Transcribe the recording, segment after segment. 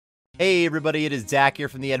Hey everybody, it is Dak here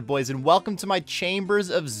from the Ed Boys, and welcome to my Chambers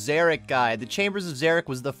of Xeric guide. The Chambers of Xeric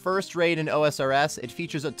was the first raid in OSRS. It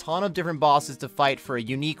features a ton of different bosses to fight for a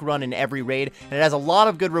unique run in every raid, and it has a lot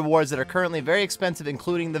of good rewards that are currently very expensive,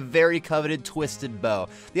 including the very coveted Twisted Bow.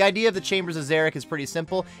 The idea of the Chambers of Xeric is pretty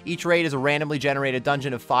simple. Each raid is a randomly generated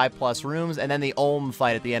dungeon of 5+ rooms, and then the Olm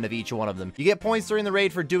Fight at the end of each one of them. You get points during the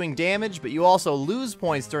raid for doing damage, but you also lose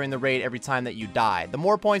points during the raid every time that you die. The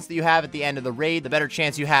more points that you have at the end of the raid, the better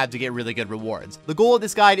chance you have to get really good rewards. The goal of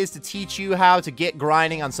this guide is to teach you how to get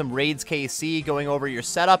grinding on some raids KC, going over your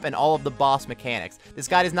setup and all of the boss mechanics. This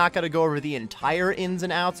guide is not going to go over the entire ins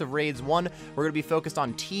and outs of raids 1. We're going to be focused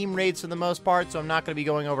on team raids for the most part, so I'm not going to be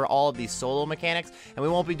going over all of these solo mechanics, and we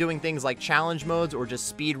won't be doing things like challenge modes or just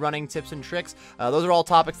speed running tips and tricks. Those are all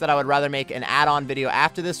topics that I would rather make an add-on video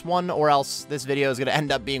after this one, or else this video is going to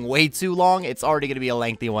end up being way too long. It's already going to be a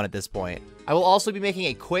lengthy one at this point. I will also be making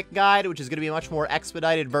a quick guide, which is going to be a much more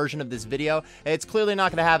expedited version of this video. It's clearly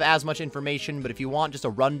not going to have as much information, but if you want just a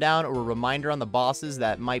rundown or a reminder on the bosses,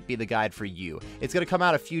 that might be the guide for you. It's going to come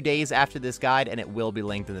out a few days after this guide, and it will be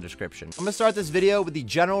linked in the description. I'm going to start this video with the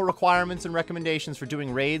general requirements and recommendations for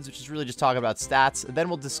doing raids, which is really just talking about stats. Then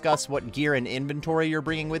we'll discuss what gear and inventory you're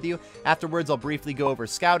bringing with you. Afterwards, I'll briefly go over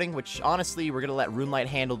scouting, which honestly, we're going to let RuneLite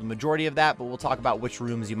handle the majority of that, but we'll talk about which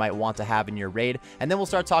rooms you might want to have in your raid. And then we'll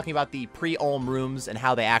start talking about the pre-Olm rooms and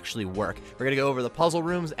how they actually work. We're going to go over the puzzle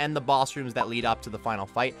rooms and the boss rooms that lead up to the final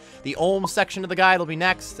fight. The Olm section of the guide will be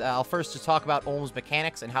next. I'll first just talk about Olm's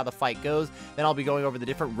mechanics and how the fight goes. Then I'll be going over the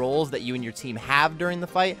different roles that you and your team have during the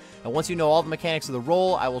fight. And once you know all the mechanics of the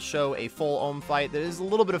role, I will show a full Olm fight. There is a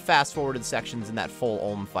little bit of fast-forwarded sections in that full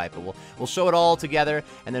Olm fight, but we'll show it all together.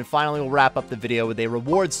 And then finally, we'll wrap up the video with a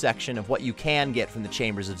rewards section of what you can get from the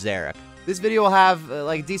Chambers of Xeric. This video will have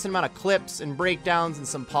like a decent amount of clips and breakdowns and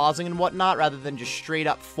some pausing and whatnot, rather than just straight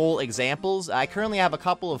up full examples. I currently have a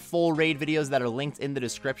couple of full raid videos that are linked in the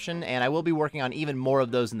description, and I will be working on even more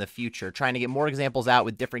of those in the future, trying to get more examples out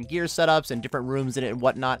with different gear setups and different rooms in it and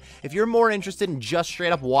whatnot. If you're more interested in just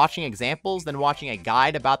straight up watching examples than watching a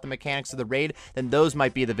guide about the mechanics of the raid, then those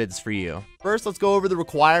might be the vids for you. First, let's go over the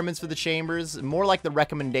requirements for the Chambers, more like the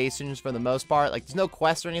recommendations for the most part. Like, there's no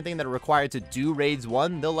quests or anything that are required to do raids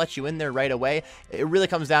 1. They'll let you in there right away. It really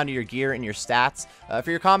comes down to your gear and your stats. For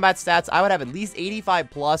your combat stats, I would have at least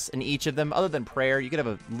 85+ in each of them. Other than prayer, you could have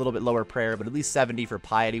a little bit lower prayer, but at least 70 for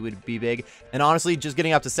piety would be big. And honestly, just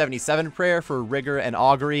getting up to 77 prayer for rigor and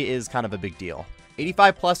augury is kind of a big deal.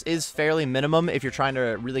 85+ is fairly minimum if you're trying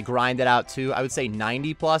to really grind it out too. I would say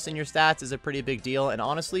 90+ in your stats is a pretty big deal. And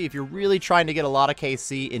honestly, if you're really trying to get a lot of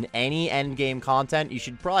KC in any endgame content, you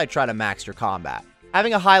should probably try to max your combat.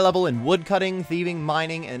 Having a high level in woodcutting, thieving,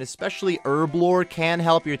 mining, and especially herb lore can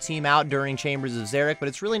help your team out during Chambers of Xeric, but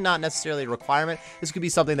it's really not necessarily a requirement. This could be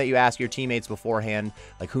something that you ask your teammates beforehand,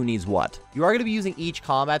 like who needs what. You are going to be using each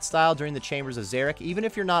combat style during the Chambers of Xeric. Even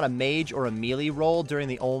if you're not a mage or a melee role during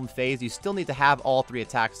the Olm phase, you still need to have all 3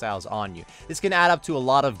 attack styles on you. This can add up to a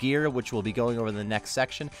lot of gear, which we'll be going over in the next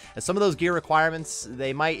section. And some of those gear requirements,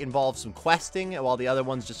 they might involve some questing, while the other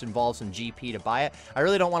ones just involve some GP to buy it. I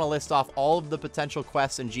really don't want to list off all of the potential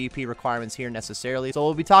quests and GP requirements here necessarily, so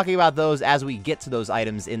we'll be talking about those as we get to those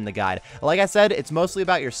items in the guide. Like I said, it's mostly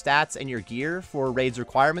about your stats and your gear for raids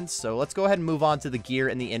requirements, so let's go ahead and move on to the gear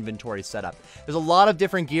and the inventory setup. There's a lot of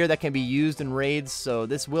different gear that can be used in raids, so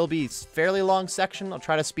this will be a fairly long section. I'll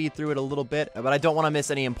try to speed through it a little bit, but I don't want to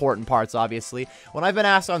miss any important parts, obviously. When I've been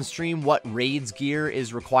asked on stream what raids gear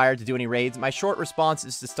is required to do any raids, my short response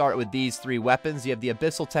is to start with these 3 weapons. You have the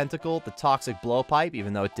Abyssal Tentacle, the Toxic Blowpipe,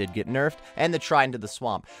 even though it did get nerfed, and the Trident of the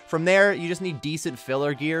Swamp. From there, you just need decent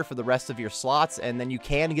filler gear for the rest of your slots, and then you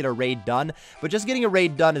can get a raid done. But just getting a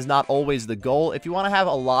raid done is not always the goal. If you want to have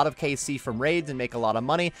a lot of KC from raids and make a lot of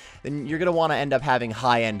money, then you're going to want to end up having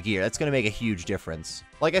high-end gear. That's going to make a huge difference.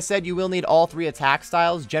 Like I said, you will need all 3 attack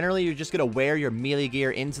styles. Generally, you're just going to wear your melee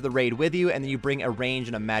gear into the raid with you, and then you bring a range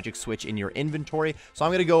and a magic switch in your inventory. So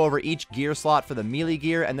I'm going to go over each gear slot for the melee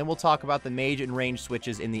gear, and then we'll talk about the mage and range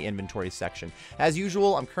switches in the inventory section. As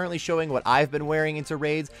usual, I'm currently showing what I've been wearing into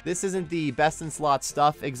raids. This isn't the best in slot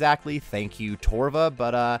stuff exactly. Thank you, Torva,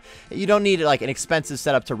 but you don't need like an expensive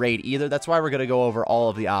setup to raid either. That's why we're going to go over all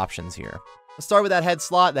of the options here. Let's start with that head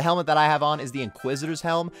slot. The helmet that I have on is the Inquisitor's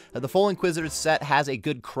helm. The full Inquisitor's set has a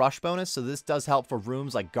good crush bonus, so this does help for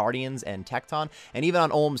rooms like Guardians and Tekton. And even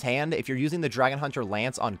on Olm's hand, if you're using the Dragon Hunter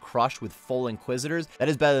Lance on Crush with full Inquisitors, that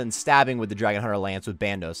is better than stabbing with the Dragon Hunter Lance with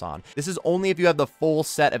Bandos on. This is only if you have the full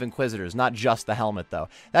set of Inquisitors, not just the helmet though.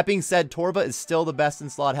 That being said, Torva is still the best in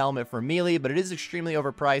slot helmet for melee, but it is extremely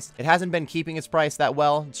overpriced. It hasn't been keeping its price that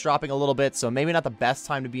well. It's dropping a little bit, so maybe not the best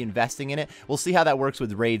time to be investing in it. We'll see how that works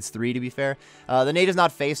with Raids 3, to be fair. The Native's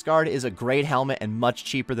Knot Face Guard is a great helmet and much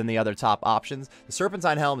cheaper than the other top options. The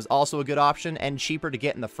Serpentine Helm is also a good option and cheaper to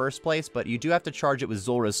get in the first place, but you do have to charge it with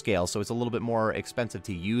Zulra's Scale, so it's a little bit more expensive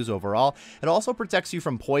to use overall. It also protects you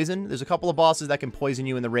from poison. There's a couple of bosses that can poison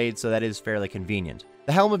you in the raid, so that is fairly convenient.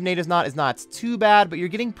 The Helm of Native's Knot is not too bad, but you're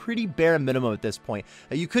getting pretty bare minimum at this point.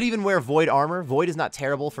 You could even wear Void Armor. Void is not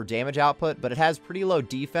terrible for damage output, but it has pretty low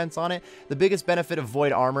defense on it. The biggest benefit of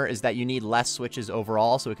Void Armor is that you need less switches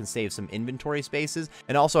overall, so it can save some inventory spaces,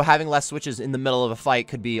 and also having less switches in the middle of a fight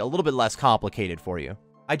could be a little bit less complicated for you.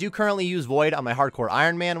 I do currently use Void on my Hardcore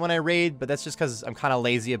Iron Man when I raid, but that's just because I'm kind of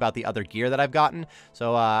lazy about the other gear that I've gotten.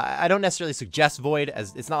 So I don't necessarily suggest Void,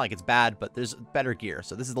 as it's not like it's bad, but there's better gear.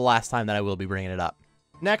 So this is the last time that I will be bringing it up.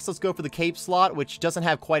 Next, let's go for the cape slot, which doesn't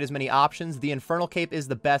have quite as many options. The Infernal Cape is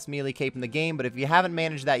the best melee cape in the game, but if you haven't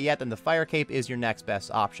managed that yet, then the Fire Cape is your next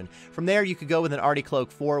best option. From there, you could go with an Arty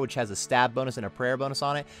Cloak 4, which has a stab bonus and a prayer bonus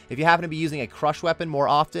on it. If you happen to be using a crush weapon more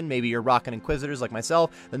often, maybe you're rocking Inquisitors like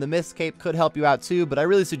myself, then the Mist Cape could help you out too, but I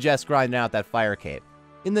really suggest grinding out that Fire Cape.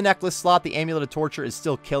 In the necklace slot, the Amulet of Torture is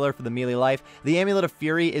still killer for the melee life. The Amulet of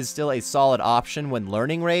Fury is still a solid option when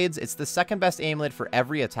learning raids. It's the second best amulet for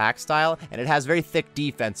every attack style, and it has very thick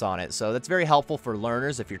defense on it, so that's very helpful for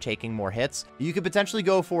learners if you're taking more hits. You could potentially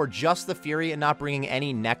go for just the Fury and not bringing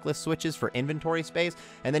any necklace switches for inventory space,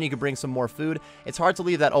 and then you could bring some more food. It's hard to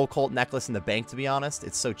leave that occult necklace in the bank, to be honest.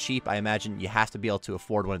 It's so cheap, I imagine you have to be able to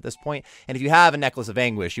afford one at this point, and if you have a Necklace of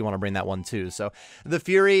Anguish, you want to bring that one too. So the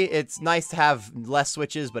Fury, it's nice to have less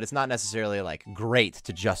switches, but it's not necessarily like great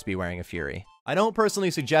to just be wearing a Fury. I don't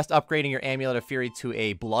personally suggest upgrading your Amulet of Fury to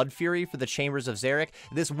a Blood Fury for the Chambers of Xeric.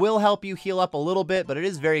 This will help you heal up a little bit, but it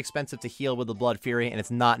is very expensive to heal with the Blood Fury, and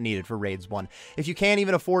it's not needed for Raids 1. If you can't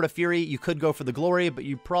even afford a Fury, you could go for the Glory, but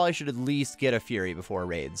you probably should at least get a Fury before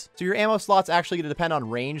Raids. So your ammo slot's actually going to depend on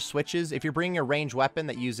range switches. If you're bringing a ranged weapon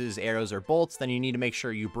that uses arrows or bolts, then you need to make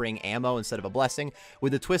sure you bring ammo instead of a blessing.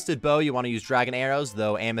 With the Twisted Bow, you want to use Dragon Arrows,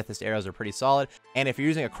 though Amethyst Arrows are pretty solid. And if you're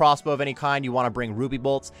using a crossbow of any kind, you want to bring Ruby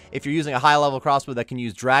Bolts. If you're using a high-level crossbow that can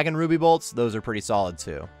use Dragon Ruby Bolts, those are pretty solid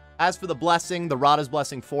too. As for the blessing, the Rada's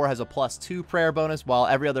Blessing 4 has a +2 prayer bonus, while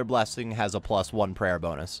every other blessing has a +1 prayer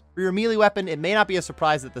bonus. For your melee weapon, it may not be a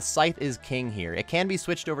surprise that the Scythe is king here. It can be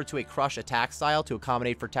switched over to a Crush attack style to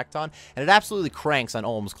accommodate for Tekton, and it absolutely cranks on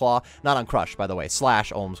Olm's Claw. Not on Crush, by the way,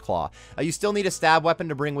 / Olm's Claw. You still need a stab weapon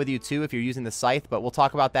to bring with you too if you're using the Scythe, but we'll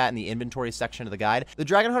talk about that in the inventory section of the guide. The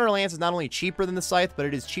Dragon Hunter Lance is not only cheaper than the Scythe, but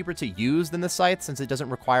it is cheaper to use than the Scythe since it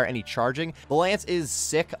doesn't require any charging. The Lance is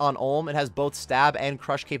sick on Olm. It has both stab and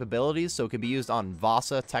crush capabilities, so it can be used on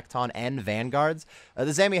Vasa, Tekton, and Vanguards. The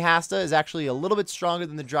Zamihasta is actually a little bit stronger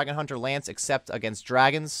than the Dragon Hunter Lance, except against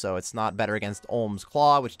dragons, so it's not better against Olm's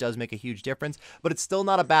Claw, which does make a huge difference, but it's still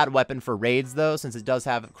not a bad weapon for raids, though, since it does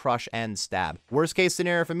have crush and stab. Worst case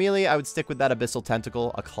scenario for melee, I would stick with that Abyssal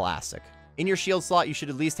Tentacle, a classic. In your shield slot, you should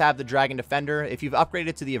at least have the Dragon Defender. If you've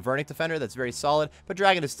upgraded to the Avernic Defender, that's very solid, but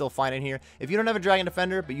Dragon is still fine in here. If you don't have a Dragon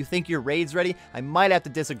Defender, but you think your raid's ready, I might have to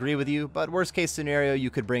disagree with you, but worst case scenario, you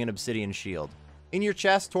could bring an Obsidian Shield. In your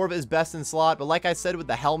chest, Torva is best in slot, but like I said with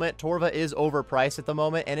the helmet, Torva is overpriced at the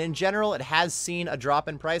moment, and in general, it has seen a drop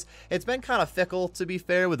in price. It's been kind of fickle, to be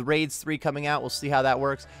fair, with Raids 3 coming out. We'll see how that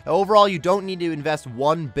works. Overall, you don't need to invest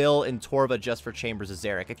 1 bill in Torva just for Chambers of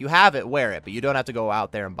Xeric. If you have it, wear it, but you don't have to go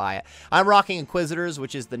out there and buy it. I'm rocking Inquisitors,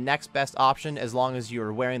 which is the next best option as long as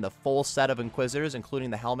you're wearing the full set of Inquisitors, including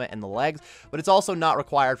the helmet and the legs, but it's also not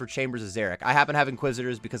required for Chambers of Xeric. I happen to have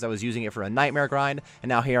Inquisitors because I was using it for a Nightmare grind, and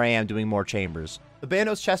now here I am doing more Chambers. The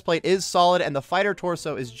Bandos chestplate is solid, and the Fighter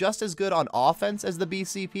Torso is just as good on offense as the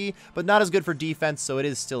BCP, but not as good for defense, so it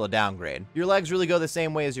is still a downgrade. Your legs really go the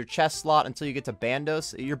same way as your chest slot until you get to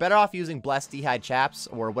Bandos. You're better off using Blessed D'hide Chaps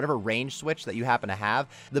or whatever range switch that you happen to have.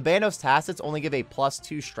 The Bandos Tacets only give a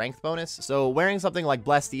 +2 strength bonus, so wearing something like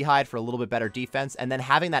Blessed D'hide for a little bit better defense, and then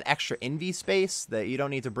having that extra Invy space that you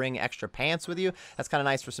don't need to bring extra pants with you, that's kind of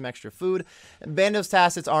nice for some extra food. Bandos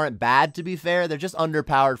Tacets aren't bad, to be fair. They're just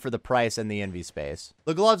underpowered for the price and the Invy space.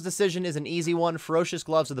 The gloves decision is an easy one. Ferocious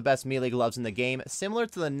gloves are the best melee gloves in the game. Similar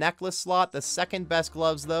to the necklace slot, the second best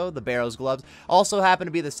gloves, though, the Barrows gloves, also happen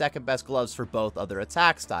to be the second best gloves for both other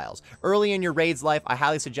attack styles. Early in your raid's life, I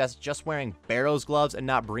highly suggest just wearing Barrows gloves and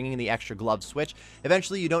not bringing the extra glove switch.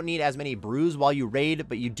 Eventually, you don't need as many brews while you raid,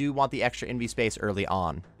 but you do want the extra Invy space early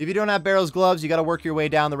on. If you don't have Barrows gloves, you got to work your way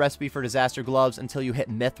down the recipe for disaster gloves until you hit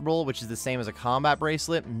Mithril, which is the same as a combat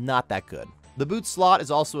bracelet. Not that good. The boot slot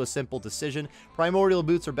is also a simple decision. Primordial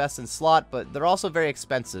boots are best in slot, but they're also very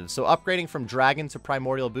expensive, so upgrading from Dragon to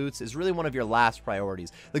Primordial boots is really one of your last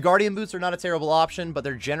priorities. The Guardian boots are not a terrible option, but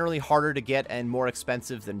they're generally harder to get and more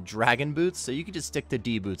expensive than Dragon boots, so you can just stick to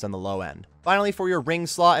D boots on the low end. Finally, for your ring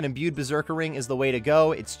slot, an imbued Berserker ring is the way to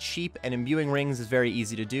go. It's cheap, and imbuing rings is very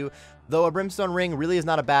easy to do, though a Brimstone ring really is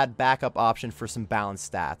not a bad backup option for some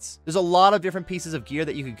balanced stats. There's a lot of different pieces of gear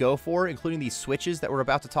that you could go for, including these switches that we're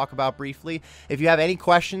about to talk about briefly. If you have any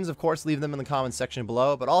questions, of course, leave them in the comments section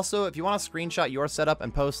below, but also, if you want to screenshot your setup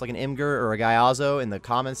and post like an Imgur or a Gyazo in the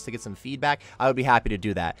comments to get some feedback, I would be happy to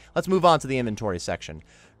do that. Let's move on to the inventory section.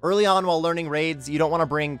 Early on while learning raids, you don't want to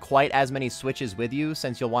bring quite as many switches with you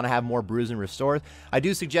since you'll want to have more brews and restores. I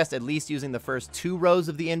do suggest at least using the first 2 rows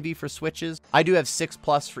of the Invy for switches. I do have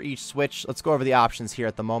 6+ for each switch. Let's go over the options here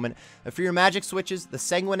at the moment. For your magic switches, the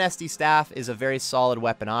Sanguinesti staff is a very solid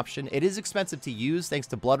weapon option. It is expensive to use thanks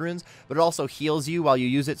to blood runes, but it also heals you while you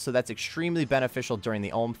use it, so that's extremely beneficial during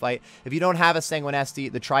the Olm fight. If you don't have a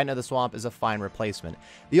Sanguinesti, the Trident of the Swamp is a fine replacement.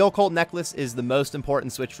 The Occult Necklace is the most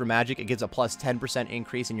important switch for magic. It gives a plus 10%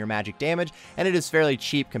 increase in your magic damage, and it is fairly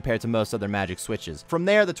cheap compared to most other magic switches. From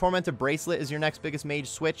there, the Tormented Bracelet is your next biggest mage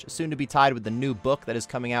switch, soon to be tied with the new book that is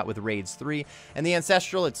coming out with Raids 3. And the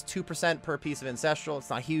Ancestral, it's 2% per piece of Ancestral. It's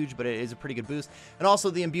not huge, but it is a pretty good boost. And also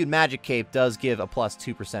the Imbued Magic Cape does give a plus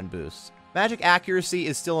 2% boost. Magic accuracy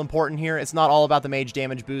is still important here. It's not all about the mage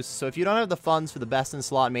damage boost, so if you don't have the funds for the best in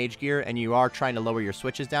slot mage gear and you are trying to lower your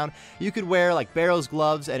switches down, you could wear like Barrow's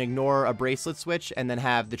gloves and ignore a bracelet switch and then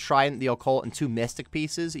have the Trident, the Occult, and 2 mystic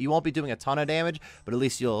pieces. You won't be doing a ton of damage, but at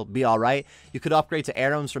least you'll be alright. You could upgrade to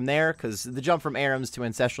Arams from there, because the jump from Arams to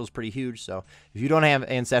Ancestral is pretty huge, so if you don't have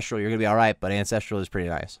Ancestral, you're going to be alright, but Ancestral is pretty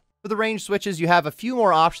nice. For the range switches, you have a few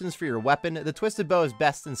more options for your weapon. The Twisted Bow is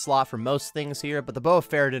best in slot for most things here, but the Bow of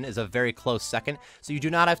Ferrodin is a very close second, so you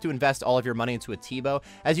do not have to invest all of your money into a T-Bow.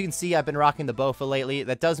 As you can see, I've been rocking the Bofa lately.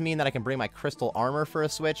 That does mean that I can bring my Crystal Armor for a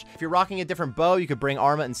switch. If you're rocking a different bow, you could bring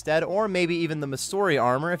Arma instead, or maybe even the Masori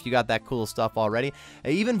Armor if you got that cool stuff already.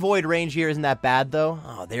 Even Void range here isn't that bad, though.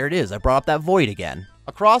 Oh, there it is. I brought up that Void again.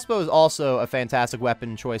 A crossbow is also a fantastic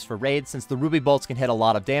weapon choice for raids since the ruby bolts can hit a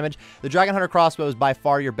lot of damage. The Dragon Hunter crossbow is by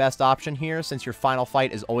far your best option here since your final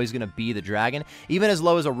fight is always going to be the dragon. Even as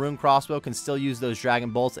low as a rune crossbow can still use those dragon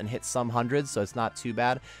bolts and hit some hundreds, so it's not too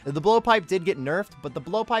bad. The blowpipe did get nerfed, but the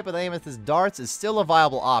blowpipe with Amethyst darts is still a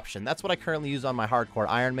viable option. That's what I currently use on my hardcore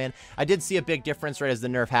Iron Man. I did see a big difference right as the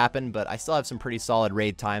nerf happened, but I still have some pretty solid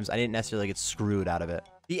raid times. I didn't necessarily get screwed out of it.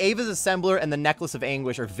 The Ava's Assembler and the Necklace of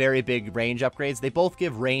Anguish are very big range upgrades. They both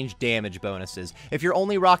give range damage bonuses. If you're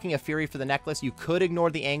only rocking a Fury for the necklace, you could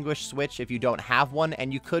ignore the Anguish switch if you don't have one,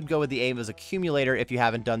 and you could go with the Ava's Accumulator if you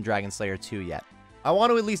haven't done Dragon Slayer 2 yet. I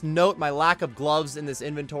want to at least note my lack of gloves in this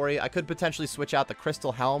inventory. I could potentially switch out the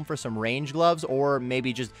Crystal Helm for some range gloves, or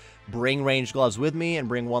maybe just bring range gloves with me and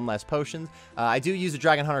bring 1 less potions. I do use a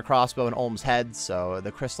Dragon Hunter crossbow and Olm's head, so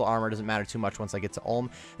the Crystal Armor doesn't matter too much once I get to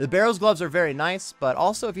Olm. The Barrow's gloves are very nice, but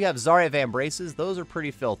also if you have Zarya Van braces, those are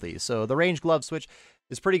pretty filthy, so the range glove switch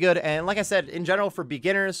is pretty good. And like I said, in general for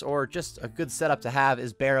beginners or just a good setup to have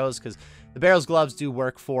is Barrows, because the Barrow's gloves do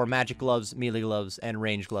work for magic gloves, melee gloves, and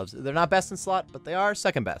range gloves. They're not best in slot, but they are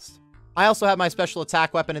second best. I also have my special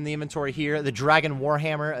attack weapon in the inventory here, the Dragon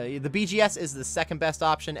Warhammer. The BGS is the second best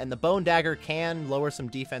option, and the Bone Dagger can lower some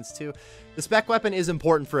defense too. The spec weapon is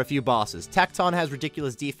important for a few bosses. Tekton has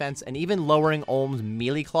ridiculous defense, and even lowering Olm's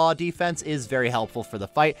Melee Claw defense is very helpful for the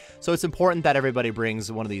fight, so it's important that everybody brings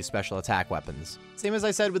one of these special attack weapons. Same as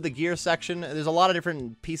I said with the gear section, there's a lot of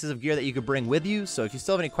different pieces of gear that you could bring with you, so if you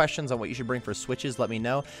still have any questions on what you should bring for switches, let me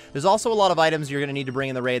know. There's also a lot of items you're going to need to bring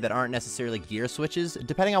in the raid that aren't necessarily gear switches.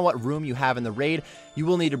 Depending on what room you have in the raid, you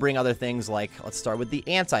will need to bring other things like, let's start with the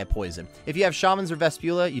anti-poison. If you have Shamans or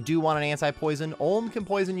Vespula, you do want an anti-poison. Olm can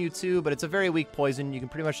poison you too, but it's a very weak poison. You can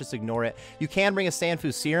pretty much just ignore it. You can bring a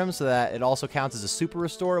Sanfu Serum so that it also counts as a super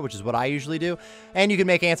restore, which is what I usually do. And you can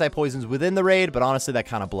make anti-poisons within the raid, but honestly, that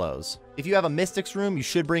kind of blows. If you have a Mystics room, you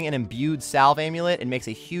should bring an Imbued Salve Amulet. It makes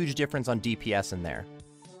a huge difference on DPS in there.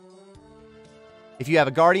 If you have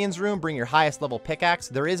a Guardian's room, bring your highest level pickaxe.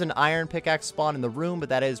 There is an iron pickaxe spawn in the room, but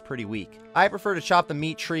that is pretty weak. I prefer to chop the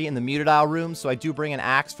meat tree in the Muttadile room, so I do bring an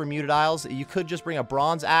axe for Muttadiles. You could just bring a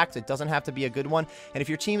bronze axe. It doesn't have to be a good one. And if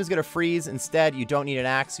your team is going to freeze instead, you don't need an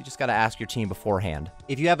axe. You just got to ask your team beforehand.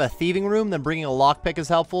 If you have a thieving room, then bringing a lockpick is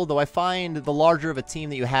helpful, though I find the larger of a team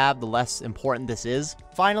that you have, the less important this is.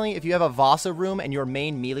 Finally, if you have a Vasa room and your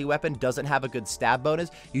main melee weapon doesn't have a good stab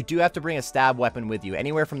bonus, you do have to bring a stab weapon with you.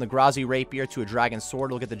 Anywhere from the Grazi Rapier to a Dragon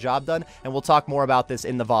Sword will get the job done, and we'll talk more about this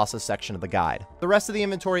in the Vasa section of the guide. The rest of the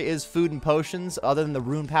inventory is food and potions, other than the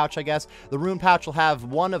rune pouch, I guess. The rune pouch will have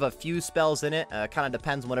one of a few spells in it. Kind of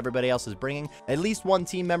depends on what everybody else is bringing. At least one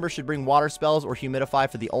team member should bring water spells or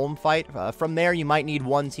humidify for the Olm fight. From there, you might need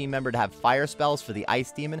one team member to have fire spells for the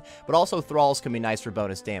ice demon, but also thralls can be nice for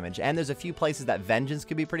bonus damage. And there's a few places that vengeance potions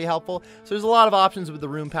could be pretty helpful. So there's a lot of options with the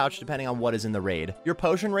room pouch depending on what is in the raid. Your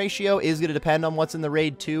potion ratio is going to depend on what's in the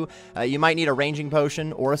raid too. You might need a ranging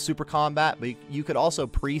potion or a super combat, but you could also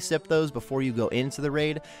pre-sip those before you go into the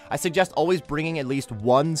raid. I suggest always bringing at least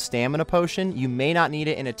one stamina potion. You may not need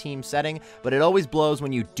it in a team setting, but it always blows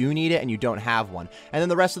when you do need it and you don't have one. And then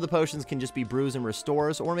the rest of the potions can just be brews and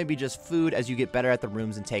restores, or maybe just food as you get better at the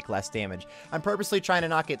rooms and take less damage. I'm purposely trying to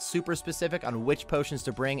not get super specific on which potions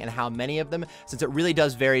to bring and how many of them, since it really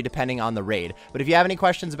does vary depending on the raid. But if you have any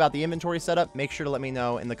questions about the inventory setup, make sure to let me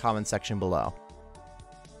know in the comments section below.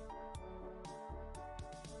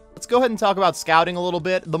 Let's go ahead and talk about scouting a little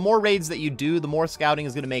bit. The more raids that you do, the more scouting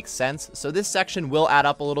is going to make sense. So this section will add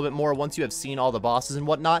up a little bit more once you have seen all the bosses and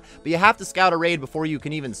whatnot, but you have to scout a raid before you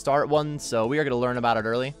can even start one, so we are going to learn about it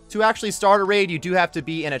early. To actually start a raid, you do have to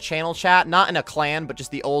be in a channel chat, not in a clan, but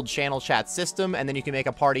just the old channel chat system, and then you can make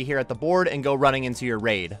a party here at the board and go running into your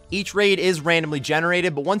raid. Each raid is randomly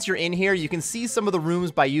generated, but once you're in here, you can see some of the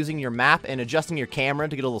rooms by using your map and adjusting your camera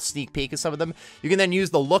to get a little sneak peek of some of them. You can then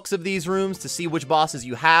use the looks of these rooms to see which bosses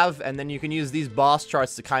you have, and then you can use these boss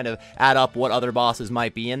charts to kind of add up what other bosses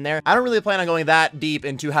might be in there. I don't really plan on going that deep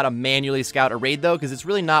into how to manually scout a raid though, because it's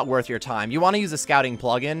really not worth your time. You want to use a scouting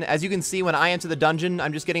plugin. As you can see, when I enter the dungeon,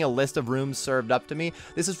 I'm just getting a list of rooms served up to me.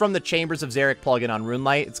 This is from the Chambers of Xeric plugin on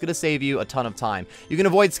RuneLite. It's going to save you a ton of time. You can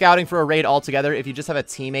avoid scouting for a raid altogether if you just have a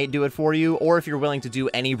teammate do it for you, or if you're willing to do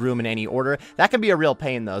any room in any order. That can be a real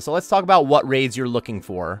pain though, so let's talk about what raids you're looking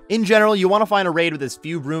for. In general, you want to find a raid with as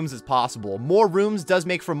few rooms as possible. More rooms does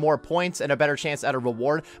make for more points and a better chance at a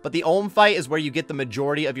reward, but the Olm Fight is where you get the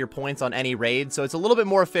majority of your points on any raid, so it's a little bit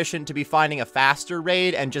more efficient to be finding a faster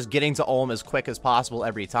raid and just getting to Olm as quick as possible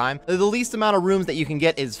every time. The least amount of rooms that you can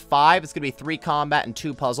get is 5. It's going to be 3 combat and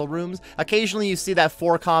 2 puzzle rooms. Occasionally you see that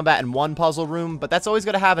 4 combat and 1 puzzle room, but that's always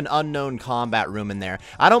going to have an unknown combat room in there.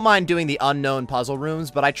 I don't mind doing the unknown puzzle rooms,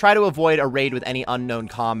 but I try to avoid a raid with any unknown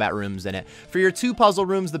combat rooms in it. For your 2 puzzle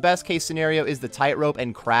rooms, the best case scenario is the Tightrope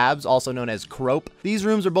and Crabs, also known as Crope. These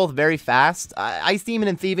rooms are both very fast. Ice Demon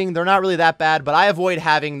and Thieving, they're not really that bad, but I avoid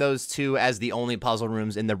having those 2 as the only puzzle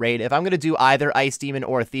rooms in the raid. If I'm going to do either Ice Demon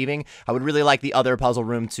or Thieving, I would really like the other puzzle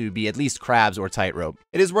room to be at least Crabs or Tightrope.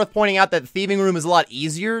 It is worth pointing out that Thieving room is a lot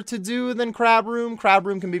easier to do than Crab room. Crab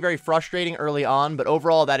room can be very frustrating early on, but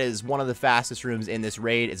overall that is one of the fastest rooms in this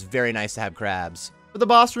raid. It's very nice to have crabs. For the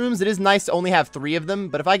boss rooms, it is nice to only have 3 of them,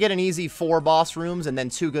 but if I get an easy 4 boss rooms and then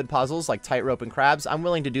 2 good puzzles like Tightrope and Crabs, I'm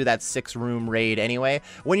willing to do that 6-room raid anyway.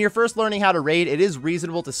 When you're first learning how to raid, it is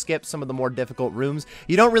reasonable to skip some of the more difficult rooms.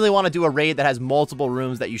 You don't really want to do a raid that has multiple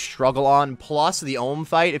rooms that you struggle on, plus the Olm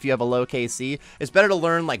Fight if you have a low KC. It's better to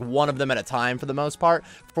learn like one of them at a time for the most part.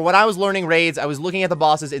 For when I was learning raids, I was looking at the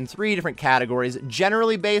bosses in 3 different categories,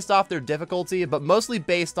 generally based off their difficulty, but mostly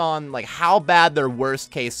based on like how bad their worst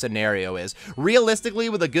case scenario is. Realistically,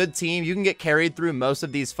 with a good team, you can get carried through most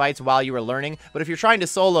of these fights while you are learning, but if you're trying to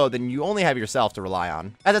solo, then you only have yourself to rely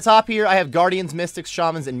on. At the top here, I have Guardians, Mystics,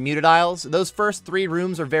 Shamans, and Muttadiles. Those first 3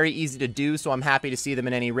 rooms are very easy to do, so I'm happy to see them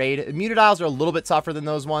in any raid. Muttadiles are a little bit tougher than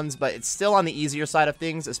those ones, but it's still on the easier side of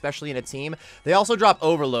things, especially in a team. They also drop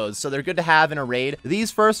overloads, so they're good to have in a raid.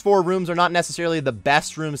 These first 4 rooms are not necessarily the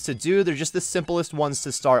best rooms to do, they're just the simplest ones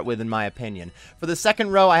to start with in my opinion. For the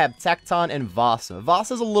second row, I have Tekton and Vasa.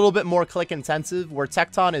 Vasa's a little bit more click intensive, where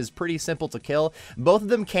Tekton is pretty simple to kill. Both of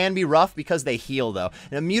them can be rough because they heal though.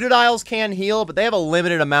 Now, Muttadiles can heal, but they have a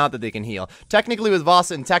limited amount that they can heal. Technically with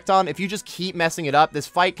Vasa and Tekton, if you just keep messing it up, this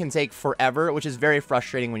fight can take forever, which is very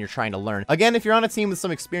frustrating when you're trying to learn. Again, if you're on a team with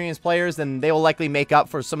some experienced players, then they will likely make up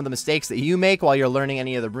for some of the mistakes that you make while you're learning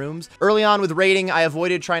any of the rooms. Early on with raiding, I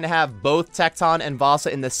avoided trying to have both Tekton and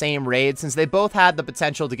Vasa in the same raid, since they both had the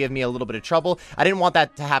potential to give me a little bit of trouble. I didn't want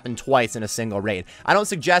that to happen twice in a single raid. I don't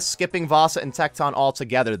suggest skipping Vasa and Tekton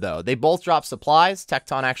altogether though. They both drop supplies,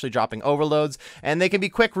 Tekton actually dropping overloads, and they can be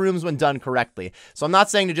quick rooms when done correctly. So I'm not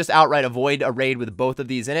saying to just outright avoid a raid with both of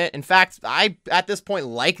these in it. In fact, I, at this point,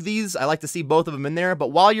 like these. I like to see both of them in there,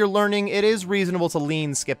 but while you're learning, it is reasonable to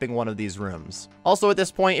lean skipping one of these rooms. Also at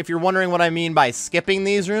this point, if you're wondering what I mean by skipping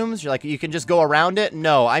these rooms, you're like, you can just go around it?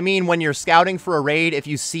 No, I mean when you're scouting for a raid, if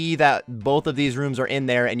you see that both of these rooms are in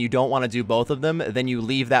there and you don't want to do both of them, then you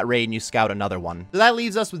leave that raid and you scout another one. So that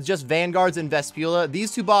leaves us with just Vanguards and Vespula.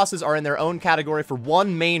 These 2 bosses are in their own category for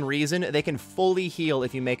one main reason: they can fully heal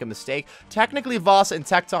if you make a mistake. Technically, Vasa and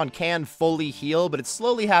Tekton can fully heal, but it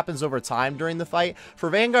slowly happens over time during the fight. For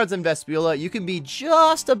Vanguards and Vespula, you can be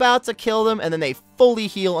just about to kill them, and then they fully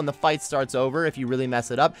heal and the fight starts over if you really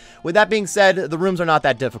mess it up. With that being said, the rooms are not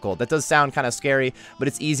that difficult. That does sound kind of scary. but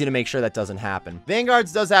it's easy to make sure that doesn't happen.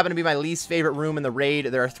 Vanguards does happen to be my least favorite room in the raid.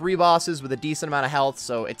 There are 3 bosses with a decent amount of health,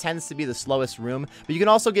 so it tends to be the slowest room, but you can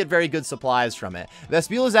also get very good supplies from it.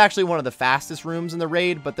 Vespula is actually one of the fastest rooms in the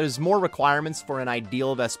raid, but there's more requirements for an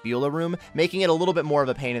ideal Vespula room, making it a little bit more of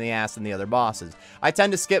a pain in the ass than the other bosses. I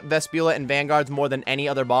tend to skip Vespula and Vanguards more than any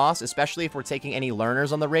other boss, especially if we're taking any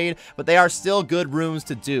learners on the raid, but they are still good rooms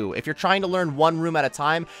to do. If you're trying to learn one room at a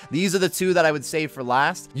time, these are the 2 that I would save for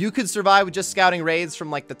last. You could survive with just scouting raids from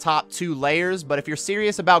like the top 2 layers, but if you're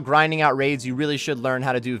serious about grinding out raids, you really should learn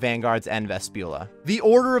how to do Vanguards and Vespula. The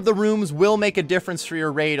order of the rooms will make a difference for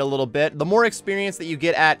your raid a little bit. The more experience that you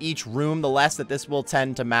get at each room, the less that this will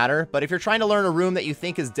tend to matter. But if you're trying to learn a room that you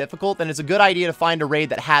think is difficult, then it's a good idea to find a raid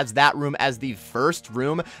that has that room as the first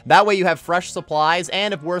room. That way you have fresh supplies,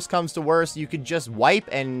 and if worse comes to worse, you could just wipe,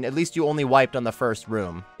 and at least you only wiped on the first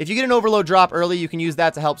room. If you get an overload drop early, you can use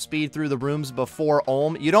that to help speed through the rooms before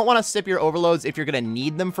Olm. You don't want to sip your overloads if you're going to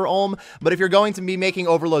need them for Olm, but if you're going to be making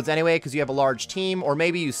overloads anyway because you have a large team, or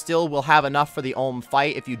maybe you still will have enough for the Olm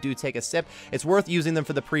fight if you do take a sip, it's worth using them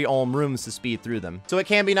for the pre-Olm rooms to speed through them. So it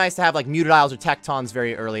can be nice to have like Muttadiles or Tektons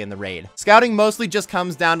very early in the raid. Scouting mostly just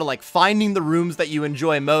comes down to like finding the rooms that you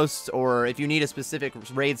enjoy most, or if you need a specific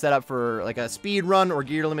raid setup for like a speed run or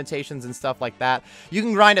gear limitations and stuff like that. You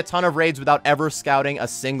can grind a ton of raids without ever scouting a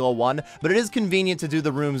single one, but it is convenient to do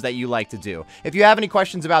the rooms that you like to do. If you have any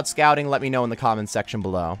questions about scouting, let me know in the comments section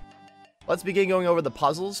below. Let's begin going over the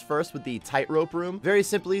puzzles, first with the Tightrope room. Very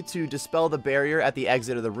simply, to dispel the barrier at the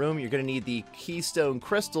exit of the room, you're going to need the keystone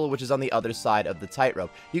crystal, which is on the other side of the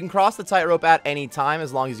tightrope. You can cross the tightrope at any time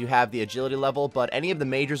as long as you have the agility level, but any of the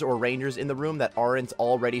majors or rangers in the room that aren't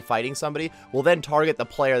already fighting somebody will then target the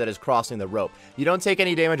player that is crossing the rope. You don't take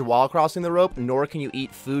any damage while crossing the rope, nor can you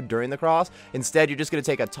eat food during the cross. Instead, you're just going to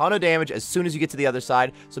take a ton of damage as soon as you get to the other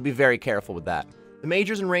side, so be very careful with that. The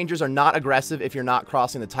majors and rangers are not aggressive if you're not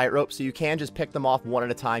crossing the tightrope, so you can just pick them off one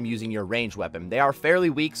at a time using your ranged weapon. They are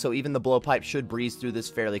fairly weak, so even the blowpipe should breeze through this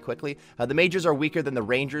fairly quickly. The majors are weaker than the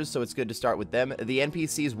rangers, so it's good to start with them. The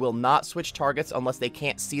NPCs will not switch targets unless they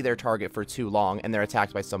can't see their target for too long and they're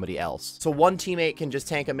attacked by somebody else. So one teammate can just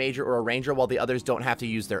tank a major or a ranger while the others don't have to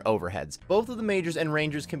use their overheads. Both of the majors and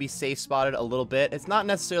rangers can be safe spotted a little bit. It's not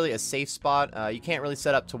necessarily a safe spot. You can't really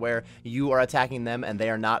set up to where you are attacking them and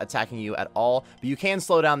they are not attacking you at all, but you can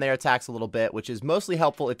slow down their attacks a little bit, which is mostly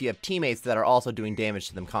helpful if you have teammates that are also doing damage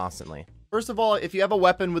to them constantly. First of all, if you have a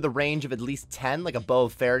weapon with a range of at least 10, like a bow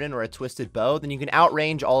of Faradin or a twisted bow, then you can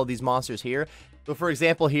outrange all of these monsters here. So for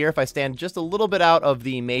example here, if I stand just a little bit out of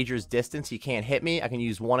the major's distance, he can't hit me. I can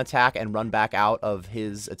use one attack and run back out of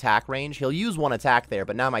his attack range. He'll use one attack there,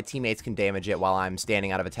 but now my teammates can damage it while I'm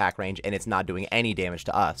standing out of attack range and it's not doing any damage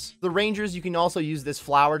to us. The rangers, you can also use this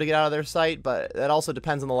flower to get out of their sight, but that also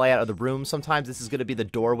depends on the layout of the room. Sometimes this is going to be the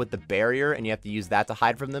door with the barrier and you have to use that to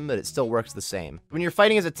hide from them, but it still works the same. When you're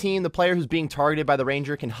fighting as a team, the player who's being targeted by the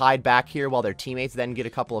ranger can hide back here while their teammates then get a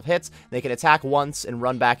couple of hits. They can attack once and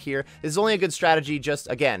run back here. This is only a good strategy just,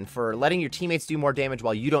 again, for letting your teammates do more damage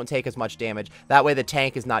while you don't take as much damage. That way the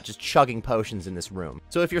tank is not just chugging potions in this room.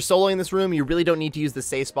 So if you're soloing this room, you really don't need to use the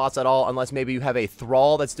safe spots at all unless maybe you have a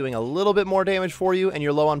thrall that's doing a little bit more damage for you and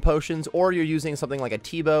you're low on potions, or you're using something like a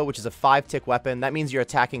T-bow, which is a 5-tick weapon. That means you're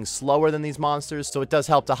attacking slower than these monsters, so it does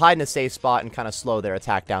help to hide in a safe spot and kind of slow their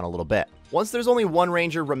attack down a little bit. Once there's only one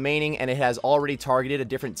ranger remaining and it has already targeted a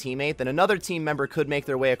different teammate, then another team member could make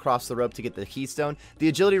their way across the rope to get the keystone. The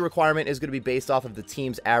agility requirement is going to be based off of the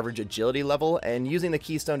team's average agility level, and using the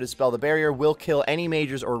keystone to dispel the barrier will kill any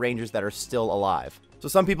majors or rangers that are still alive. So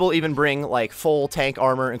some people even bring like full tank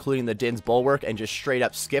armor, including the Din's Bulwark, and just straight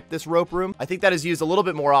up skip this rope room. I think that is used a little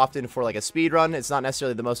bit more often for like a speed run. It's not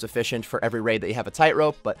necessarily the most efficient for every raid that you have a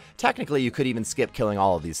tightrope, but technically you could even skip killing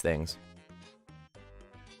all of these things.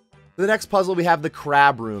 For the next puzzle, we have the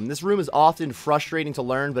crab room. This room is often frustrating to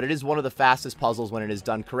learn, but it is one of the fastest puzzles when it is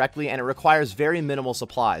done correctly, and it requires very minimal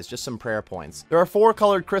supplies, just some prayer points. There are 4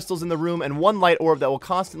 colored crystals in the room and 1 light orb that will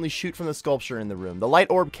constantly shoot from the sculpture in the room. The light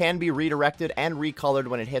orb can be redirected and recolored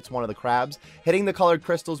when it hits one of the crabs. Hitting the colored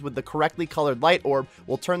crystals with the correctly colored light orb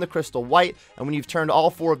will turn the crystal white, and when you've turned all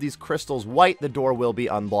 4 of these crystals white, the door will be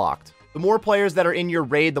unblocked. The more players that are in your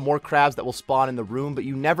raid, the more crabs that will spawn in the room, but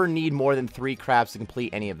you never need more than 3 crabs to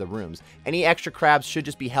complete any of the rooms. Any extra crabs should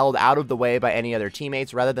just be held out of the way by any other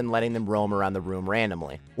teammates rather than letting them roam around the room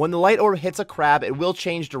randomly. When the light orb hits a crab, it will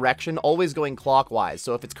change direction, always going clockwise.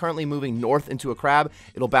 So if it's currently moving north into a crab,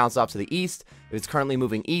 it'll bounce off to the east. If it's currently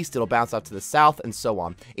moving east, it'll bounce off to the south, and so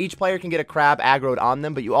on. Each player can get a crab aggroed on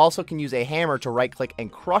them, but you also can use a hammer to right-click and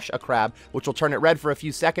crush a crab, which will turn it red for a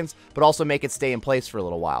few seconds, but also make it stay in place for a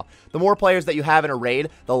little while. The more players that you have in a raid,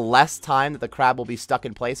 the less time that the crab will be stuck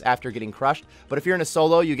in place after getting crushed. But if you're in a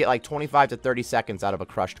solo, you get like 25 to 30 seconds out of a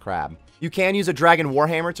crushed crab. You can use a Dragon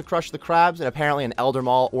Warhammer to crush the crabs, and apparently an Elder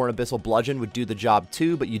Maul or an Abyssal Bludgeon would do the job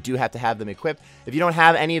too, but you do have to have them equipped. If you don't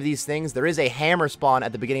have any of these things, there is a hammer spawn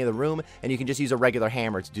at the beginning of the room, and you can just use a regular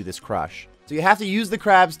hammer to do this crush. So you have to use the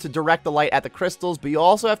crabs to direct the light at the crystals, but you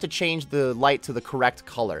also have to change the light to the correct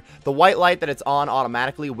color. The white light that it's on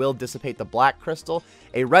automatically will dissipate the black crystal.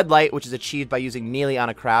 A red light, which is achieved by using Neely on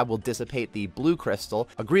a crab, will dissipate the blue crystal.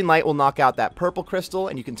 A green light will knock out that purple crystal,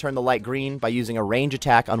 and you can turn the light green by using a range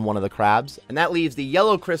attack on one of the crabs. And that leaves the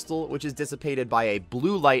yellow crystal, which is dissipated by a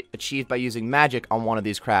blue light achieved by using magic on one of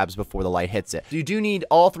these crabs before the light hits it. So you do need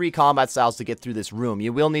all three combat styles to get through this room.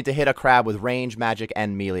 You will need to hit a crab with range, magic,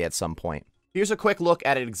 and melee at some point. Here's a quick look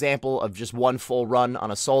at an example of just one full run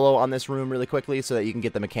on a solo on this room really quickly so that you can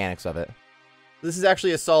get the mechanics of it. This is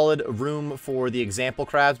actually a solid room for the example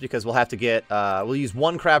crabs because we'll have to get, we'll use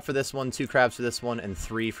 1 crab for this one, 2 crabs for this one, and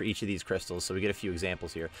 3 for each of these crystals, so we get a few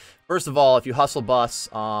examples here. First of all, if you hustle bus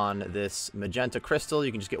on this magenta crystal,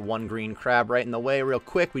 you can just get 1 green crab right in the way real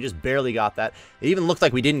quick. We just barely got that. It even looked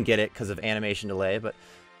like we didn't get it because of animation delay, but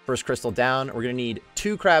first crystal down. We're going to need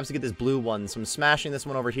 2 crabs to get this blue one, so I'm smashing this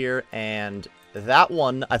one over here, and that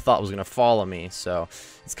one I thought was going to follow me, so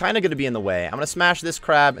it's kind of going to be in the way. I'm going to smash this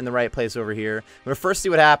crab in the right place over here. I'm going to first see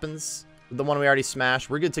what happens with the one we already smashed.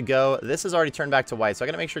 We're good to go. This has already turned back to white, so I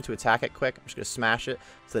got to make sure to attack it quick. I'm just going to smash it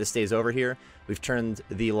so that it stays over here. We've turned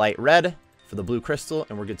the light red for the blue crystal,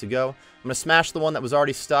 and we're good to go. I'm going to smash the one that was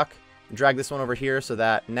already stuck and drag this one over here so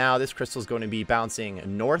that now this crystal is going to be bouncing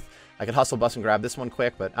north. I could hustle bus and grab this one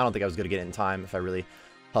quick, but I don't think I was going to get it in time if I really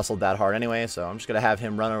hustled that hard anyway, so I'm just going to have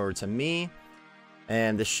him run over to me.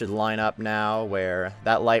 And this should line up now where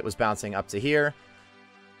that light was bouncing up to here.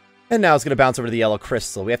 And now it's going to bounce over to the yellow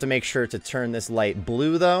crystal. We have to make sure to turn this light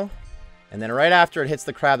blue, though. And then right after it hits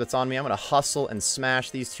the crab that's on me, I'm going to hustle and smash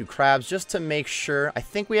these 2 crabs just to make sure. I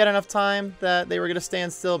think we had enough time that they were going to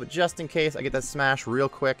stand still, but just in case, I get that smash real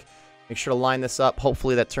quick. Make sure to line this up.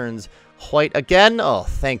 Hopefully that turns white again. Oh,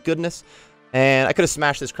 thank goodness. And I could have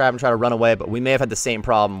smashed this crab and tried to run away, but we may have had the same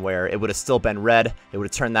problem where it would have still been red. It would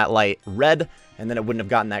have turned that light red, and then it wouldn't have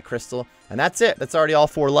gotten that crystal. And that's it. That's already all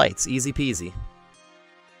 4 lights. Easy peasy.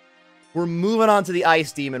 We're moving on to the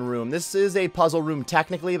Ice Demon room. This is a puzzle room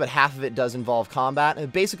technically, but half of it does involve combat.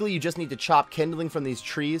 And basically, you just need to chop kindling from these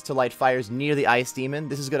trees to light fires near the Ice Demon.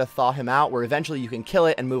 This is going to thaw him out, where eventually you can kill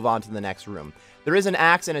it and move on to the next room. There is an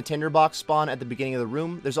axe and a tinderbox spawn at the beginning of the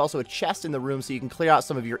room. There's also a chest in the room so you can clear out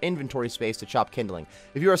some of your inventory space to chop kindling.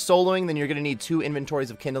 If you are soloing, then you're going to need 2 inventories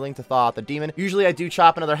of kindling to thaw out the demon. Usually I do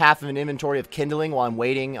chop another half of an inventory of kindling while I'm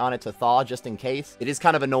waiting on it to thaw, just in case. It is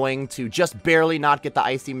kind of annoying to just barely not get the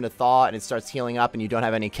ice demon to thaw and it starts healing up and you don't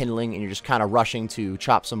have any kindling and you're just kind of rushing to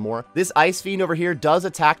chop some more. This ice fiend over here does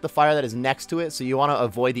attack the fire that is next to it, so you want to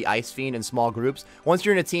avoid the ice fiend in small groups. Once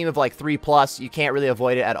you're in a team of like 3+, you can't really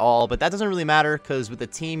avoid it at all, but that doesn't really matter because with the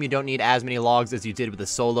team you don't need as many logs as you did with the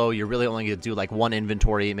solo. You're really only going to do like 1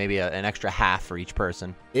 inventory, maybe an extra half for each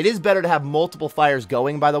person. It is better to have multiple fires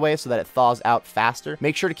going, by the way, so that it thaws out faster.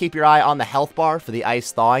 Make sure to keep your eye on the health bar for the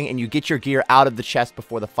ice thawing, and you get your gear out of the chest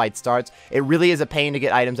before the fight starts. It really is a pain to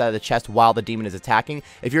get items out of the chest while the demon is attacking.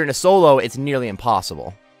 If you're in a solo, it's nearly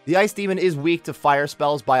impossible. The Ice Demon is weak to fire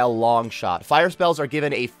spells by a long shot. Fire spells are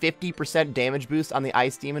given a 50% damage boost on the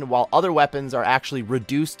Ice Demon, while other weapons are actually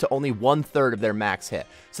reduced to only 1/3 of their max hit.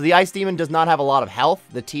 So the Ice Demon does not have a lot of health.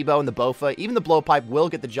 The T-Bow and the Bofa, even the Blowpipe will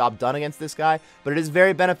get the job done against this guy, but it is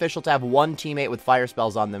very beneficial to have one teammate with fire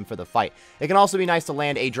spells on them for the fight. It can also be nice to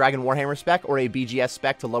land a Dragon Warhammer spec or a BGS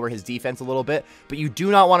spec to lower his defense a little bit, but you do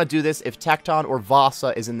not want to do this if Tekton or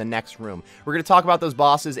Vasa is in the next room. We're going to talk about those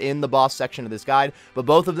bosses in the boss section of this guide, but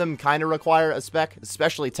both of them kind of require a spec,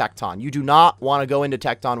 especially Tekton. You do not want to go into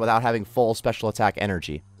Tekton without having full special attack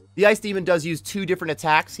energy. The Ice Demon does use 2 different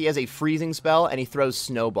attacks. He has a freezing spell and he throws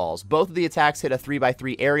snowballs. Both of the attacks hit a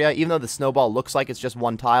 3x3 area. Even though the snowball looks like it's just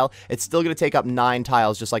 1 tile, it's still going to take up 9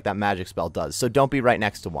 tiles just like that magic spell does, so don't be right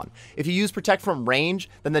next to one. If you use Protect from range,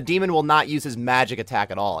 then the demon will not use his magic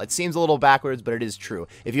attack at all. It seems a little backwards, but it is true.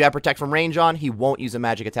 If you have Protect from range on, he won't use a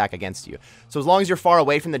magic attack against you. So as long as you're far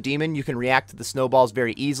away from the demon, you can react to the snowballs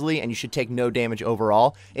very easily and you should take no damage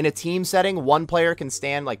overall. In a team setting, one player can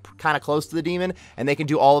stand like kind of close to the demon and they can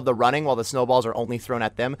do all of the running while the snowballs are only thrown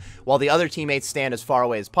at them, while the other teammates stand as far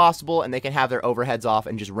away as possible and they can have their overheads off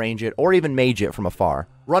and just range it or even mage it from afar.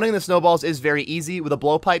 Running the snowballs is very easy. With a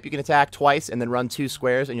blowpipe, you can attack twice and then run 2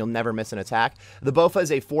 squares, and you'll never miss an attack. The Bofa is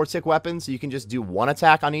a 4-tick weapon, so you can just do 1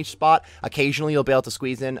 attack on each spot. Occasionally, you'll be able to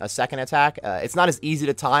squeeze in a second attack. It's not as easy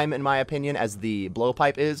to time, in my opinion, as the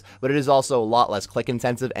blowpipe is, but it is also a lot less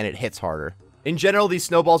click-intensive, and it hits harder. In general, these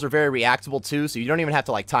snowballs are very reactable too, so you don't even have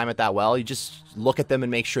to like time it that well. You just look at them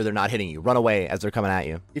and make sure they're not hitting you. Run away as they're coming at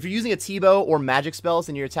you. If you're using a T-bow or magic spells,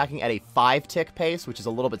 then you're attacking at a 5-tick pace, which is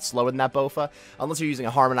a little bit slower than that Bofa, unless you're using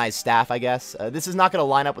a harmonized staff, I guess. This is not going to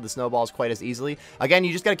line up with the snowballs quite as easily. Again,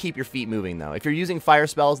 you just got to keep your feet moving though. If you're using fire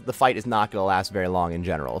spells, the fight is not going to last very long in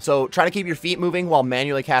general. So try to keep your feet moving while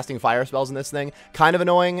manually casting fire spells in this thing. Kind of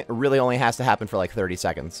annoying. It really only has to happen for like 30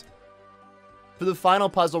 seconds. For the final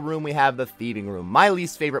puzzle room, we have the Thieving room. My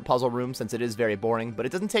least favorite puzzle room since it is very boring, but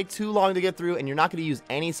it doesn't take too long to get through, and you're not going to use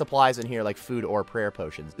any supplies in here like food or prayer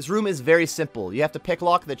potions. This room is very simple. You have to pick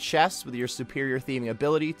lock the chests with your superior thieving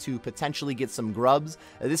ability to potentially get some grubs.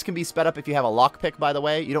 This can be sped up if you have a lockpick, by the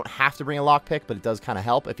way. You don't have to bring a lockpick, but it does kind of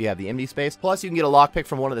help if you have the Invy space. Plus, you can get a lockpick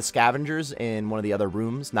from one of the scavengers in one of the other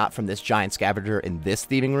rooms, not from this giant scavenger in this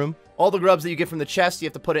Thieving room. All the grubs that you get from the chest, you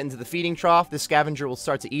have to put it into the feeding trough. This scavenger will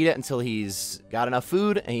start to eat it until he's got enough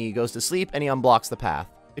food, and he goes to sleep, and he unblocks the path.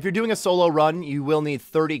 If you're doing a solo run, you will need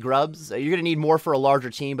 30 grubs. You're going to need more for a larger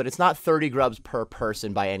team, but it's not 30 grubs per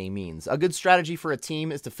person by any means. A good strategy for a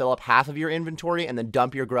team is to fill up half of your inventory and then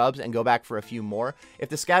dump your grubs and go back for a few more. If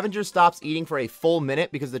the scavenger stops eating for a full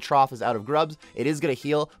minute because the trough is out of grubs, it is going to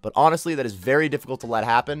heal, but honestly, that is very difficult to let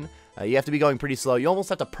happen. You have to be going pretty slow. You almost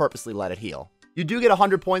have to purposely let it heal. You do get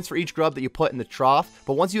 100 points for each grub that you put in the trough,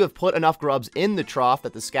 but once you have put enough grubs in the trough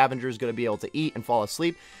that the scavenger is going to be able to eat and fall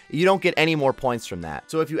asleep, you don't get any more points from that.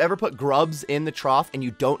 So if you ever put grubs in the trough and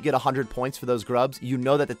you don't get 100 points for those grubs, you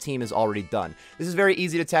know that the team is already done. This is very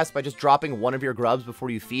easy to test by just dropping one of your grubs before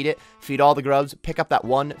you feed it. Feed all the grubs, pick up that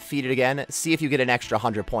one, feed it again, see if you get an extra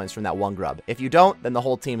 100 points from that one grub. If you don't, then the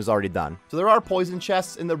whole team is already done. So there are poison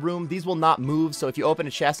chests in the room. These will not move, so if you open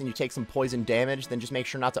a chest and you take some poison damage, then just make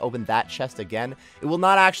sure not to open that chest again. It will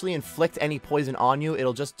not actually inflict any poison on you.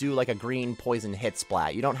 It'll just do like a green poison hit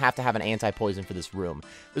splat. You don't have to have an anti-poison for this room.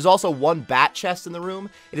 There's also one bat chest in the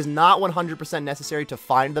room. It is not 100% necessary to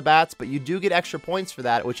find the bats, but you do get extra points for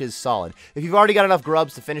that, which is solid. If you've already got enough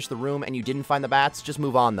grubs to finish the room and you didn't find the bats, just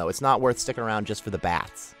move on though. It's not worth sticking around just for the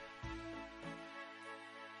bats.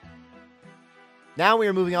 Now we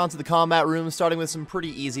are moving on to the combat room, starting with some pretty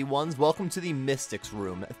easy ones. Welcome to the Mystics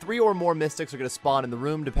room. 3 or more Mystics are going to spawn in the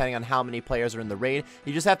room, depending on how many players are in the raid.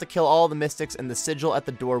 You just have to kill all the Mystics, and the sigil at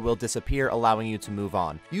the door will disappear, allowing you to move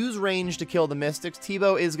on. Use range to kill the Mystics.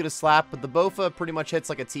 T-bow is going to slap, but the Bofa pretty much hits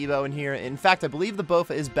like a T-bow in here. In fact, I believe the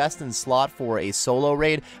Bofa is best in slot for a solo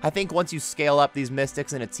raid. I think once you scale up these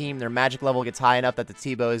Mystics in a team, their magic level gets high enough that the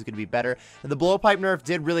T-bow is going to be better. And the blowpipe nerf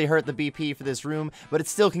did really hurt the BP for this room, but it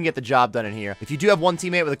still can get the job done in here. If you do have one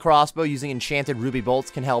teammate with a crossbow, using enchanted ruby bolts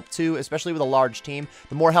can help too, especially with a large team.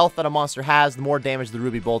 The more health that a monster has, the more damage the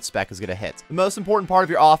ruby bolt spec is going to hit. The most important part of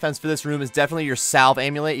your offense for this room is definitely your salve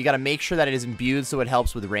amulet. You got to make sure that it is imbued so it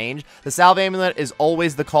helps with range. The salve amulet is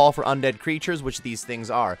always the call for undead creatures, which these things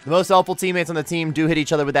are. The most helpful teammates on the team do hit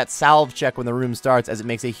each other with that salve check when the room starts, as it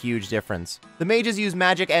makes a huge difference. The mages use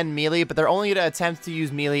magic and melee, but they're only going to attempt to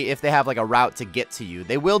use melee if they have like a route to get to you.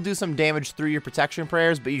 They will do some damage through your protection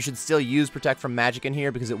prayers, but you should still use protect from magic in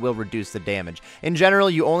here because it will reduce the damage. In general,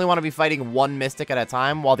 you only want to be fighting one mystic at a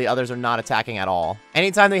time while the others are not attacking at all.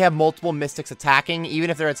 Anytime they have multiple mystics attacking, even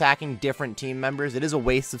if they're attacking different team members, it is a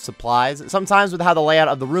waste of supplies. Sometimes with how the layout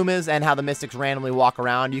of the room is and how the mystics randomly walk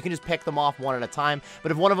around, you can just pick them off one at a time,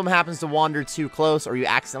 but if one of them happens to wander too close or you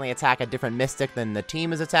accidentally attack a different mystic than the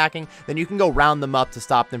team is attacking, then you can go round them up to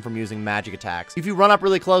stop them from using magic attacks. If you run up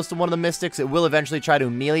really close to one of the mystics, it will eventually try to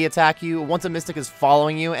melee attack you. Once a mystic is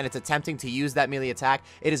following you and it's attempting to use that melee attack,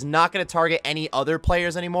 it is not going to target any other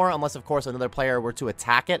players anymore, unless of course another player were to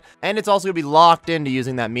attack it, and it's also going to be locked into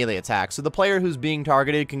using that melee attack. So the player who's being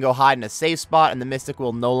targeted can go hide in a safe spot, and the mystic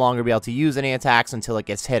will no longer be able to use any attacks until it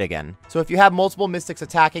gets hit again. So if you have multiple mystics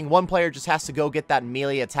attacking, one player just has to go get that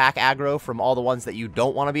melee attack aggro from all the ones that you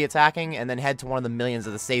don't want to be attacking, and then head to one of the millions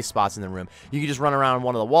of the safe spots in the room. You can just run around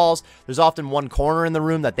one of the walls. There's often one corner in the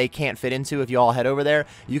room that they can't fit into if you all head over there.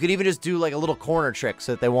 You could even just do like a little corner trick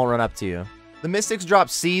so that they won't run up to you. The mystics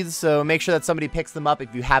drop seeds, so make sure that somebody picks them up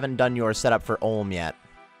if you haven't done your setup for Olm yet.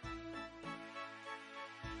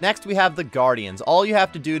 Next, we have the Guardians. All you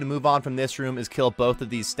have to do to move on from this room is kill both of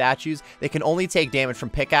these statues. They can only take damage from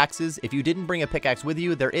pickaxes. If you didn't bring a pickaxe with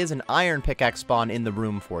you, there is an iron pickaxe spawn in the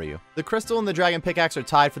room for you. The crystal and the dragon pickaxe are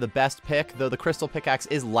tied for the best pick, though the crystal pickaxe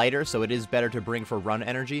is lighter, so it is better to bring for run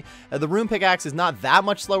energy. The rune pickaxe is not that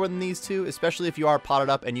much slower than these two, especially if you are potted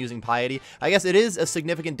up and using piety. I guess it is a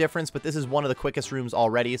significant difference, but this is one of the quickest rooms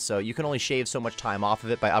already, so you can only shave so much time off of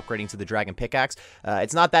it by upgrading to the dragon pickaxe.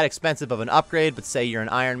 It's not that expensive of an upgrade, but say you're an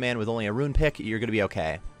Iron Man with only a rune pick, you're going to be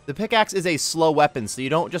okay. The pickaxe is a slow weapon, so you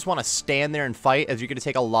don't just want to stand there and fight, as you're going to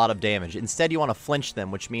take a lot of damage. Instead, you want to flinch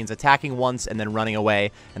them, which means attacking once and then running away,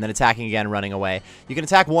 and then attacking again, running away. You can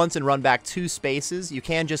attack once and run back 2 spaces. You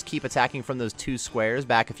can just keep attacking from those 2 squares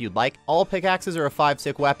back if you'd like. All pickaxes are a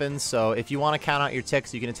 5-tick weapon, so if you want to count out your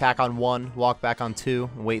ticks, you can attack on 1, walk back on 2,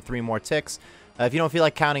 and wait 3 more ticks. If you don't feel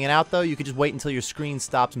like counting it out, though, you can just wait until your screen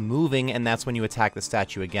stops moving, and that's when you attack the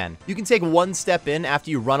statue again. You can take 1 step in after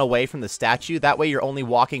you run away from the statue. That way, you're only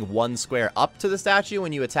walking 1 square up to the statue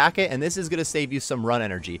when you attack it, and this is going to save you some run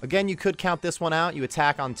energy. Again, you could count this one out. You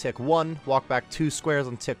attack on tick 1, walk back 2 squares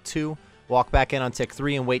on tick 2, walk back in on tick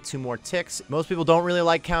 3 and wait 2 more ticks. Most people don't really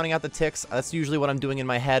like counting out the ticks. That's usually what I'm doing in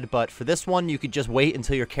my head, but for this one, you could just wait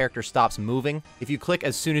until your character stops moving. If you click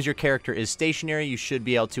as soon as your character is stationary, you should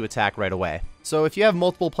be able to attack right away. So if you have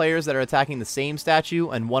multiple players that are attacking the same statue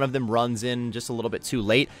and one of them runs in just a little bit too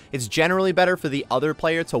late, it's generally better for the other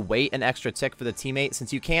player to wait an extra tick for the teammate,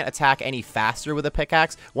 since you can't attack any faster with a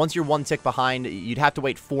pickaxe. Once you're 1 tick behind, you'd have to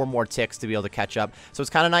wait 4 more ticks to be able to catch up. So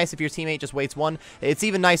it's kind of nice if your teammate just waits 1. It's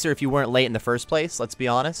even nicer if you weren't late in the first place, let's be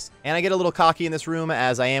honest. And I get a little cocky in this room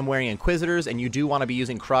as I am wearing Inquisitors, and you do want to be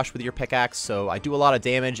using Crush with your pickaxe, so I do a lot of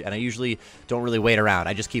damage, and I usually don't really wait around.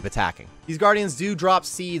 I just keep attacking. These Guardians do drop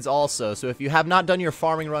seeds also, so if you have not done your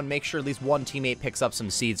farming run, make sure at least 1 teammate picks up some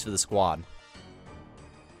seeds for the squad.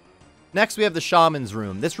 Next, we have the Shamans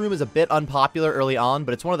room. This room is a bit unpopular early on,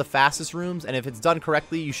 but it's one of the fastest rooms, and if it's done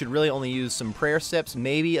correctly, you should really only use some prayer sips,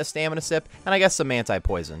 maybe a stamina sip, and I guess some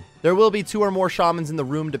anti-poison. There will be 2 or more Shamans in the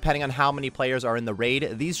room depending on how many players are in the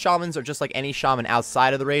raid. These Shamans are just like any Shaman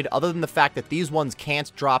outside of the raid, other than the fact that these ones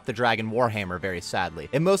can't drop the Dragon Warhammer, very sadly.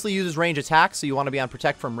 It mostly uses range attacks, so you want to be on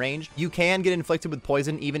Protect from range. You can get inflicted with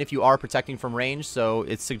poison even if you are protecting from range, so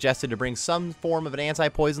it's suggested to bring some form of an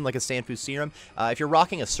anti-poison like a Sanfu Serum. If you're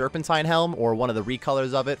rocking a Serpentine helm or one of the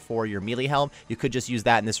recolors of it for your melee helm, you could just use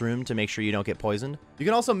that in this room to make sure you don't get poisoned. You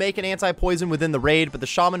can also make an anti-poison within the raid, but the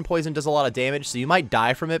Shaman poison does a lot of damage, so you might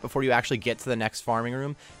die from it before you actually get to the next farming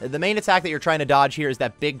room. The main attack that you're trying to dodge here is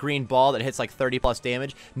that big green ball that hits like 30 plus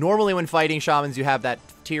damage. Normally when fighting Shamans, you have that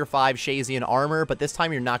tier 5 Shazian armor, but this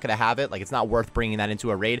time you're not going to have it. Like, it's not worth bringing that into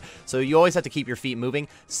a raid, so you always have to keep your feet moving.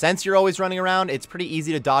 Since you're always running around, it's pretty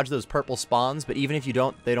easy to dodge those purple spawns, but even if you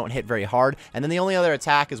don't, they don't hit very hard. And then the only other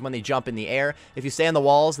attack is when they jump in the air. If you stay on the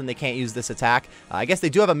walls, then they can't use this attack. I guess they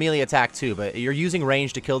do have a melee attack too, but you're using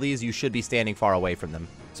range to kill these. You should be standing far away from them.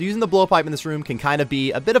 So using the blowpipe in this room can kind of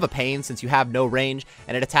be a bit of a pain since you have no range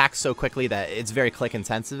and it attacks so quickly that it's very click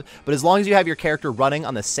intensive. But as long as you have your character running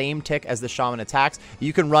on the same tick as the Shaman attacks,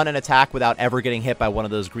 you can run an attack without ever getting hit by one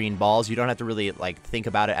of those green balls. You don't have to really like think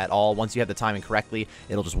about it at all. Once you have the timing correctly,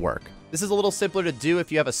 it'll just work. This is a little simpler to do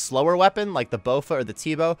if you have a slower weapon like the Bofa or the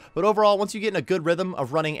T-Bow, but overall, once you get in a good rhythm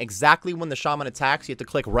of running exactly when the Shaman attacks, you have to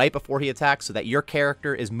click right before he attacks so that your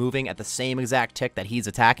character is moving at the same exact tick that he's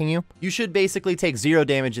attacking you. You should basically take 0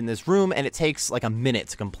 damage in this room, and it takes like a minute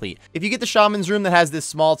to complete. If you get the Shaman's room that has this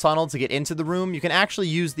small tunnel to get into the room, you can actually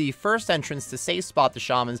use the first entrance to safe spot the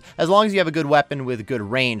Shamans, as long as you have a good weapon with good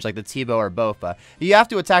range like the T-Bow or Bofa. You have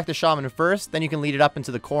to attack the Shaman first, then you can lead it up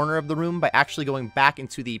into the corner of the room by actually going back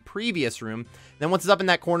into the previous room. Then once it's up in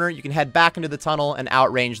that corner, you can head back into the tunnel and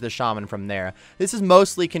outrange the Shaman from there. This is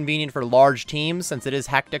mostly convenient for large teams since it is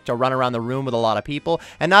hectic to run around the room with a lot of people,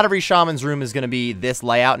 and not every Shaman's room is going to be this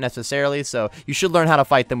layout necessarily, so you should learn how to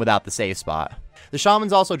fight them without the safe spot. The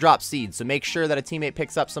Shamans also drop seeds, so make sure that a teammate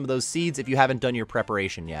picks up some of those seeds if you haven't done your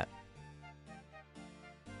preparation yet.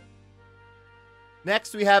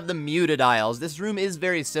 Next, we have the Muttadiles. This room is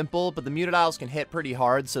very simple, but the Muttadiles can hit pretty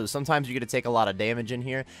hard, so sometimes you're going to take a lot of damage in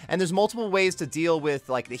here. And there's multiple ways to deal with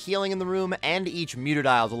like the healing in the room, and each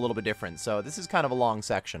Muttadile is a little bit different, so this is kind of a long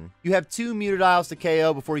section. You have 2 Muttadiles to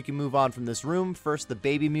KO before you can move on from this room. First, the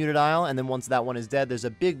baby Muttadile, and then once that one is dead, there's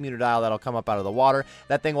a big Muttadile that'll come up out of the water.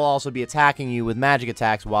 That thing will also be attacking you with magic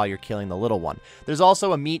attacks while you're killing the little one. There's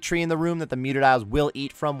also a meat tree in the room that the Muttadiles will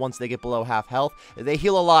eat from once they get below half health. They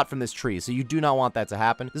heal a lot from this tree, so you do not want want that to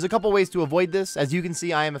happen. There's a couple ways to avoid this. As you can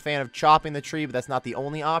see, I am a fan of chopping the tree, but that's not the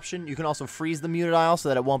only option. You can also freeze the Muttadile so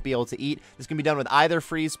that it won't be able to eat. This can be done with either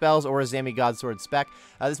freeze spells or a Zami Godsword spec.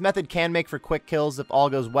 This method can make for quick kills if all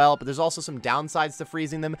goes well, but there's also some downsides to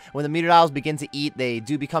freezing them. When the Muttadiles begin to eat, they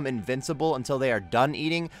do become invincible until they are done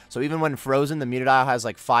eating. So even when frozen, the Muttadile has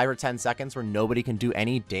like 5 or 10 seconds where nobody can do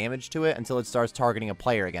any damage to it until it starts targeting a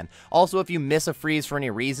player again. Also, if you miss a freeze for any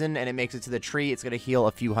reason and it makes it to the tree, it's going to heal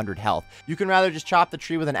a few hundred health. You can rather just chop the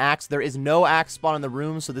tree with an axe. There is no axe spawn in the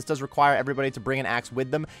room, so this does require everybody to bring an axe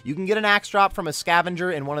with them. You can get an axe drop from a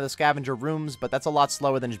scavenger in one of the scavenger rooms, but that's a lot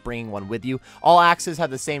slower than just bringing one with you. All axes have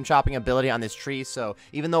the same chopping ability on this tree, so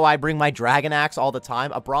even though I bring my dragon axe all the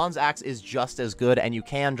time, a bronze axe is just as good, and you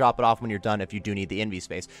can drop it off when you're done if you do need the Invy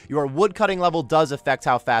space. Your wood cutting level does affect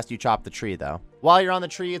how fast you chop the tree, though. While you're on the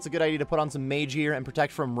tree, it's a good idea to put on some mage gear and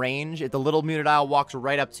protect from range. If the little Muttadile walks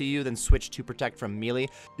right up to you, then switch to protect from melee.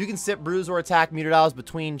 You can sip, bruise, or attack Muttadiles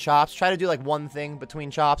between chops. Try to do like one thing between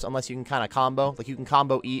chops, unless you can kind of combo. Like you can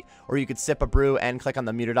combo eat, or you could sip a brew and click on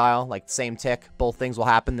the Muttadile, like same tick. Both things will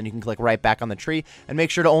happen, then you can click right back on the tree. And make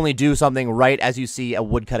sure to only do something right as you see a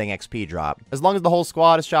woodcutting XP drop. As long as the whole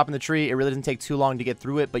squad is chopping the tree, it really doesn't take too long to get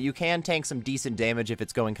through it, but you can tank some decent damage if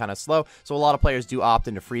it's going kind of slow. So a lot of players do opt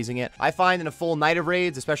into freezing it. I find in a full night of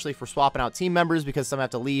raids, especially for swapping out team members because some have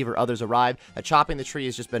to leave or others arrive, that chopping the tree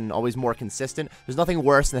has just been always more consistent. There's nothing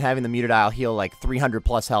worse than having the Muttadile heal like 300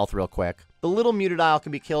 plus health real quick. The little Muttadile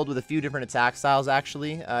can be killed with a few different attack styles,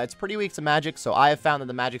 actually. It's pretty weak to magic, so I have found that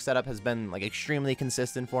the magic setup has been like extremely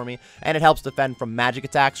consistent for me, and it helps defend from magic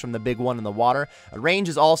attacks from the big one in the water. Range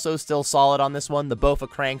is also still solid on this one. The Bofa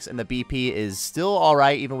cranks and the BP is still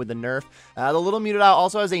alright, even with the nerf. The little Muttadile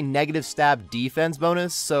also has a negative stab defense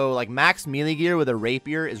bonus, so like max melee gear with a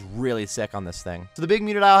rapier is really sick on this thing. So the big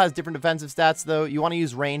Muttadile has different defensive stats, though. You want to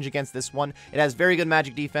use range against this one. It has very good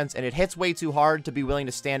magic defense, and it hits way too hard to be willing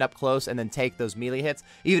to stand up close and then take those melee hits.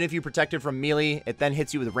 Even if you protect it from melee, it then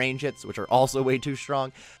hits you with range hits, which are also way too strong.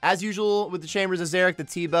 As usual with the Chambers of Xeric, the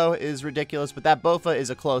T-bow is ridiculous, but that Bofa is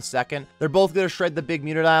a close second. They're both going to shred the big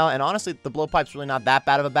Muttadile, and honestly, the blowpipe's really not that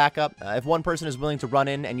bad of a backup. If one person is willing to run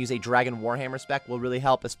in and use a Dragon Warhammer spec, will really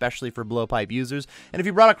help, especially for blowpipe users. And if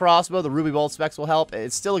you brought a crossbow, the Ruby Bolt specs will help.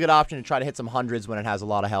 It's still a good option to try to hit some hundreds when it has a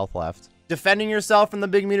lot of health left. Defending yourself from the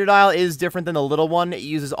big Muttadile is different than the little one. It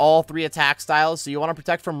uses all 3 attack styles, so you want to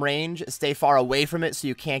protect from range, stay far away from it so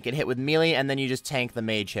you can't get hit with melee, and then you just tank the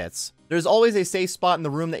mage hits. There's always a safe spot in the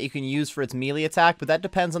room that you can use for its melee attack, but that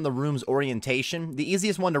depends on the room's orientation. The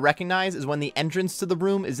easiest one to recognize is when the entrance to the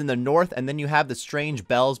room is in the north, and then you have the strange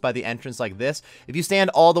bells by the entrance like this. If you stand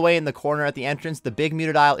all the way in the corner at the entrance, the big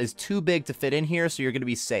Muttadile is too big to fit in here, so you're going to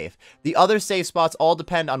be safe. The other safe spots all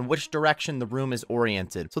depend on which direction the room is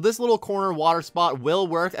oriented. So this little corner water spot will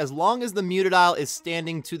work as long as the Muttadile is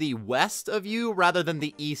standing to the west of you rather than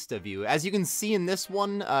the east of you. As you can see in this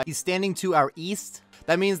one, he's standing to our east.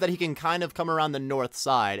 That means that he can kind of come around the north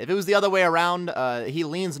side. If it was the other way around, he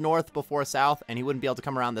leans north before south, and he wouldn't be able to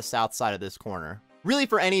come around the south side of this corner. Really,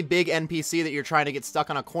 for any big NPC that you're trying to get stuck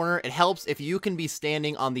on a corner, it helps if you can be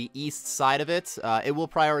standing on the east side of it. It will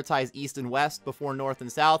prioritize east and west before north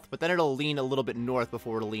and south, but then it'll lean a little bit north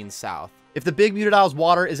before it'll lean south. If the big Muttadile's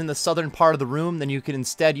water is in the southern part of the room, then you can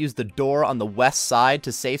instead use the door on the west side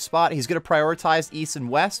to safe spot. He's going to prioritize east and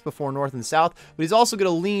west before north and south, but he's also going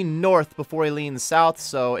to lean north before he leans south.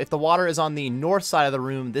 So if the water is on the north side of the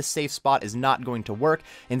room, this safe spot is not going to work.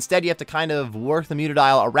 Instead, you have to kind of work the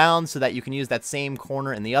Muttadile around so that you can use that same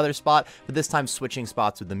corner in the other spot, but this time switching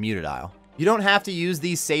spots with the Muttadile. You don't have to use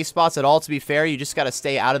these safe spots at all, to be fair. You just got to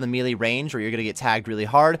stay out of the melee range or you're going to get tagged really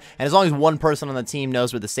hard. And as long as one person on the team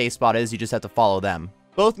knows where the safe spot is, you just have to follow them.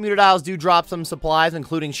 Both Muttadiles do drop some supplies,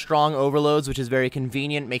 including strong overloads, which is very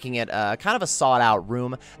convenient, making it kind of a sought-out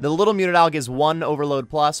room. The little Muttadile gives 1 overload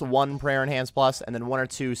plus, 1 prayer enhance plus, and then 1 or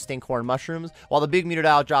 2 stinkhorn mushrooms, while the big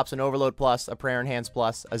Muttadile drops an overload plus, a prayer enhance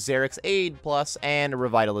plus, a Xeric's aid plus, and a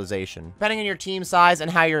revitalization. Depending on your team size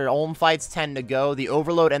and how your Olm fights tend to go, the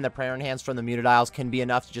overload and the prayer enhance from the Muttadiles can be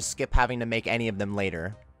enough to just skip having to make any of them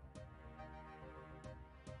later.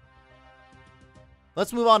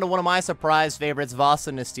 Let's move on to one of my surprise favorites,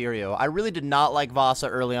 Vasa Mysterio. I really did not like Vasa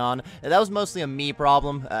early on. That was mostly a me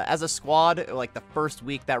problem. As a squad, like the first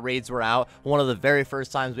week that raids were out, one of the very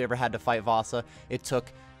first times we ever had to fight Vasa, it took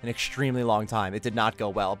an extremely long time. It did not go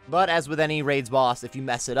well. But as with any raids boss, if you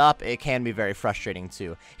mess it up, it can be very frustrating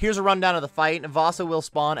too. Here's a rundown of the fight. Vasa will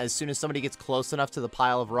spawn as soon as somebody gets close enough to the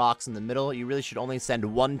pile of rocks in the middle. You really should only send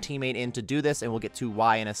one teammate in to do this, and we'll get to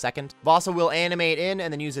why in a second. Vasa will animate in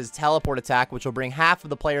and then use his teleport attack, which will bring half of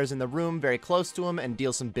the players in the room very close to him and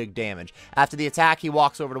deal some big damage. After the attack, he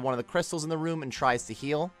walks over to one of the crystals in the room and tries to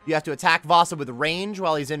heal. You have to attack Vasa with range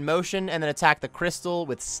while he's in motion, and then attack the crystal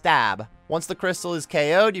with stab. Once the crystal is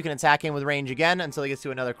KO'd, you can attack him with range again until he gets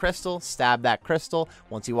to another crystal, stab that crystal.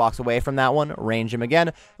 Once he walks away from that one, range him again.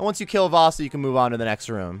 And once you kill Vasa, you can move on to the next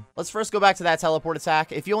room. Let's first go back to that teleport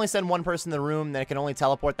attack. If you only send one person in the room, then it can only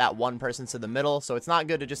teleport that one person to the middle. So it's not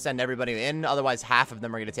good to just send everybody in. Otherwise, half of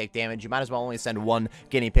them are going to take damage. You might as well only send one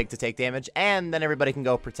guinea pig to take damage, and then everybody can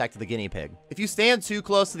go protect the guinea pig. If you stand too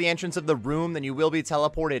close to the entrance of the room, then you will be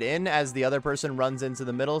teleported in as the other person runs into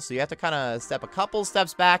the middle. So you have to kind of step a couple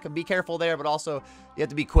steps back and be careful there, but also you have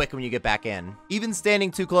to be quick when you get back in. Even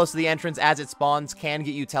standing too close to the entrance as it spawns can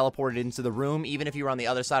get you teleported into the room. Even if you're on the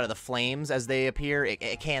other side of the flames as they appear,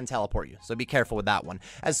 it can teleport you. So be careful with that one.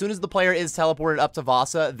 As soon as the player is teleported up to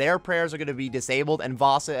Vasa, their prayers are going to be disabled, and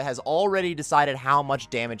Vasa has already decided how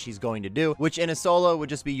much damage he's going to do, which in a solo would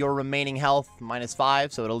just be your remaining health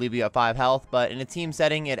 -5, so it'll leave you at 5 health. But in a team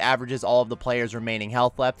setting, it averages all of the players' remaining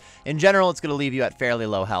health left. In general, it's going to leave you at fairly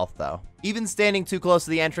low health though. Even standing too close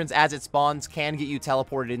to the entrance as it spawns can get you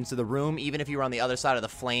teleported into the room. Even if you're on the other side of the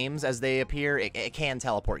flames as they appear, it can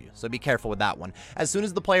teleport you. So be careful with that one. As soon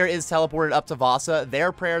as the player is teleported up to Vasa,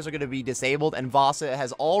 their prayers are going to be disabled, and Vasa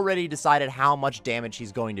has already decided how much damage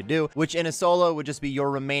he's going to do, which in a solo would just be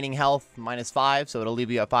your remaining health -5, so it'll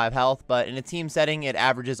leave you at 5 health. But in a team setting, it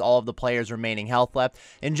averages all of the players' remaining health left.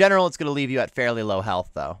 In general, it's going to leave you at fairly low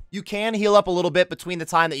health though. You can heal up a little bit between the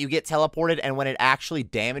time that you get teleported and when it actually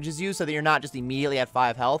damages you, so that you're not just immediately at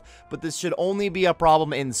 5 health, but this should only be a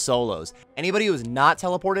problem in solos. Anybody who is not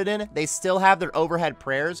teleported in, they still have their overhead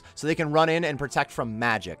prayers, so they can run in and protect from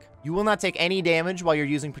magic. You will not take any damage while you're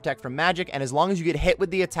using Protect from Magic, and as long as you get hit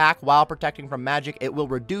with the attack while protecting from magic, it will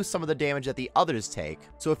reduce some of the damage that the others take.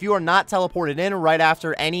 So if you are not teleported in right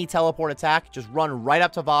after any teleport attack, just run right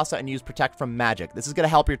up to Vasa and use Protect from Magic. This is going to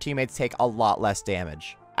help your teammates take a lot less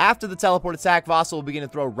damage. After the teleport attack, Vasa will begin to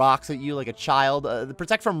throw rocks at you like a child. The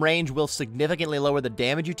Protect from range will significantly lower the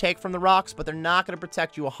damage you take from the rocks, but they're not going to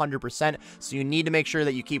protect you 100%, so you need to make sure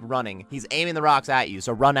that you keep running. He's aiming the rocks at you,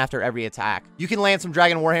 so run after every attack. You can land some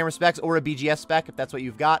Dragon Warhammer specs or a BGS spec if that's what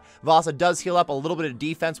you've got. Vasa does heal up a little bit of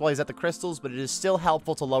defense while he's at the crystals, but it is still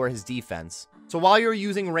helpful to lower his defense. So while you're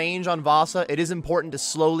using range on Vasa, it is important to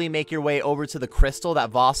slowly make your way over to the crystal that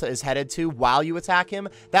Vasa is headed to while you attack him.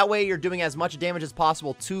 That way you're doing as much damage as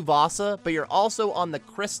possible to Vasa, but you're also on the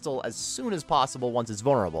crystal as soon as possible once it's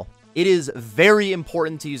vulnerable. It is very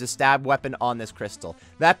important to use a stab weapon on this crystal.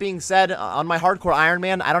 That being said, on my hardcore Iron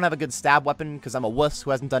Man, I don't have a good stab weapon because I'm a wuss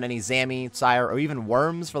who hasn't done any Zammy, Sire, or even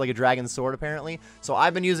Worms for like a Dragon Sword apparently. So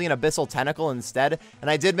I've been using an Abyssal Tentacle instead, and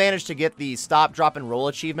I did manage to get the Stop, Drop, and Roll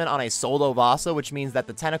achievement on a solo Vasa, which means that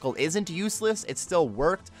the Tentacle isn't useless, it still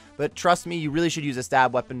worked, but trust me, you really should use a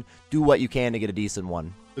stab weapon. Do what you can to get a decent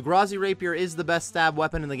one. The Grazi Rapier is the best stab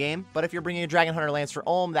weapon in the game, but if you're bringing a Dragon Hunter Lance for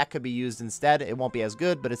Olm, that could be used instead. It won't be as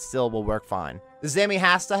good, but it still will work fine. The Zammy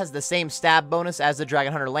Hasta has the same stab bonus as the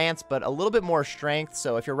Dragon Hunter Lance, but a little bit more strength,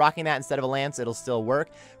 so if you're rocking that instead of a Lance, it'll still work.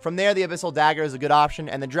 From there, the Abyssal Dagger is a good option,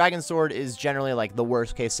 and the Dragon Sword is generally like the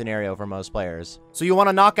worst case scenario for most players. So you want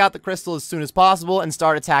to knock out the crystal as soon as possible and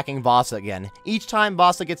start attacking Vasa again. Each time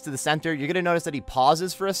Vasa gets to the center, you're going to notice that he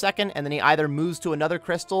pauses for a second, and then he either moves to another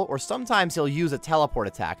crystal, or sometimes he'll use a teleport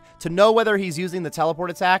attack. To know whether he's using the teleport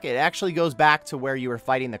attack, it actually goes back to where you were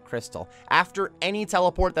fighting the crystal. After any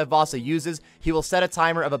teleport that Vasa uses, he will set a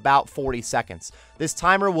timer of about 40 seconds. This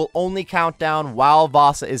timer will only count down while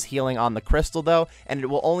Vasa is healing on the crystal though, and it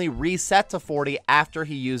will only reset to 40 after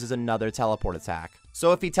he uses another teleport attack.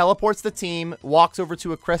 So if he teleports the team, walks over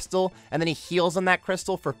to a crystal, and then he heals on that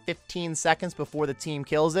crystal for 15 seconds before the team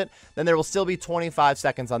kills it, then there will still be 25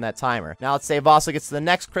 seconds on that timer. Now let's say Vasa gets to the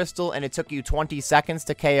next crystal and it took you 20 seconds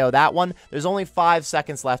to KO that one, there's only 5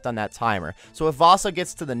 seconds left on that timer. So if Vasa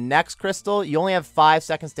gets to the next crystal, you only have 5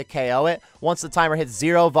 seconds to KO it. Once the timer hits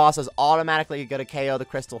 0, Vasa's automatically going to KO the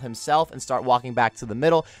crystal himself and start walking back to the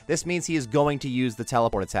middle. This means he is going to use the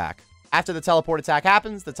teleport attack. After the teleport attack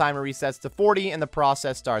happens, the timer resets to 40 and the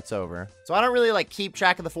process starts over. So I don't really like keep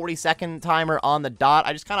track of the 40-second timer on the dot.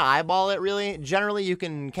 I just kind of eyeball it, really. Generally, you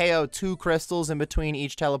can KO 2 crystals in between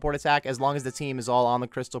each teleport attack as long as the team is all on the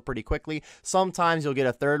crystal pretty quickly. Sometimes you'll get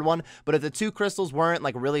a third one, but if the 2 crystals weren't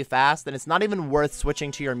like really fast, then it's not even worth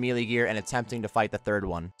switching to your melee gear and attempting to fight the third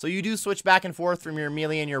one. So you do switch back and forth from your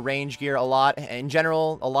melee and your range gear a lot. In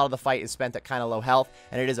general, a lot of the fight is spent at kind of low health,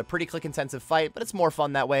 and it is a pretty click-intensive fight, but it's more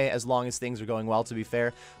fun that way as long as things are going well, to be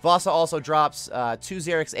fair. Vasa also drops 2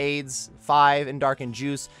 Xeric's Aids, 5 in Darkened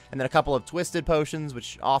Juice, and then a couple of Twisted Potions,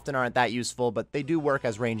 which often aren't that useful, but they do work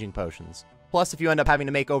as ranging potions. Plus, if you end up having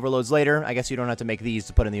to make overloads later, I guess you don't have to make these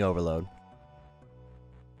to put in the overload.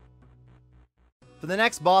 For the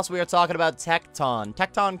next boss, we are talking about Tekton.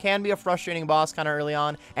 Tekton can be a frustrating boss kind of early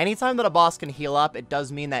on. Anytime that a boss can heal up, it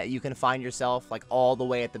does mean that you can find yourself like all the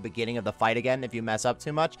way at the beginning of the fight again if you mess up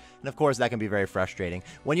too much. And of course, that can be very frustrating.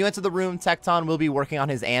 When you enter the room, Tekton will be working on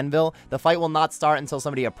his anvil. The fight will not start until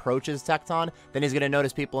somebody approaches Tekton. Then he's going to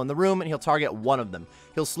notice people in the room and he'll target one of them.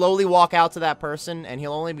 He'll slowly walk out to that person and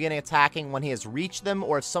he'll only begin attacking when he has reached them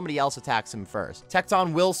or if somebody else attacks him first.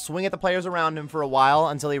 Tekton will swing at the players around him for a while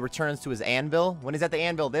until he returns to his anvil. When he's at the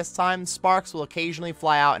anvil this time, sparks will occasionally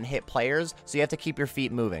fly out and hit players, so you have to keep your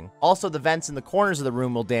feet moving. Also, the vents in the corners of the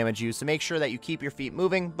room will damage you, so make sure that you keep your feet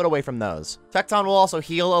moving, but away from those. Tekton will also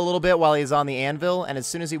heal a little bit while he's on the anvil, and as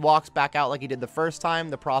soon as he walks back out like he did the first time,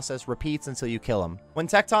 the process repeats until you kill him. When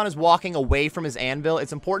Tekton is walking away from his anvil,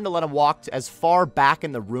 it's important to let him walk as far back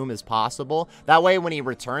in the room as possible. That way, when he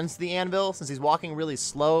returns to the anvil, since he's walking really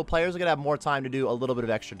slow, players are going to have more time to do a little bit of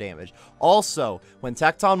extra damage. Also, when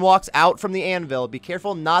Tekton walks out from the anvil, be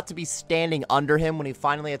careful not to be standing under him when he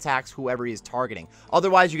finally attacks whoever he is targeting.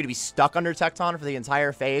 Otherwise, you're going to be stuck under Tekton for the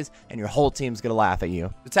entire phase, and your whole team's going to laugh at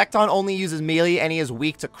you. The Tekton only uses melee, and he is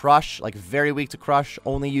weak to crush, like very weak to crush.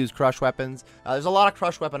 Only use crush weapons. There's a lot of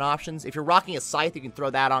crush weapon options. If you're rocking a scythe, you can throw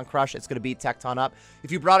that on crush. It's going to beat Tekton up.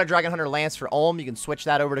 If you brought a Dragon Hunter Lance for Olm, you can switch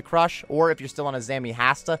that over to crush, or if you're still on a Zami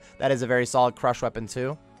Hasta, that is a very solid crush weapon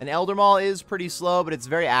too. An Elder Maul is pretty slow, but it's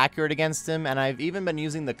very accurate against him, and I've even been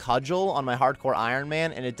using the Cudgel on my Hardcore Iron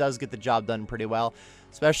Man, and it does get the job done pretty well,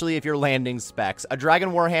 especially if you're landing specs. A Dragon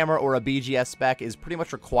Warhammer or a BGS spec is pretty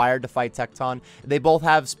much required to fight Tekton. They both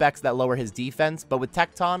have specs that lower his defense, but with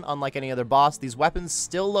Tekton, unlike any other boss, these weapons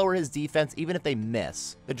still lower his defense even if they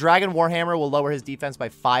miss. The Dragon Warhammer will lower his defense by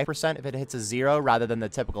 5% if it hits a 0 rather than the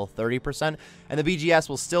typical 30%, and the BGS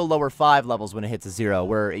will still lower 5 levels when it hits a 0,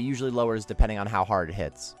 where it usually lowers depending on how hard it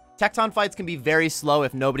hits. Tekton fights can be very slow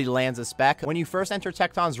if nobody lands a spec. When you first enter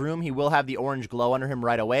Tekton's room, he will have the orange glow under him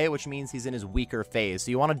right away, which means he's in his weaker phase,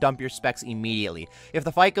 so you want to dump your specs immediately. If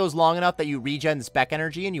the fight goes long enough that you regen spec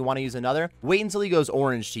energy and you want to use another, wait until he goes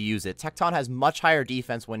orange to use it. Tekton has much higher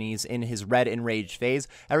defense when he's in his red enraged phase.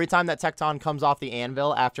 Every time that Tekton comes off the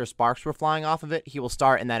anvil after sparks were flying off of it, he will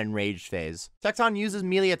start in that enraged phase. Tekton uses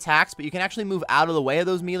melee attacks, but you can actually move out of the way of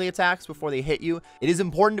those melee attacks before they hit you. It is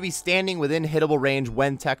important to be standing within hittable range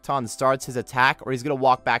when Tekton starts his attack, or he's going to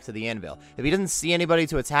walk back to the anvil. If he doesn't see anybody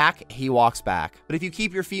to attack, he walks back. But if you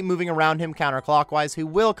keep your feet moving around him counterclockwise, he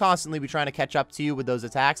will constantly be trying to catch up to you with those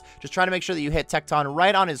attacks. Just try to make sure that you hit Tekton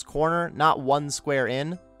right on his corner, not one square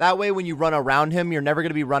in. That way, when you run around him, you're never going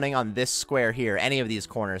to be running on this square here, any of these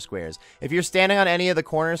corner squares. If you're standing on any of the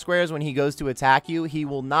corner squares when he goes to attack you, he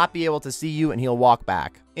will not be able to see you and he'll walk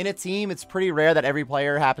back. In a team, it's pretty rare that every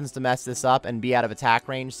player happens to mess this up and be out of attack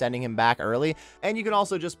range, sending him back early. And you can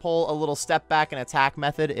also just pull a little step back and attack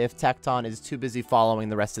method if Tekton is too busy following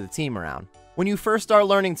the rest of the team around. When you first start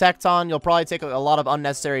learning Tekton, you'll probably take a lot of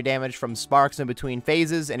unnecessary damage from sparks in between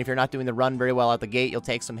phases, and if you're not doing the run very well at the gate, you'll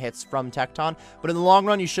take some hits from Tekton. But in the long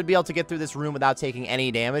run, you should be able to get through this room without taking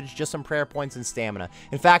any damage, just some prayer points and stamina.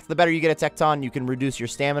 In fact, the better you get at Tekton, you can reduce your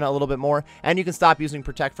stamina a little bit more, and you can stop using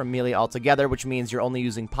Protect from melee altogether, which means you're only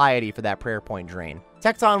using Piety for that prayer point drain.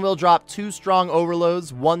 Tekton will drop 2 strong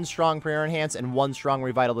overloads, 1 strong prayer enhance, and 1 strong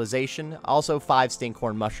revitalization, also 5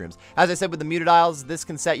 stinkhorn mushrooms. As I said with the Muttadiles, this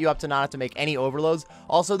can set you up to not have to make any overloads.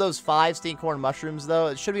 Also, those 5 stinkhorn mushrooms, though,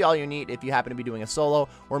 it should be all you need if you happen to be doing a solo,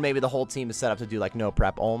 or maybe the whole team is set up to do like no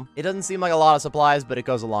prep Olm. It doesn't seem like a lot of supplies, but it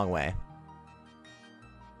goes a long way.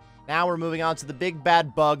 Now we're moving on to the big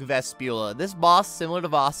bad bug, Vespula. This boss, similar to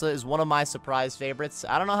Vasa, is one of my surprise favorites.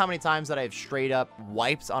 I don't know how many times that I've straight up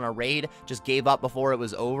wiped on a raid, just gave up before it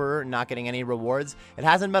was over, not getting any rewards. It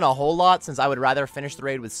hasn't been a whole lot, since I would rather finish the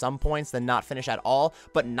raid with some points than not finish at all,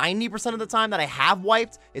 but 90% of the time that I have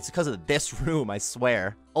wiped, it's because of this room, I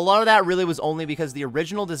swear. A lot of that really was only because the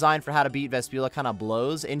original design for how to beat Vespula kind of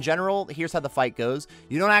blows. In general, here's how the fight goes.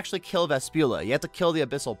 You don't actually kill Vespula. You have to kill the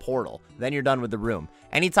Abyssal Portal. Then you're done with the room.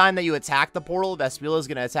 Anytime that you attack the portal, Vespula is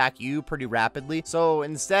going to attack you pretty rapidly. So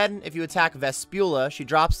instead, if you attack Vespula, she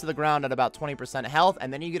drops to the ground at about 20% health,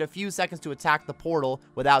 and then you get a few seconds to attack the portal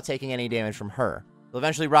without taking any damage from her. You'll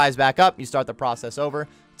eventually rise back up, you start the process over.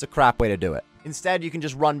 It's a crap way to do it. Instead, you can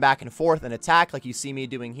just run back and forth and attack like you see me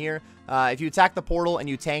doing here. If you attack the portal and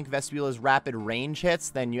you tank Vespula's rapid range hits,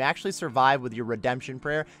 then you actually survive with your Redemption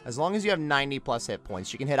Prayer as long as you have 90 plus hit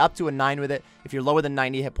points. You can hit up to a 9 with it. If you're lower than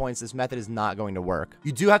 90 hit points, this method is not going to work.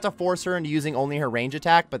 You do have to force her into using only her range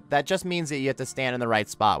attack, but that just means that you have to stand in the right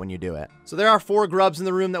spot when you do it. So there are 4 grubs in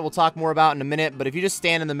the room that we'll talk more about in a minute, but if you just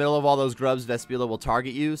stand in the middle of all those grubs, Vespula will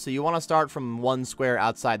target you. So you want to start from one square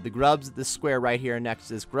outside the grubs, this square right here next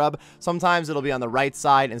to this grub. Sometimes it'll be on the right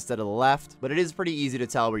side instead of the left, but it is pretty easy to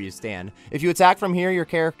tell where you stand. If you attack from here, your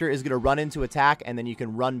character is going to run into attack, and then you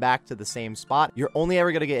can run back to the same spot. You're only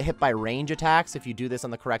ever going to get hit by range attacks if you do this on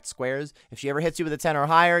the correct squares. If she ever hits you with a 10 or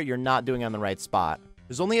higher, you're not doing it on the right spot.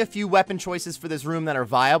 There's only a few weapon choices for this room that are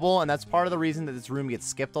viable, and that's part of the reason that this room gets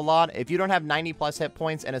skipped a lot. If you don't have 90 plus hit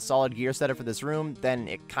points and a solid gear setup for this room, then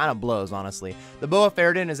it kind of blows, honestly. The Bow of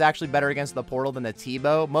Faradin is actually better against the portal than the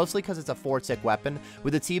T-Bow, mostly because it's a 4-tick weapon.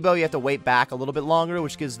 With the T-Bow, you have to wait back a little bit longer,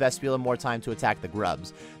 which gives Vespula more time to attack the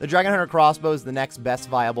grubs. The Dragon Hunter Crossbow is the next best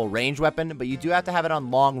viable range weapon, but you do have to have it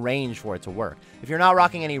on long range for it to work. If you're not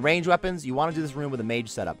rocking any range weapons, you want to do this room with a mage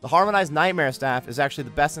setup. The Harmonized Nightmare Staff is actually the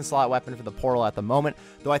best in slot weapon for the portal at the moment,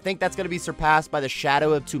 though I think that's going to be surpassed by the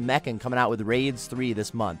Shadow of Tumekin coming out with Raids 3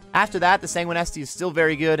 this month. After that, the Sanguine Esty is still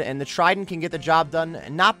very good, and the Trident can get the job done,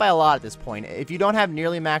 not by a lot at this point. If you don't have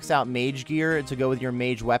nearly maxed out mage gear to go with your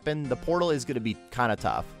mage weapon, the portal is going to be kind of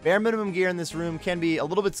tough. Bare minimum gear in this room can be a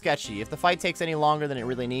little bit sketchy. If the fight takes any longer than it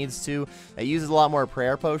really needs to, it uses a lot more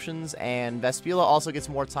prayer potions, and Vespula also gets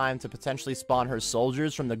more time to potentially spawn her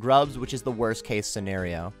soldiers from the grubs, which is the worst case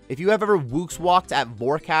scenario. If you have ever Wooks walked at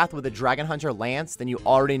Vorkath with a Dragon Hunter Lance, then you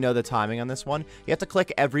already know the timing on this one. You have to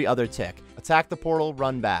click every other tick. Attack the portal,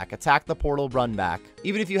 run back. Attack the portal, run back.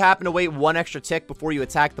 Even if you happen to wait one extra tick before you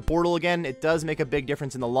attack the portal again, it does make a big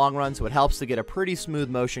difference in the long run, so it helps to get a pretty smooth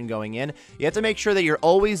motion going in. You have to make sure that you're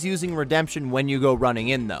always using Redemption when you go running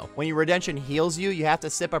in, though. When your Redemption heals you, you have to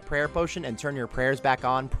sip a prayer potion and turn your prayers back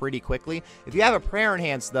on pretty quickly. If you have a prayer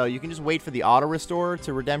enhanced, though, you can just wait for the auto restore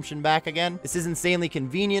to Redemption back again. This is insanely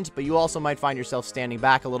convenient, but you also might find yourself standing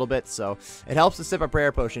back a little bit, so it helps to sip a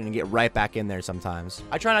prayer potion and get right back in there sometimes.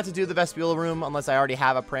 I try not to do the Vespula room unless I already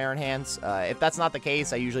have a prayer enhance. If that's not the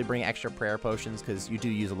case, I usually bring extra prayer potions because you do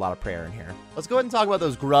use a lot of prayer in here. Let's go ahead and talk about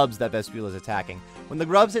those grubs that Vespula is attacking. When the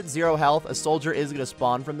grubs hit 0 health, a soldier is going to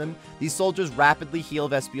spawn from them. These soldiers rapidly heal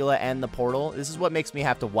Vespula and the portal. This is what makes me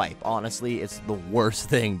have to wipe. Honestly, it's the worst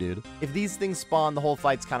thing, dude. If these things spawn, the whole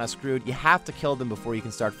fight's kind of screwed. You have to kill them before you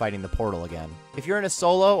can start fighting the portal again. If you're in a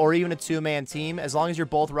solo or even a 2-man team, as long as you're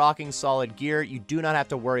both rocking solid gear, you do not have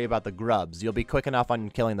to worry about the grubs. You'll be quick enough on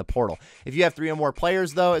killing the portal. If you have 3 or more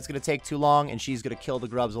players, though, it's going to take too long, and she's going to kill the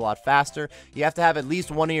grubs a lot faster. You have to have at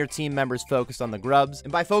least one of your team members focused on the grubs.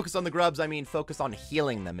 And by focus on the grubs, I mean focus on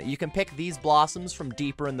healing them. You can pick these blossoms from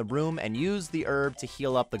deeper in the room and use the herb to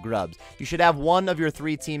heal up the grubs. You should have one of your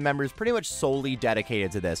 3 team members pretty much solely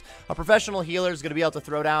dedicated to this. A professional healer is going to be able to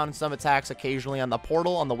throw down some attacks occasionally on the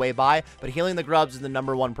portal on the way by, but healing the grubs is the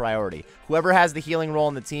 #1 priority. Whoever has the healing role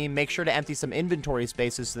in the team, make sure to empty some inventory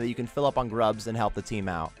spaces so that you can fill up on grubs and help the team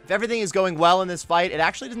out. If everything is going well in this fight, it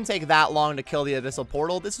actually didn't take that long to kill the Abyssal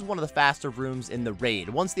Portal. This is one of the faster rooms in the raid.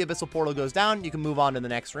 Once the Abyssal Portal goes down, you can move on to the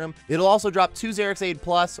next room. It'll also drop 2 Xeric's Aid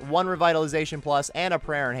Plus, 1 Revitalization Plus, and a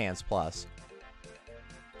Prayer Enhance Plus.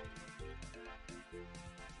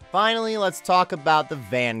 Finally, let's talk about the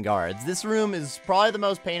Vanguards. This room is probably the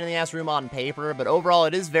most pain in the ass room on paper, but overall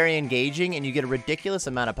it is very engaging and you get a ridiculous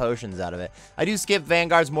amount of potions out of it. I do skip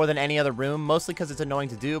Vanguards more than any other room, mostly because it's annoying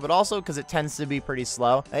to do, but also because it tends to be pretty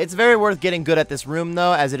slow. It's very worth getting good at this room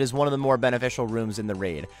though, as it is one of the more beneficial rooms in the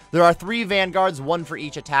raid. There are 3 Vanguards, 1 for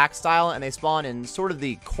each attack style, and they spawn in sort of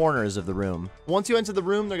the corners of the room. Once you enter the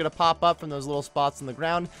room, they're going to pop up from those little spots in the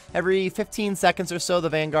ground. Every 15 seconds or so, the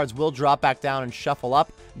Vanguards will drop back down and shuffle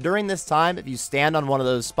up. During this time, if you stand on one of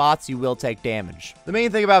those spots, you will take damage. The main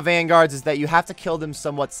thing about Vanguards is that you have to kill them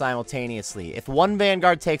somewhat simultaneously. If one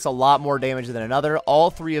Vanguard takes a lot more damage than another, all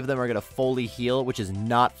 3 of them are going to fully heal, which is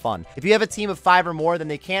not fun. If you have a team of 5 or more, then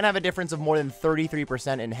they can have a difference of more than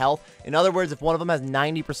 33% in health. In other words, if one of them has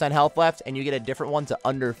 90% health left and you get a different one to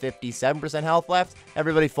under 57% health left,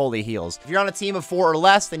 everybody fully heals. If you're on a team of 4 or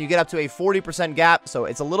less, then you get up to a 40% gap, so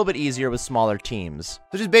it's a little bit easier with smaller teams.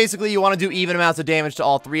 So just basically, you want to do even amounts of damage to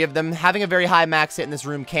all 3 3 of them. Having a very high max hit in this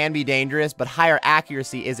room can be dangerous, but higher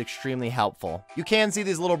accuracy is extremely helpful. You can see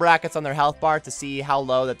these little brackets on their health bar to see how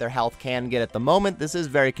low that their health can get at the moment. This is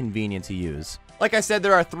very convenient to use. Like I said,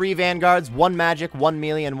 there are 3 Vanguards, 1 magic, 1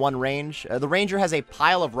 melee, and 1 range. The ranger has a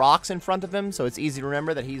pile of rocks in front of him, so it's easy to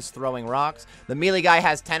remember that he's throwing rocks. The melee guy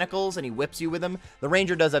has tentacles, and he whips you with them. The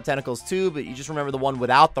ranger does have tentacles too, but you just remember the one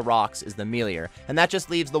without the rocks is the meleeer, and that just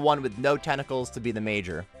leaves the one with no tentacles to be the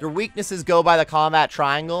major. Your weaknesses go by the combat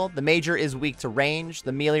triangle. The major is weak to range,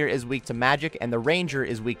 the meleeer is weak to magic, and the ranger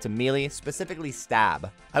is weak to melee, specifically stab.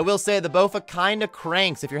 I will say the Bofa kinda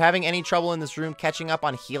cranks. If you're having any trouble in this room catching up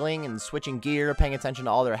on healing and switching gear, paying attention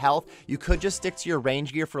to all their health, you could just stick to your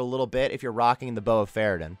range gear for a little bit if you're rocking the Bow of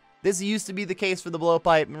Farad'n. This used to be the case for the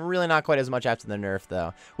blowpipe, really not quite as much after the nerf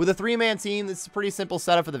though. With a 3-man team, this is a pretty simple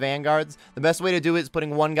setup for the Vanguards. The best way to do it is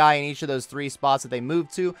putting one guy in each of those 3 spots that they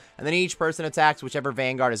move to, and then each person attacks whichever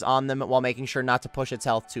Vanguard is on them while making sure not to push its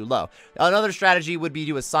health too low. Another strategy would be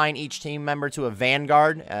to assign each team member to a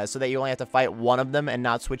Vanguard so that you only have to fight one of them and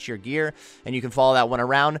not switch your gear, and you can follow that one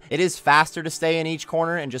around. It is faster to stay in each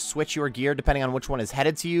corner and just switch your gear depending on which one is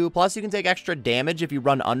headed to you. Plus, you can take extra damage if you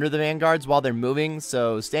run under the Vanguards while they're moving,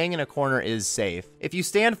 so staying in a corner is safe. If you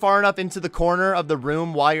stand far enough into the corner of the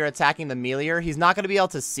room while you're attacking the meleeer, he's not going to be able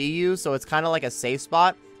to see you, so it's kind of like a safe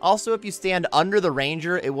spot. Also, if you stand under the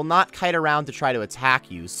ranger, it will not kite around to try to attack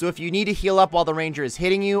you. So if you need to heal up while the ranger is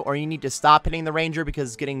hitting you, or you need to stop hitting the ranger because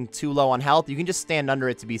it's getting too low on health, you can just stand under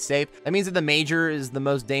it to be safe. That means that the major is the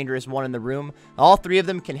most dangerous one in the room. All 3 of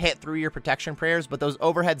them can hit through your protection prayers, but those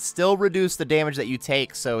overheads still reduce the damage that you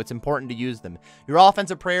take, so it's important to use them. Your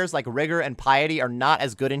offensive prayers like Rigor and Piety are not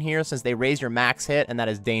as good in here since they raise your max hit, and that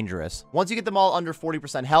is dangerous. Once you get them all under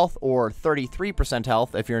 40% health, or 33%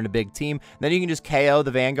 health if you're in a big team, then you can just KO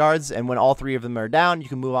the Vanguards, and when all 3 of them are down, you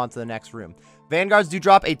can move on to the next room. Vanguards do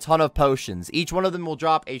drop a ton of potions. Each one of them will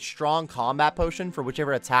drop a strong combat potion for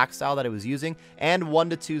whichever attack style that it was using, and 1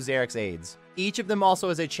 to 2 Xeric's aids. Each of them also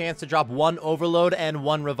has a chance to drop 1 overload and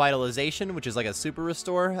 1 revitalization, which is like a super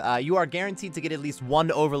restore. You are guaranteed to get at least 1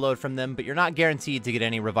 overload from them, but you're not guaranteed to get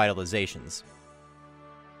any revitalizations.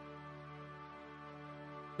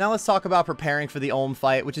 Now let's talk about preparing for the Olm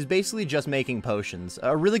Fight, which is basically just making potions.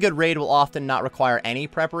 A really good raid will often not require any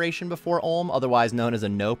preparation before Olm, otherwise known as a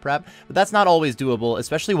no prep, but that's not always doable,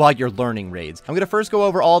 especially while you're learning raids. I'm going to first go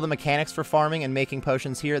over all the mechanics for farming and making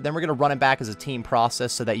potions here, then we're going to run it back as a team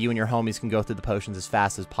process so that you and your homies can go through the potions as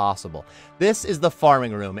fast as possible. This is the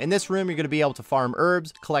farming room. In this room, you're going to be able to farm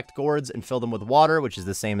herbs, collect gourds, and fill them with water, which is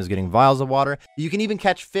the same as getting vials of water. You can even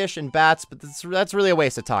catch fish and bats, but that's really a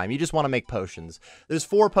waste of time. You just want to make potions. There's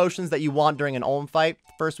 4 potions that you want during an Olm fight.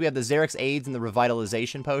 First, we have the Xeric's aids and the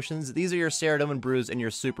revitalization potions. These are your Ceradomin brews and your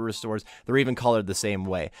super restores. They're even colored the same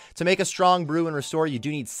way. To make a strong brew and restore, you do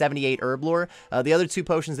need 78 herb lore. The other 2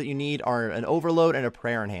 potions that you need are an overload and a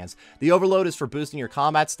prayer enhance. The overload is for boosting your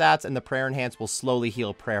combat stats, and the prayer enhance will slowly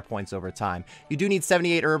heal prayer points over time. You do need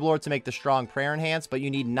 78 herb lore to make the strong prayer enhance, but you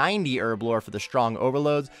need 90 herb lore for the strong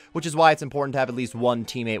overloads, which is why it's important to have at least 1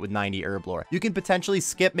 teammate with 90 herb lore. You can potentially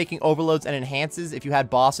skip making overloads and enhances if you had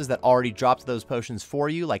bosses that already dropped those potions for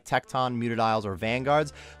you, like Tekton, Muttadiles, or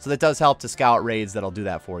Vanguards, so that does help to scout raids that'll do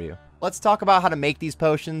that for you. Let's talk about how to make these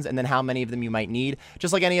potions and then how many of them you might need.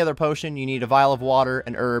 Just like any other potion, you need a vial of water,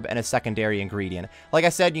 an herb, and a secondary ingredient. Like I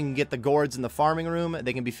said, you can get the gourds in the farming room.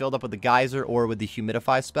 They can be filled up with the geyser or with the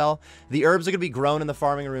humidify spell. The herbs are going to be grown in the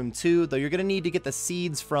farming room too, though you're going to need to get the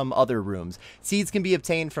seeds from other rooms. Seeds can be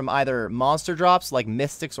obtained from either monster drops like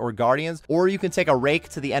mystics or guardians, or you can take a rake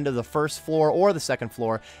to the end of the first floor or the second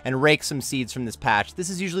floor and rake some seeds from this patch. This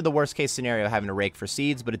is usually the worst case scenario, having a rake for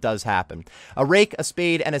seeds, but it does happen. A rake, a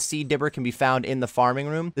spade, and a seed dibber can be found in the farming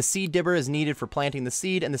room. The seed dibber is needed for planting the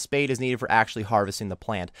seed, and the spade is needed for actually harvesting the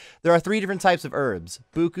plant. There are 3 different types of herbs: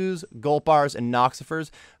 bukus, gulpars, and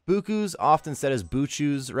noxifers. Bukus, often said as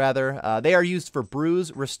buchus rather, they are used for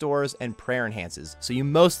brews, restores, and prayer enhances. So you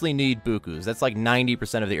mostly need bukus. That's like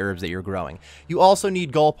 90% of the herbs that you're growing. You also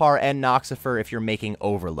need gulpar and noxifer if you're making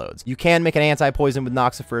overloads. You can make an anti-poison with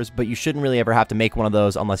noxifers, but you shouldn't really ever have to make one of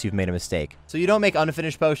those unless you've made a mistake. So you don't make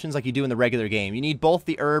unfinished potions like you do in the regular game. You need both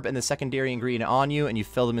the herb and the secondary ingredient on you, and you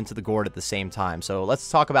fill them into the gourd at the same time. So let's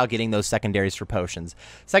talk about getting those secondaries for potions.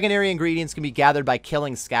 Secondary ingredients can be gathered by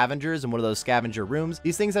killing scavengers in one of those scavenger rooms.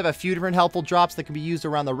 These things things have a few different helpful drops that can be used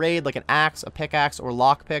around the raid, like an axe, a pickaxe, or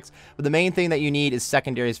lockpicks, but the main thing that you need is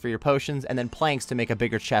secondaries for your potions, and then planks to make a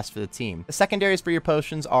bigger chest for the team. The secondaries for your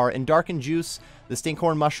potions are Endarkened Juice, the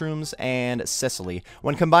Stinkhorn Mushrooms, and Sicily.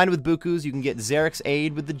 When combined with Bukus, you can get Xeric's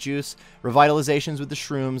Aid with the Juice, Revitalizations with the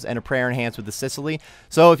Shrooms, and a Prayer Enhance with the Sicily.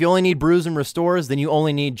 So if you only need Brews and Restores, then you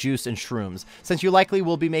only need Juice and Shrooms. Since you likely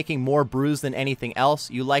will be making more brews than anything else,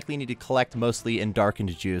 you likely need to collect mostly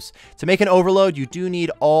Endarkened Juice. To make an overload, you do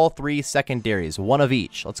need all 3 secondaries, one of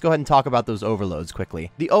each. Let's go ahead and talk about those overloads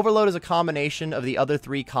quickly. The overload is a combination of the other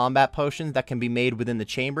 3 combat potions that can be made within the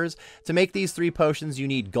chambers. To make these 3 potions, you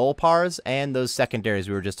need GotRs and those secondaries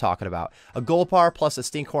we were just talking about. A GotR plus a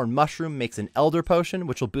Stinkhorn Mushroom makes an Elder Potion,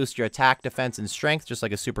 which will boost your attack, defense, and strength, just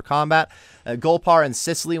like a super combat. GotR and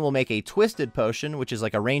Sicily will make a Twisted Potion, which is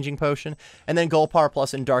like a ranging potion. And then GotR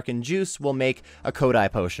plus Endarkened Juice will make a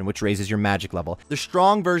Kodai Potion, which raises your magic level. The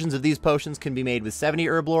strong versions of these potions can be made with 70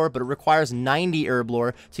 herb lore, but it requires 90 herb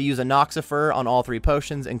lore to use a Noxifer on all 3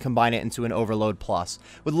 potions and combine it into an Overload Plus.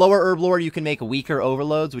 With lower herb lore, you can make weaker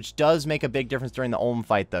overloads, which does make a big difference during the Olm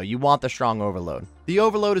fight, though. You want the strong overload. The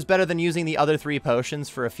overload is better than using the other 3 potions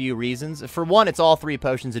for a few reasons. For one, it's all 3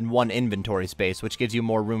 potions in one inventory space, which gives you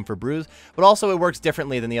more room for brews, but also it works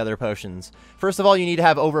differently than the other potions. First of all, you need to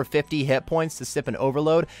have over 50 hit points to sip an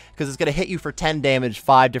overload, because it's going to hit you for 10 damage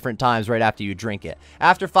 5 different times right after you drink it.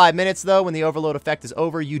 After 5 minutes, though, when the overload effect is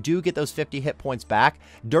over, you do get those 50 hit points back.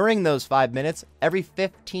 During those 5 minutes, every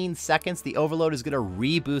 15 seconds, the overload is going to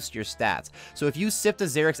reboost your stats. So if you sipped a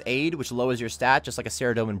Xeric's Aid, which lowers your stat, just like a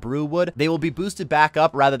Ceradomin Brew would, they will be boosted back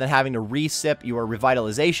up rather than having to resip your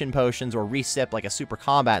revitalization potions or resip like a super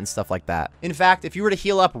combat and stuff like that. In fact, if you were to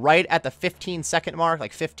heal up right at the 15-second mark,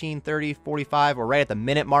 like 15, 30, 45, or right at the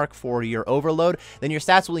minute mark for your overload, then your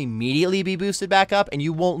stats will immediately be boosted back up and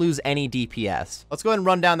you won't lose any DPS. Let's go ahead and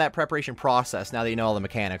run down that preparation process now that you know all the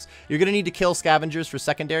mechanics. You're going to need to kill scavengers for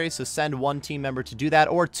secondaries, so send 1 team member to do that,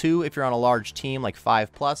 or 2 if you're on a large team, like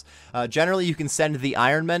 5+. Generally, you can send the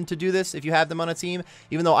Iron Men to do this if you have them on a team.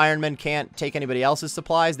 Even though Iron Men can't take anybody else's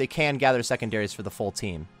supplies, they can gather secondaries for the full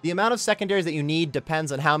team. The amount of secondaries that you need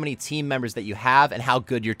depends on how many team members that you have and how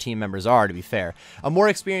good your team members are, to be fair. A more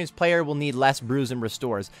experienced player will need less brews and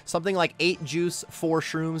restores. Something like 8 juice, 4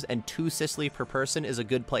 shrooms, and 2 Sicily per person is a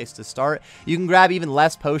good place to start. You can grab even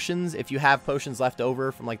less potions if you have potions left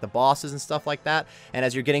over from like the bosses and stuff like that, and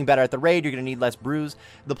as you're getting better at the raid, you're going to need less brews.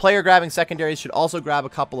 The player grabbing secondaries should also grab a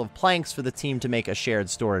couple of planks for the team to make a shared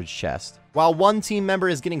storage chest. While 1 team member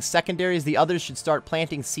is getting secondaries, the others should start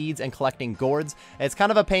planting seeds and collecting gourds. It's kind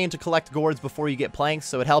of a pain to collect gourds before you get planks,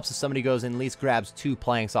 so it helps if somebody goes and at least grabs 2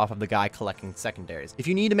 planks off of the guy collecting secondaries. If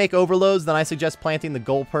you need to make overloads, then I suggest planting the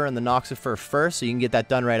Gulper and the Noxifer first, so you can get that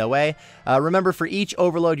done right away. Remember, for each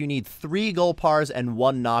overload, you need 3 Gulpars and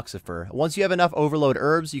 1 Noxifer. Once you have enough overload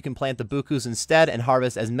herbs, you can plant the Bukus instead and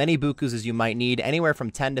harvest as many Bukus as you might need, anywhere from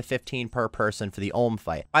 10 to 15 per person for the Olm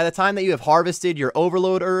fight. By the time that you have harvested your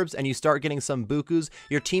overload herbs and you start getting some Bukus,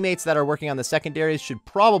 your teammates that are working on the secondaries should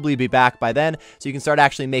probably be back by then, so you can start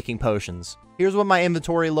actually making potions. Here's what my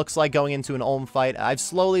inventory looks like going into an Olm fight. I've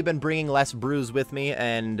slowly been bringing less brews with me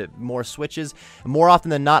and more switches. More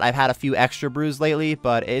often than not, I've had a few extra brews lately,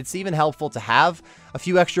 but it's even helpful to have a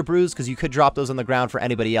few extra brews because you could drop those on the ground for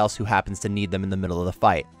anybody else who happens to need them in the middle of the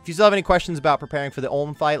fight. If you still have any questions about preparing for the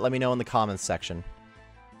Olm fight, let me know in the comments section.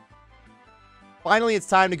 Finally, it's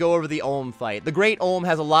time to go over the Olm fight. The Great Olm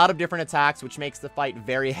has a lot of different attacks, which makes the fight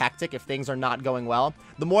very hectic if things are not going well.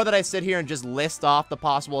 The more that I sit here and just list off the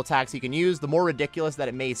possible attacks you can use, the more ridiculous that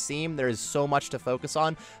it may seem. There is so much to focus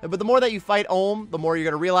on. But the more that you fight Olm, the more you're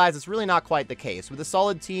going to realize it's really not quite the case. With a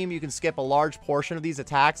solid team, you can skip a large portion of these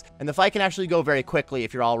attacks, and the fight can actually go very quickly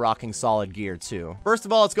if you're all rocking solid gear too. First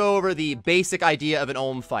of all, let's go over the basic idea of an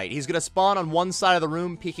Olm fight. He's going to spawn on one side of the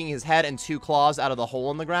room, peeking his head and 2 claws out of the hole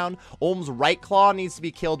in the ground. Olm's right claw needs to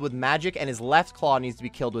be killed with magic, and his left claw needs to be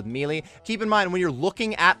killed with melee. Keep in mind, when you're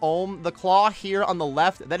looking at Olm, the claw here on the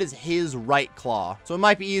left, that is his right claw. So it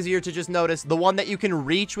might be easier to just notice the one that you can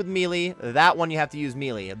reach with melee, that one you have to use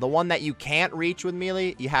melee. The one that you can't reach with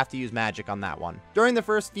melee, you have to use magic on that one. During the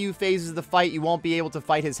first few phases of the fight, you won't be able to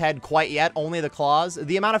fight his head quite yet, only the claws.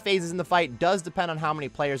 The amount of phases in the fight does depend on how many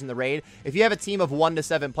players in the raid. If you have a team of 1 to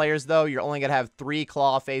 7 players, though, you're only going to have 3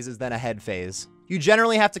 claw phases, then a head phase. You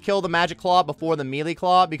generally have to kill the magic claw before the melee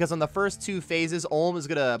claw, because on the first 2 phases, Olm is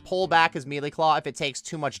going to pull back his melee claw if it takes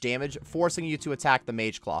too much damage, forcing you to attack the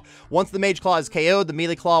mage claw. Once the mage claw is KO'd, the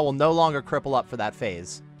melee claw will no longer cripple up for that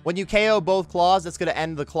phase. When you KO both claws, that's going to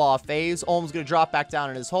end the claw phase. Olm's going to drop back down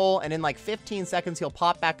in his hole, and in like 15 seconds, he'll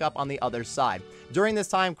pop back up on the other side. During this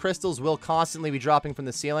time, crystals will constantly be dropping from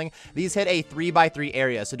the ceiling. These hit a 3x3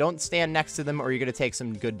 area, so don't stand next to them or you're going to take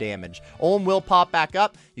some good damage. Olm will pop back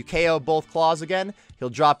up. You KO both claws again. He'll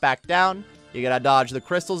drop back down. You gotta dodge the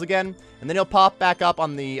crystals again, and then he'll pop back up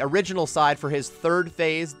on the original side for his third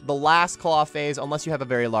phase, the last claw phase, unless you have a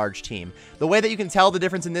very large team. The way that you can tell the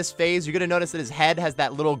difference in this phase, you're gonna notice that his head has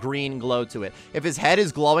that little green glow to it. If his head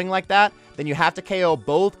is glowing like that, then you have to KO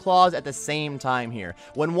both claws at the same time here.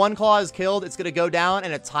 When one claw is killed, it's gonna go down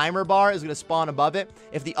and a timer bar is gonna spawn above it.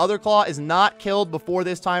 If the other claw is not killed before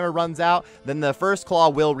this timer runs out, then the first claw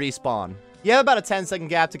will respawn. You have about a 10-second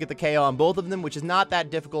gap to get the KO on both of them, which is not that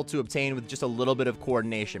difficult to obtain with just a little bit of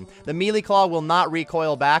coordination. The melee claw will not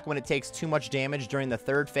recoil back when it takes too much damage during the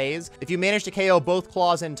third phase. If you manage to KO both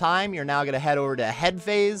claws in time, you're now going to head over to head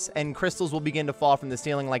phase, and crystals will begin to fall from the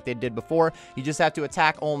ceiling like they did before. You just have to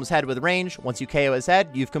attack Olm's head with range. Once you KO his head,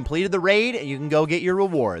 you've completed the raid, and you can go get your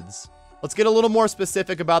rewards. Let's get a little more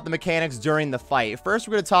specific about the mechanics during the fight. First,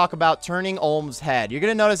 we're going to talk about turning Olm's head. You're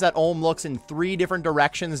going to notice that Olm looks in 3 different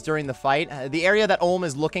directions during the fight. The area that Olm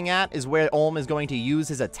is looking at is where Olm is going to use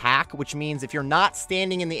his attack, which means if you're not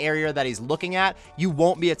standing in the area that he's looking at, you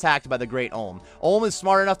won't be attacked by the Great Olm. Olm is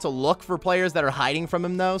smart enough to look for players that are hiding from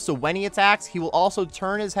him, though, so when he attacks, he will also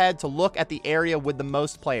turn his head to look at the area with the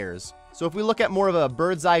most players. So if we look at more of a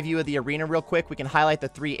bird's eye view of the arena real quick, we can highlight the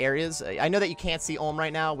 3 areas. I know that you can't see Olm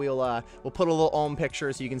right now. We'll put a little Olm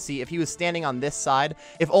picture so you can see if he was standing on this side.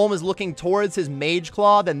 If Olm is looking towards his Mage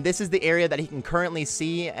Claw, then this is the area that he can currently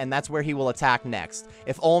see, and that's where he will attack next.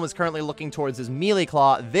 If Olm is currently looking towards his Melee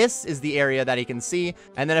Claw, this is the area that he can see.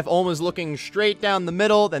 And then if Olm is looking straight down the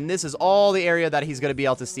middle, then this is all the area that he's going to be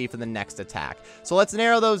able to see for the next attack. So let's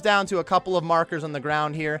narrow those down to a couple of markers on the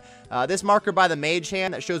ground here. This marker by the Mage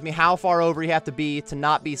Hand, that shows me how far over you have to be to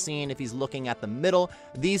not be seen if he's looking at the middle.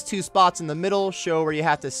 These 2 spots in the middle show where you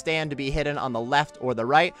have to stand to be hidden on the left or the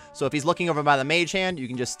right. So if he's looking over by the Mage Hand, you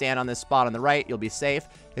can just stand on this spot on the right, you'll be safe.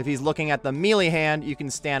 If he's looking at the Melee Hand, you can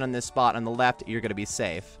stand on this spot on the left, you're going to be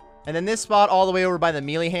safe. And then this spot all the way over by the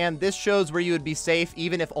Melee Hand, this shows where you would be safe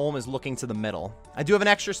even if Olm is looking to the middle. I do have an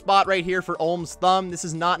extra spot right here for Olm's thumb. This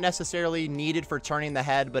is not necessarily needed for turning the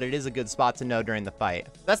head, but it is a good spot to know during the fight.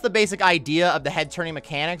 That's the basic idea of the head turning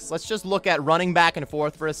mechanics. Let's just look at running back and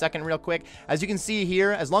forth for a second real quick. As you can see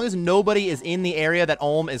here, as long as nobody is in the area that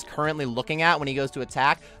Olm is currently looking at when he goes to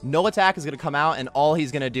attack, no attack is going to come out and all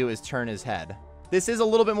he's going to do is turn his head. This is a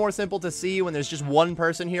little bit more simple to see when there's just one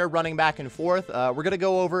person here running back and forth. We're going to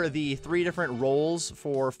go over the 3 different roles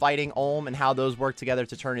for fighting Olm and how those work together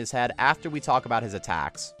to turn his head after we talk about his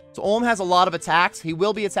attacks. So Olm has a lot of attacks. He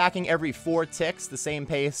will be attacking every 4 ticks, the same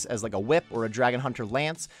pace as like a whip or a Dragon Hunter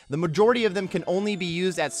Lance. The majority of them can only be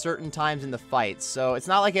used at certain times in the fight, so it's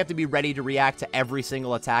not like you have to be ready to react to every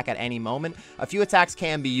single attack at any moment. A few attacks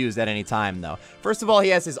can be used at any time, though. First of all, he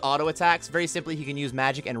has his auto attacks. Very simply, he can use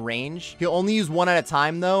magic and range. He'll only use one at a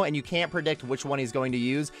time, though, and you can't predict which one he's going to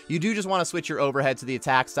use. You do just want to switch your overhead to the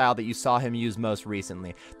attack style that you saw him use most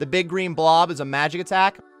recently. The big green blob is a magic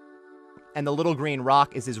attack, and the little green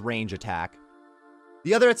rock is his range attack.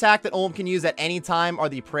 The other attack that Olm can use at any time are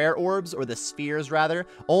the prayer orbs, or the spheres rather.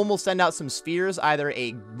 Olm will send out some spheres, either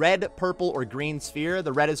a red, purple, or green sphere.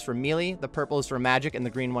 The red is for melee, the purple is for magic, and the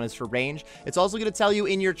green one is for range. It's also going to tell you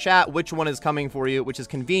in your chat which one is coming for you, which is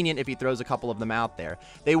convenient if he throws a couple of them out there.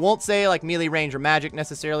 They won't say like melee, range, or magic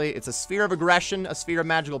necessarily. It's a sphere of aggression, a sphere of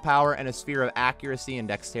magical power, and a sphere of accuracy and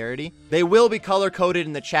dexterity. They will be color-coded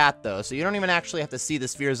in the chat though, so you don't even actually have to see the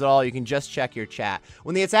spheres at all. You can just check your chat.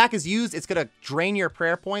 When the attack is used, it's going to drain your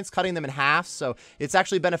prayer points, cutting them in half, so it's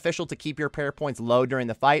actually beneficial to keep your prayer points low during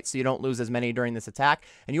the fight so you don't lose as many during this attack.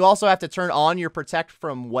 And you also have to turn on your protect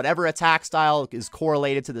from whatever attack style is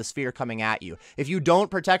correlated to the sphere coming at you. If you don't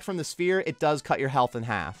protect from the sphere, it does cut your health in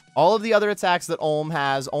half. All of the other attacks that Olm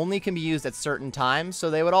has only can be used at certain times, so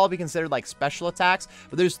they would all be considered like special attacks,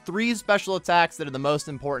 but there's 3 special attacks that are the most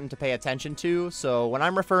important to pay attention to. So when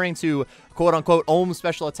I'm referring to quote-unquote Olm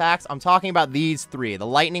special attacks, I'm talking about these 3, the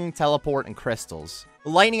lightning, teleport, and crystals. The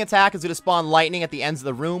lightning attack is going to spawn lightning at the ends of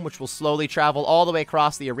the room, which will slowly travel all the way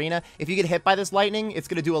across the arena. If you get hit by this lightning, it's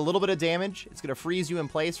going to do a little bit of damage. It's going to freeze you in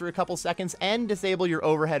place for a couple seconds and disable your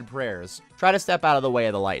overhead prayers. Try to step out of the way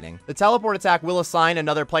of the lightning. The teleport attack will assign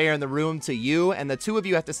another player in the room to you, and the 2 of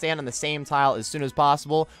you have to stand on the same tile as soon as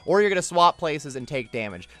possible, or you're going to swap places and take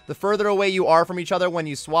damage. The further away you are from each other when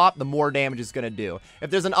you swap, the more damage it's going to do. If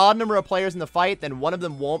there's an odd number of players in the fight, then one of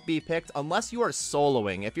them won't be picked unless you are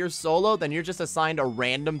soloing. If you're solo, then you're just assigned a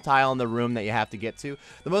random tile in the room that you have to get to.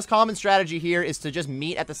 The most common strategy here is to just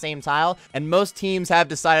meet at the same tile, and most teams have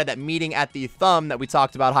decided that meeting at the thumb that we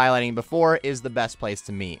talked about highlighting before is the best place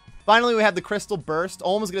to meet. Finally, we have the Crystal Burst.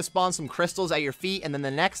 Olm is going to spawn some crystals at your feet, and then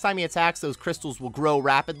the next time he attacks, those crystals will grow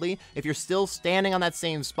rapidly. If you're still standing on that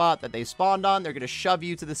same spot that they spawned on, they're going to shove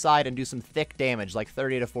you to the side and do some thick damage, like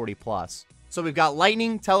 30 to 40 plus. So we've got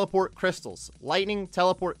Lightning, Teleport, Crystals. Lightning,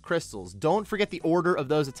 Teleport, Crystals. Don't forget the order of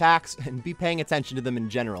those attacks, and be paying attention to them in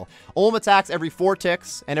general. Olm attacks every 4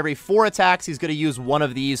 ticks, and every 4 attacks, he's going to use one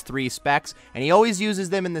of these 3 specs, and he always uses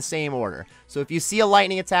them in the same order. So if you see a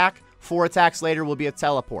Lightning attack, 4 attacks later will be a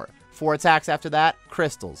Teleport. 4 attacks after that,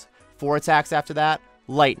 Crystals. 4 attacks after that,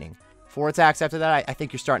 Lightning. 4 attacks after that, I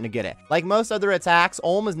think you're starting to get it. Like most other attacks,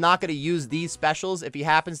 Olm is not going to use these specials if he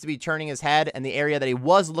happens to be turning his head and the area that he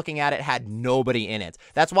was looking at it had nobody in it.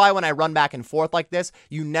 That's why when I run back and forth like this,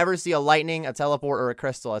 you never see a Lightning, a Teleport, or a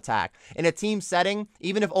Crystal attack. In a team setting,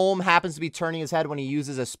 even if Olm happens to be turning his head when he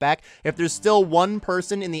uses a spec, if there's still one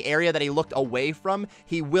person in the area that he looked away from,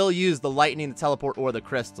 he will use the Lightning, the Teleport, or the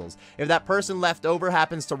Crystals. If that person left over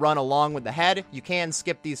happens to run along with the head, you can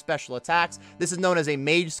skip these special attacks. This is known as a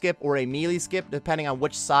mage skip or a melee skip, depending on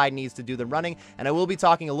which side needs to do the running, and I will be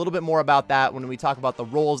talking a little bit more about that when we talk about the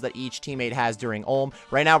roles that each teammate has during Olm.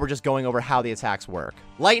 Right now, we're just going over how the attacks work.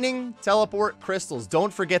 Lightning, Teleport, Crystals.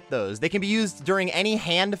 Don't forget those. They can be used during any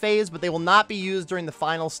hand phase, but they will not be used during the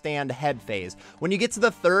final stand head phase. When you get to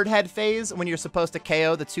the 3rd head phase, when you're supposed to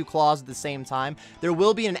KO the 2 claws at the same time, there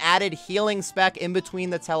will be an added healing spec in between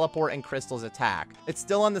the Teleport and Crystals attack. It's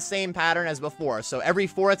still on the same pattern as before, so every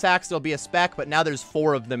 4 attacks there'll be a spec, but now there's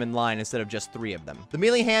 4 of them in line instead of just 3 of them. The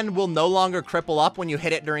melee hand will no longer cripple up when you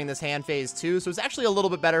hit it during this hand phase too, so it's actually a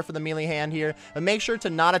little bit better for the melee hand here, but make sure to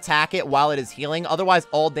not attack it while it is healing, otherwise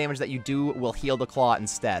all damage that you do will heal the claw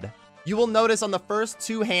instead. You will notice on the first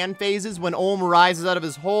 2 hand phases, when Olm rises out of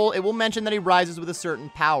his hole, it will mention that he rises with a certain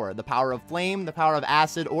power. The power of flame, the power of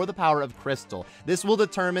acid, or the power of crystal. This will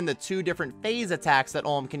determine the 2 different phase attacks that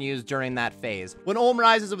Olm can use during that phase. When Olm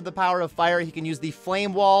rises with the power of fire, he can use the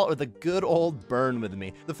flame wall or the good old burn with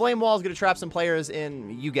me. The flame wall is going to trap some players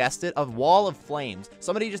in, you guessed it, a wall of flames.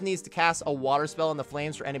 Somebody just needs to cast a water spell in the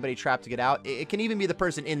flames for anybody trapped to get out. It can even be the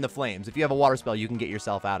person in the flames. If you have a water spell, you can get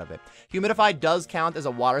yourself out of it. Humidify does count as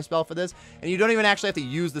a water spell for this, and you don't even actually have to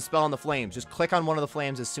use the spell on the flames. Just click on one of the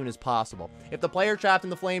flames as soon as possible. If the player trapped in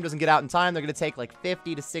the flame doesn't get out in time, they're going to take like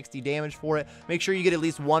 50 to 60 damage for it. Make sure you get at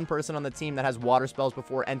least one person on the team that has water spells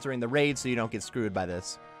before entering the raid so you don't get screwed by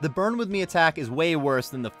this. The burn with me attack is way worse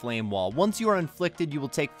than the flame wall. Once you are inflicted, you will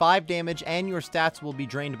take 5 damage and your stats will be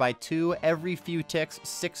drained by 2 every few ticks,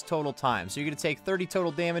 6 total times. So you're going to take 30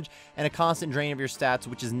 total damage and a constant drain of your stats,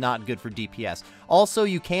 which is not good for DPS. Also,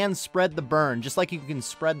 you can spread the burn, just like you can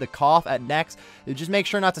spread the cough at next. Just make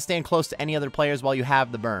sure not to stand close to any other players while you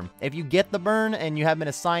have the burn. If you get the burn and you have been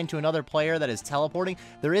assigned to another player that is teleporting,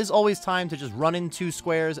 there is always time to just run in 2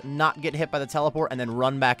 squares, not get hit by the teleport, and then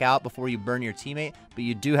run back out before you burn your teammate, but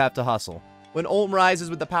you do have to hustle. When Olm rises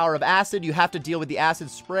with the power of acid, you have to deal with the acid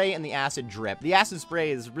spray and the acid drip. The acid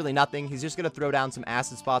spray is really nothing. He's just going to throw down some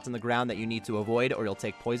acid spots on the ground that you need to avoid or you'll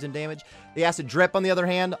take poison damage. The acid drip, on the other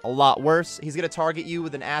hand, a lot worse. He's going to target you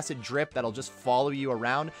with an acid drip that'll just follow you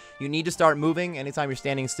around. You need to start moving. Anytime you're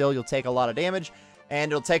standing still, you'll take a lot of damage. And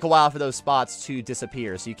it'll take a while for those spots to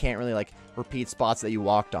disappear, so you can't really, like, repeat spots that you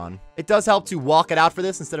walked on. It does help to walk it out for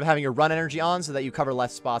this instead of having your run energy on so that you cover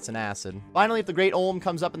less spots in acid. Finally, if the Great Olm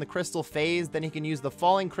comes up in the crystal phase, then he can use the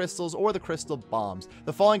falling crystals or the crystal bombs.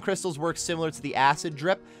 The falling crystals work similar to the acid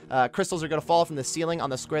drip. Crystals are going to fall from the ceiling on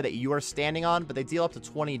the square that you are standing on, but they deal up to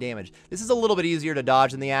 20 damage. This is a little bit easier to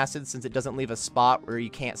dodge than the acid since it doesn't leave a spot where you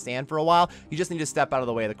can't stand for a while. You just need to step out of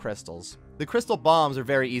the way of the crystals. The crystal bombs are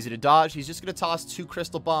very easy to dodge. He's just going to toss 2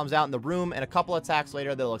 crystal bombs out in the room, and a couple attacks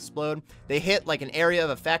later, they'll explode. They hit like an area of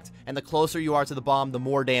effect, and the closer you are to the bomb, the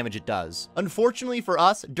more damage it does. Unfortunately for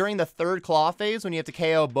us, during the 3rd claw phase, when you have to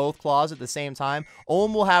KO both claws at the same time,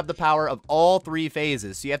 Olm will have the power of all 3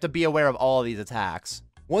 phases, so you have to be aware of all of these attacks.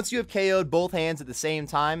 Once you have KO'd both hands at the same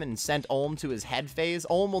time and sent Olm to his head phase,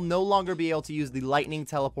 Olm will no longer be able to use the lightning,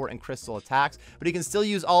 teleport, and crystal attacks, but he can still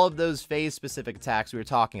use all of those phase-specific attacks we were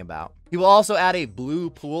talking about. He will also add a blue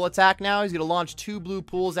pool attack now. He's going to launch 2 blue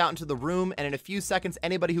pools out into the room, and in a few seconds,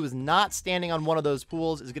 anybody who is not standing on one of those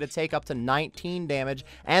pools is going to take up to 19 damage,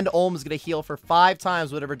 and Olm is going to heal for 5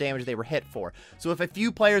 times whatever damage they were hit for. So if a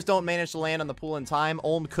few players don't manage to land on the pool in time,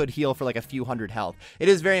 Olm could heal for like a few hundred health. It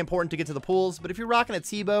is very important to get to the pools, but if you're rocking a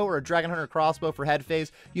T-bow or a Dragon Hunter crossbow for head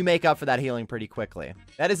phase, you make up for that healing pretty quickly.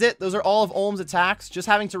 That is it. Those are all of Olm's attacks. Just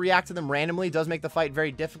having to react to them randomly does make the fight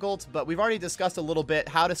very difficult, but we've already discussed a little bit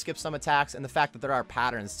how to skip some attacks attacks and the fact that there are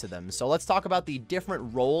patterns to them. So let's talk about the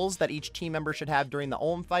different roles that each team member should have during the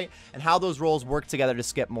Olm fight and how those roles work together to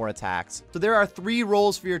skip more attacks. So there are 3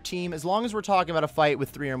 roles for your team as long as we're talking about a fight with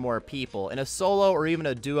 3 or more people. In a solo or even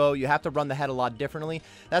a duo, you have to run the head a lot differently.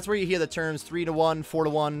 That's where you hear the terms 3-to-1,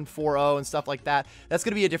 4-to-1, 4-0, and stuff like that. That's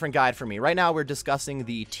going to be a different guide for me. Right now, we're discussing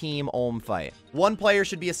the team Olm fight. One player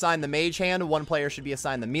should be assigned the mage hand, one player should be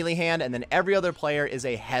assigned the melee hand, and then every other player is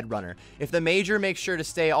a head runner. If the mager makes sure to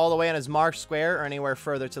stay all the way on his marked square or anywhere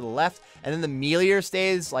further to the left, and then the meleeer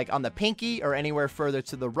stays like on the pinky or anywhere further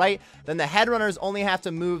to the right, then the head runners only have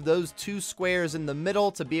to move those 2 squares in the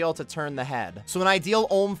middle to be able to turn the head. So an ideal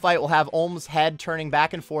Olm fight will have Olm's head turning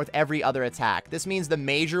back and forth every other attack. This means the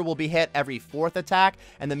mager will be hit every 4th attack,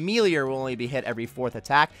 and the meleeer will only be hit every 4th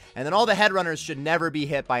attack, and then all the head runners should never be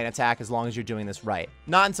hit by an attack as long as you're doing this right.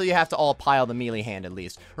 Not until you have to all pile the melee hand at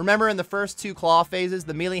least. Remember, in the first 2 claw phases,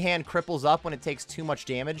 the melee hand cripples up when it takes too much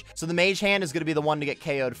damage, so the mage hand is going to be the one to get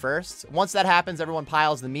KO'd first. Once that happens, everyone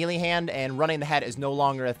piles the melee hand, and running the head is no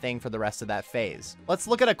longer a thing for the rest of that phase. Let's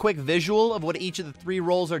look at a quick visual of what each of the 3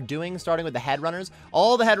 roles are doing, starting with the head runners.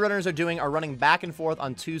 All the head runners are doing are running back and forth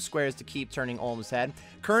on 2 squares to keep turning Olm's head.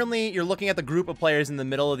 Currently, you're looking at the group of players in the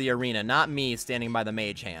middle of the arena, not me standing by the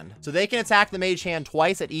mage hand. So they can attack the mage hand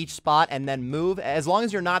twice at each spot and then move. As long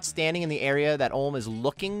as you're not standing in the area that Olm is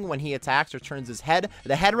looking when he attacks or turns his head,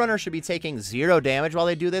 the head runner should be taking 0 damage while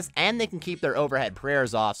they do this, and they can keep their overhead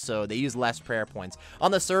prayers off, so they use less prayer points.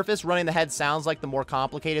 On the surface, running the head sounds like the more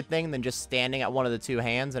complicated thing than just standing at one of the 2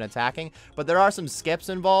 hands and attacking, but there are some skips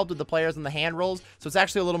involved with the players in the hand rolls, so it's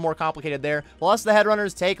actually a little more complicated there. Plus, the head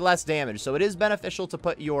runners take less damage, so it is beneficial to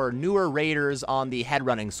put your newer raiders on the head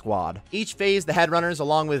running squad. Each phase, the head runners,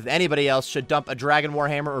 along with anybody else, should dump a Dragon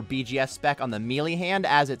Warhammer or BGS spec on the melee hand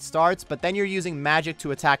as it starts, but then you're using magic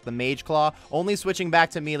to attack the mage claw, only switching back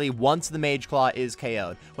to melee once the mage claw is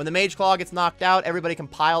KO'd. When the mage claw gets knocked out, everybody can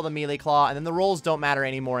pile the melee claw, and then the rolls don't matter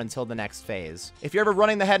anymore until the next phase. If you're ever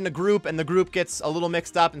running the head in a group and the group gets a little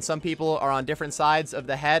mixed up and some people are on different sides of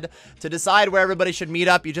the head, to decide where everybody should meet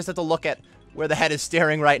up, you just have to look at where the head is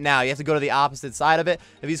staring right now. You have to go to the opposite side of it.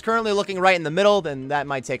 If he's currently looking right in the middle, then that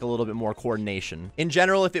might take a little bit more coordination. In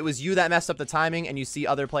general, if it was you that messed up the timing and you see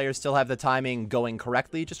other players still have the timing going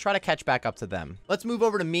correctly, just try to catch back up to them. Let's move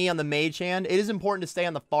over to me on the mage hand. It is important to stay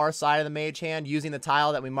on the far side of the mage hand using the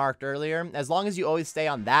tile that we marked earlier. As long as you always stay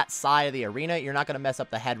on that side of the arena, you're not going to mess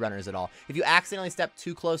up the head runners at all. If you accidentally step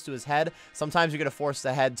too close to his head, sometimes you're going to force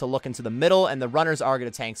the head to look into the middle, and the runners are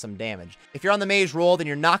going to tank some damage. If you're on the mage roll, then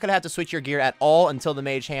you're not going to have to switch your gear at all until the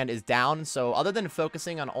mage hand is down. So other than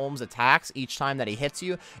focusing on Olm's attacks each time that he hits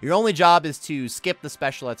you, your only job is to skip the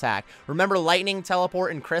special attack. Remember lightning,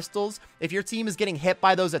 teleport, and crystals? If your team is getting hit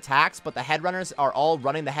by those attacks, but the head runners are all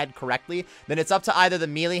running the head correctly, then it's up to either the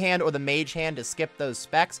melee hand or the mage hand to skip those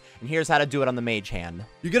specs, and here's how to do it on the mage hand.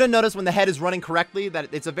 You're going to notice when the head is running correctly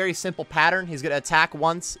that it's a very simple pattern. He's going to attack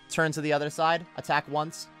once, turn to the other side, attack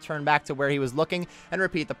once, turn back to where he was looking, and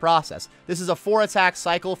repeat the process. This is a 4-attack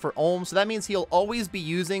cycle for Olm, so that means he'll always be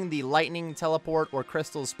using the lightning, teleport, or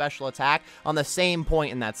crystal special attack on the same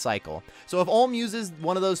point in that cycle. So if Olm uses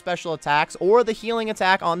one of those special attacks or the healing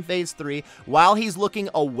attack on phase 3 while he's looking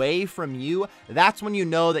away from you, that's when you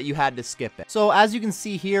know that you had to skip it. So as you can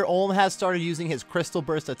see here, Olm has started using his crystal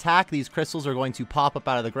burst attack. These crystals are going to pop up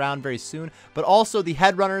out of the ground very soon, but also the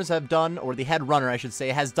head runners have done, or the head runner I should say,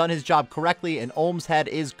 has done his job correctly, and Olm's head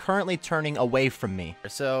is currently turning away from me.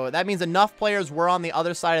 So that means enough players were on the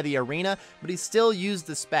other side of the arena, but he still used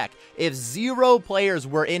the spec. If 0 players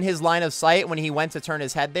were in his line of sight when he went to turn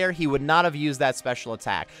his head there, he would not have used that special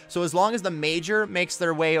attack. So as long as the major makes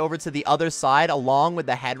their way over to the other side along with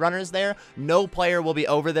the head runners there, no player will be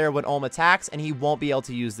over there when Olm attacks, and he won't be able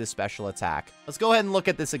to use this special attack. Let's go ahead and look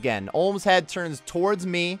at this again. Olm's head turns towards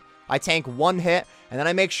me. I tank 1 hit, and then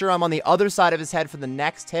I make sure I'm on the other side of his head for the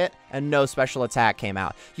next hit, and no special attack came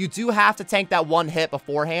out. You do have to tank that 1 hit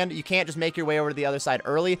beforehand. You can't just make your way over to the other side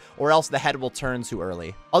early, or else the head will turn too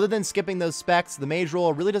early. Other than skipping those specs, the mage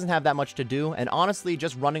roll really doesn't have that much to do, and honestly,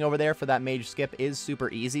 just running over there for that mage skip is super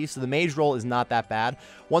easy, so the mage roll is not that bad.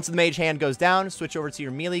 Once the mage hand goes down, switch over to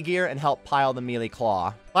your melee gear and help pile the melee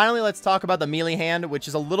claw. Finally, let's talk about the melee hand, which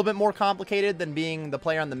is a little bit more complicated than being the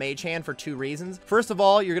player on the mage hand for 2 reasons. First of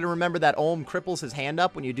all, you're going to remember that Olm cripples his hand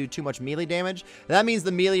up when you do too much melee damage. That means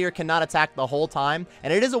the meleeer cannot attack the whole time,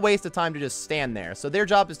 and it is a waste of time to just stand there. So their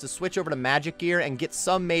job is to switch over to magic gear and get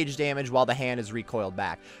some mage damage while the hand is recoiled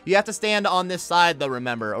back. You have to stand on this side though,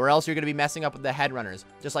 remember, or else you're going to be messing up with the head runners,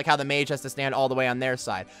 just like how the mage has to stand all the way on their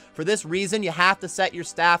side. For this reason, you have to set your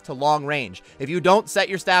staff to long range. If you don't set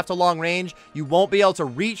your staff to long range, you won't be able to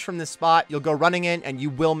reach from this spot. You'll go running in and you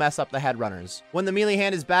will mess up the head runners. When the melee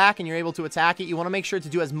hand is back and you're able to attack it, you want to make sure to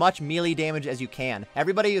do as much melee damage as you can.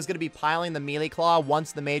 Everybody is going to be piling the melee claw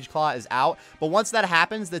once the mage claw is out, but once that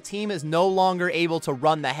happens, the team is no longer able to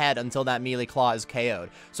run the head until that melee claw is KO'd.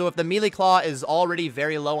 So if the melee claw is already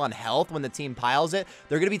very low on health when the team piles it,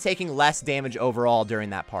 they're going to be taking less damage overall during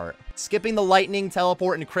that part. Skipping the lightning,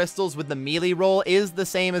 teleport, and crystals with the melee roll is the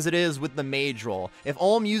same as it is with the mage roll. If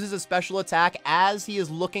Olm uses a special attack as he is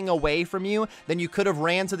looking away from you, then you could have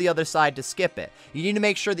ran to the other side to skip it. You need to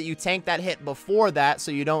make sure that you tank that hit before that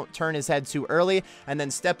so you don't turn his head too early, and then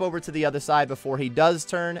step over to the other side before he does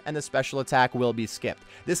turn, and the special attack will be skipped.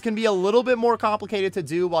 This can be a little bit more complicated to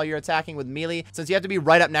do while you're attacking with melee, since you have to be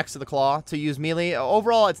right up next to the claw to use melee.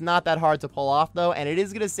 Overall, it's not that hard to pull off though, and it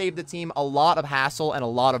is going to save the team a lot of hassle and a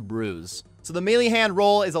lot of bruise. So the melee hand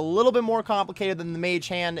roll is a little bit more complicated than the mage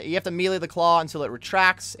hand. You have to melee the claw until it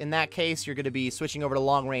retracts. In that case, you're going to be switching over to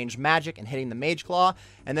long range magic and hitting the mage claw.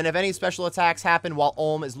 And then if any special attacks happen while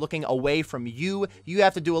Olm is looking away from you, you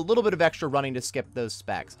have to do a little bit of extra running to skip those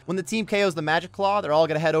specs. When the team KOs the magic claw, they're all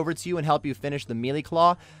going to head over to you and help you finish the melee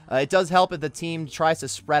claw. It does help if the team tries to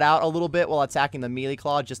spread out a little bit while attacking the melee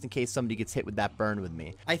claw, just in case somebody gets hit with that burn with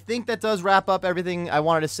me. I think that does wrap up everything I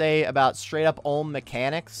wanted to say about straight up Olm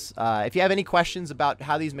mechanics. If you have any questions about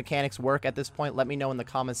how these mechanics work at this point, let me know in the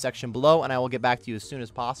comments section below, and I will get back to you as soon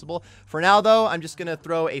as possible. For now, though, I'm just going to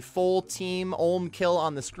throw a full team Olm kill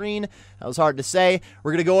on the screen. That was hard to say.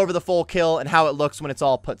 We're going to go over the full kill and how it looks when it's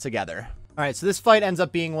all put together. Alright, so this fight ends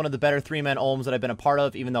up being one of the better 3-man Olms that I've been a part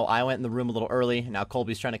of, even though I went in the room a little early. Now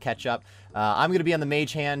Colby's trying to catch up. I'm going to be on the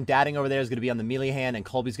mage hand, Dadding over there is going to be on the melee hand, and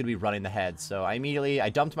Colby's going to be running the head. So I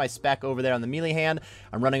dumped my spec over there on the melee hand.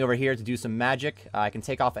 I'm running over here to do some magic. I can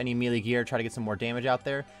take off any melee gear, try to get some more damage out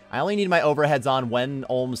there. I only need my overheads on when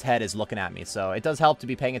Olm's head is looking at me, so it does help to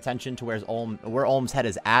be paying attention to where Olm's head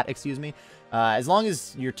is at, excuse me. As long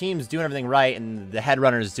as your team's doing everything right and the head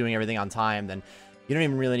runner is doing everything on time, then you don't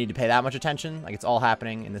even really need to pay that much attention. Like, it's all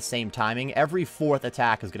happening in the same timing. Every fourth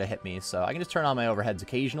attack is going to hit me, so I can just turn on my overheads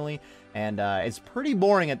occasionally, and it's pretty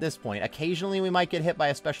boring at this point. Occasionally, we might get hit by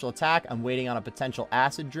a special attack. I'm waiting on a potential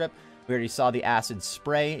acid drip. We already saw the acid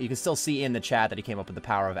spray. You can still see in the chat that he came up with the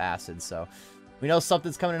power of acid, so we know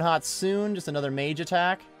something's coming in hot soon. Just another mage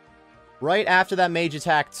attack. Right after that mage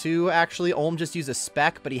attack, too, actually, Olm just used a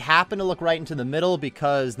spec, but he happened to look right into the middle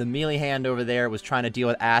because the melee hand over there was trying to deal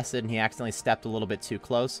with acid, and he accidentally stepped a little bit too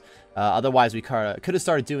close. Otherwise, we could have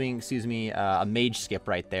started doing, excuse me, a mage skip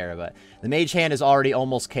right there, but the mage hand is already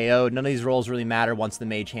almost KO'd. None of these rolls really matter once the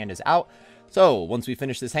mage hand is out. So, once we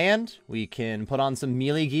finish this hand, we can put on some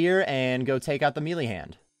melee gear and go take out the melee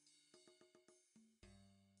hand.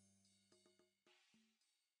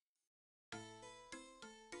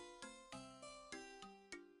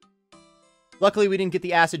 Luckily, we didn't get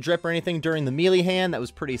the acid drip or anything during the melee hand. That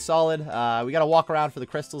was pretty solid. We got to walk around for the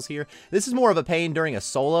crystals here. This is more of a pain during a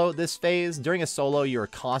solo, this phase. During a solo, you're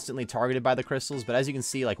constantly targeted by the crystals, but as you can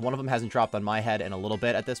see, like, one of them hasn't dropped on my head in a little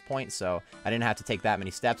bit at this point, so I didn't have to take that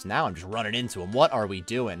many steps. Now I'm just running into them. What are we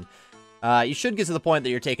doing? You should get to the point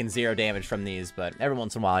that you're taking 0 damage from these, but every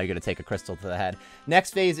once in a while you're going to take a crystal to the head.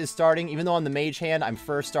 Next phase is starting. Even though on the mage hand, I'm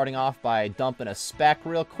first starting off by dumping a spec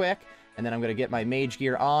real quick. And then I'm going to get my mage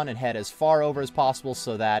gear on and head as far over as possible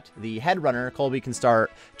so that the head runner, Colby, can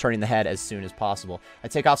start turning the head as soon as possible. I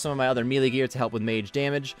take off some of my other melee gear to help with mage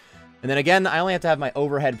damage. And then again, I only have to have my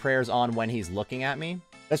overhead prayers on when he's looking at me.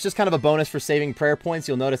 That's just kind of a bonus for saving prayer points.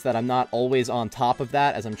 You'll notice that I'm not always on top of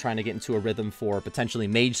that as I'm trying to get into a rhythm for potentially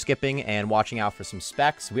mage skipping and watching out for some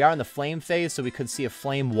specs. We are in the flame phase, so we could see a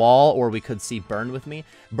flame wall or we could see burn with me.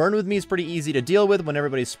 Burn with me is pretty easy to deal with when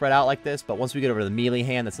everybody's spread out like this, but once we get over to the melee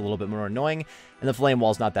hand, that's a little bit more annoying, and the flame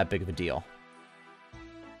wall is not that big of a deal.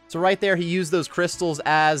 So right there, he used those crystals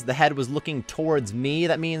as the head was looking towards me.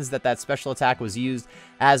 That means that that special attack was used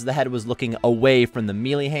as the head was looking away from the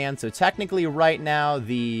melee hand. So technically right now,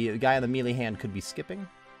 the guy on the melee hand could be skipping.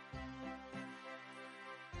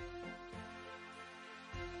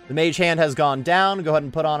 The mage hand has gone down. Go ahead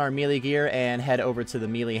and put on our melee gear and head over to the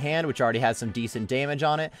melee hand, which already has some decent damage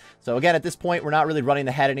on it. So again, at this point, we're not really running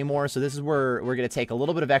the head anymore. So this is where we're going to take a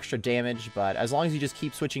little bit of extra damage. But as long as you just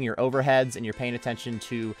keep switching your overheads and you're paying attention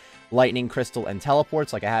to lightning, crystal, and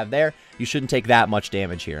teleports like I have there, you shouldn't take that much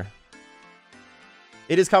damage here.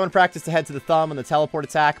 It is common practice to head to the thumb on the teleport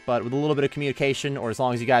attack, but with a little bit of communication, or as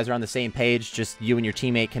long as you guys are on the same page, just you and your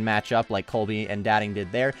teammate can match up like Colby and Dadding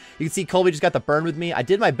did there. You can see Colby just got the burn with me. I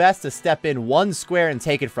did my best to step in one square and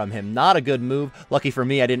take it from him. Not a good move. Lucky for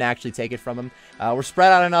me, I didn't actually take it from him. We're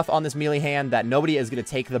spread out enough on this melee hand that nobody is going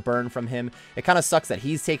to take the burn from him. It kind of sucks that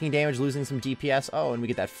he's taking damage, losing some DPS. Oh, and we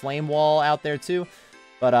get that flame wall out there too.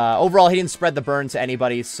 But overall, he didn't spread the burn to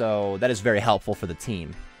anybody, so that is very helpful for the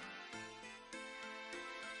team.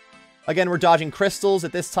 Again, we're dodging crystals.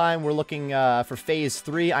 At this time, we're looking for phase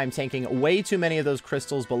 3. I'm tanking way too many of those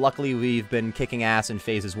crystals, but luckily we've been kicking ass in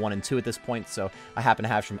phases 1 and 2 at this point, so I happen to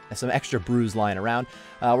have some extra brews lying around.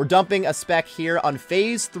 We're dumping a spec here. On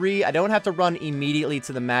phase 3, I don't have to run immediately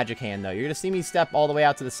to the magic hand, though. You're going to see me step all the way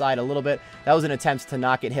out to the side a little bit. That was an attempt to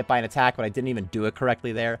not get hit by an attack, but I didn't even do it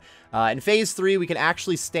correctly there. In phase 3, we can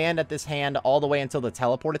actually stand at this hand all the way until the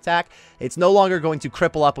teleport attack. It's no longer going to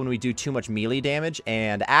cripple up when we do too much melee damage,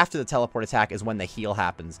 and after the teleport attack is when the heal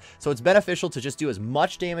happens. So it's beneficial to just do as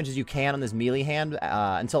much damage as you can on this melee hand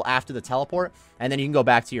until after the teleport, and then you can go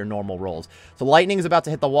back to your normal rolls. So lightning is about to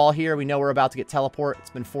hit the wall here. We know we're about to get teleport. It's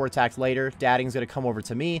been 4 attacks later. Dadding's going to come over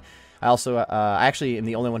to me. I also actually am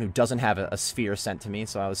the only one who doesn't have a sphere sent to me,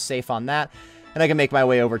 so I was safe on that. And I can make my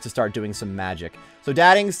way over to start doing some magic. So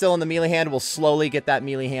Dadding still in the melee hand. We'll slowly get that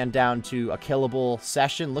melee hand down to a killable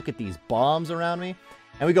session. Look at these bombs around me.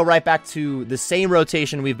 And we go right back to the same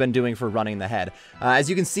rotation we've been doing for running the head. As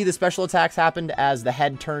you can see, the special attacks happened as the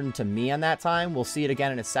head turned to me on that time. We'll see it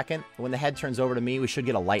again in a second. When the head turns over to me, we should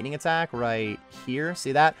get a lightning attack right here.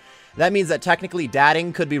 See that? That means that technically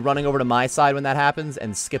Dadding could be running over to my side when that happens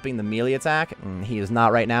and skipping the melee attack. He is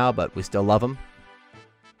not right now, but we still love him.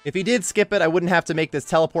 If he did skip it, I wouldn't have to make this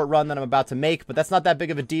teleport run that I'm about to make, but that's not that big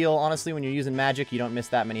of a deal. Honestly, when you're using magic, you don't miss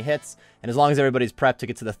that many hits, and as long as everybody's prepped to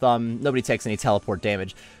get to the thumb, nobody takes any teleport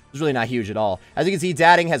damage. It's really not huge at all. As you can see,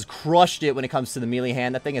 Dadding has crushed it when it comes to the melee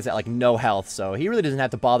hand. That thing is at like no health, so he really doesn't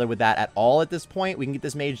have to bother with that at all at this point. We can get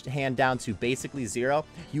this mage hand down to basically 0.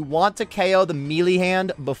 You want to KO the melee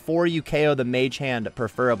hand before you KO the mage hand,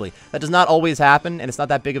 preferably. That does not always happen, and it's not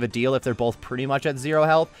that big of a deal if they're both pretty much at 0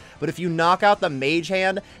 health. But if you knock out the mage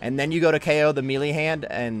hand, and then you go to KO the melee hand,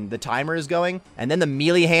 and the timer is going, and then the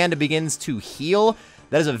melee hand begins to heal,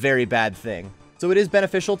 that is a very bad thing. So it is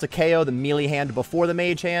beneficial to KO the melee hand before the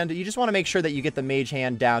mage hand. You just want to make sure that you get the mage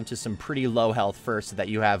hand down to some pretty low health first so that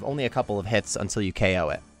you have only a couple of hits until you KO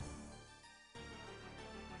it.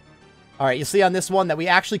 Alright, you see on this one that we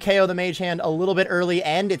actually KO the mage hand a little bit early,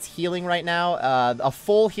 and it's healing right now. A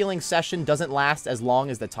full healing session doesn't last as long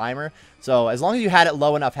as the timer, so as long as you had it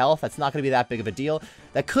low enough health, that's not going to be that big of a deal.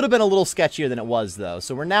 That could have been a little sketchier than it was, though.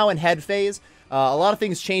 So we're now in head phase. A lot of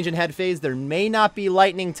things change in head phase. There may not be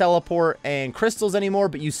lightning, teleport, and crystals anymore,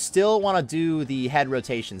 but you still want to do the head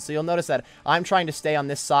rotation. So you'll notice that I'm trying to stay on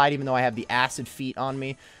this side, even though I have the acid feet on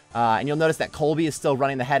me. And you'll notice that Colby is still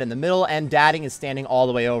running the head in the middle, and Dadding is standing all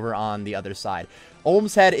the way over on the other side.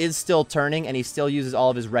 Olm's head is still turning, and he still uses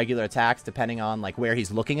all of his regular attacks, depending on like where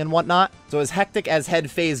he's looking and whatnot. So as hectic as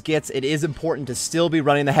head phase gets, it is important to still be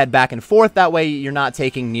running the head back and forth. That way, you're not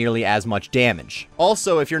taking nearly as much damage.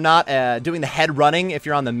 Also, if you're not doing the head running, if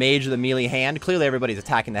you're on the mage or the melee hand, clearly everybody's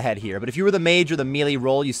attacking the head here. But if you were the mage or the melee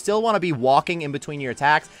roll, you still want to be walking in between your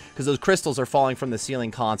attacks, because those crystals are falling from the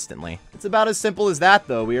ceiling constantly. It's about as simple as that,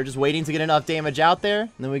 though. We are just waiting to get enough damage out there,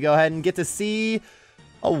 and then we go ahead and get to see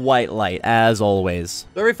a white light, as always.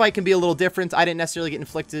 So every fight can be a little different. I didn't necessarily get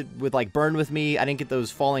inflicted with, like, burn with me. I didn't get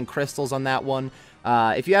those falling crystals on that one.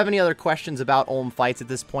 If you have any other questions about Olm fights at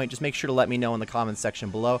this point, just make sure to let me know in the comments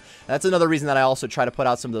section below. That's another reason that I also try to put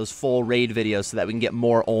out some of those full raid videos so that we can get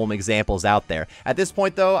more Olm examples out there. At this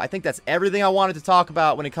point, though, I think that's everything I wanted to talk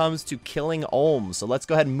about when it comes to killing Olm. So let's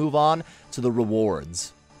go ahead and move on to the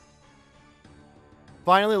rewards.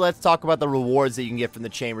 Finally, let's talk about the rewards that you can get from the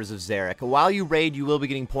Chambers of Xeric. While you raid, you will be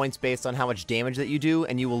getting points based on how much damage that you do,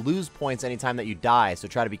 and you will lose points anytime that you die, so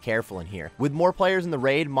try to be careful in here. With more players in the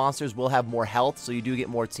raid, monsters will have more health, so you do get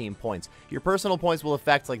more team points. Your personal points will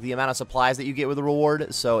affect like the amount of supplies that you get with the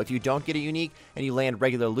reward, so if you don't get a unique and you land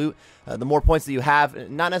regular loot, the more points that you have,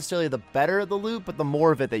 not necessarily the better the loot, but the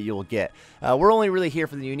more of it that you'll get. We're only really here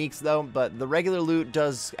for the uniques though, but the regular loot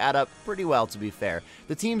does add up pretty well, to be fair.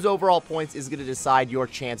 The team's overall points is going to decide your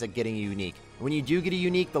chance at getting a unique. When you do get a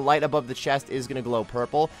unique, the light above the chest is going to glow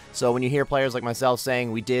purple, so when you hear players like myself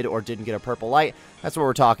saying we did or didn't get a purple light, that's what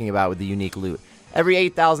we're talking about with the unique loot. Every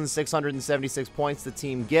 8,676 points the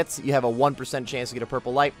team gets, you have a 1% chance to get a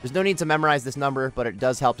purple light. There's no need to memorize this number, but it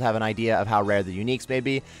does help to have an idea of how rare the uniques may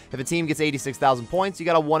be. If a team gets 86,000 points, you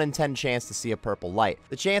got a 1 in 10 chance to see a purple light.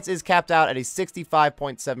 The chance is capped out at a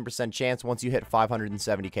 65.7% chance once you hit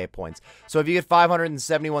 570k points. So if you get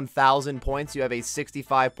 571,000 points, you have a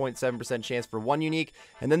 65.7% chance for one unique,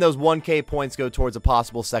 and then those 1k points go towards a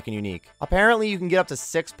possible second unique. Apparently, you can get up to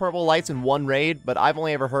 6 purple lights in one raid, but I've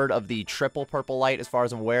only ever heard of the triple purple light as far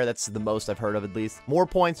as I'm aware. That's the most I've heard of, at least. More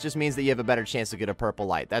points just means that you have a better chance to get a purple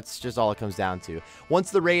light. That's just all it comes down to. Once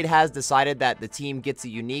the raid has decided that the team gets a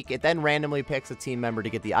unique, it then randomly picks a team member to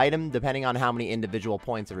get the item, depending on how many individual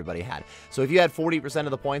points everybody had. So if you had 40%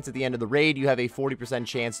 of the points at the end of the raid, you have a 40%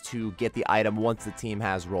 chance to get the item once the team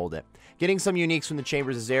has rolled it. Getting some uniques from the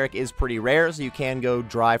Chambers of Xeric is pretty rare, so you can go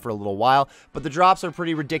dry for a little while, but the drops are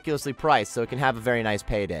pretty ridiculously priced, so it can have a very nice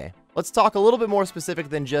payday. Let's talk a little bit more specific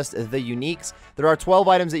than just the uniques. There are 12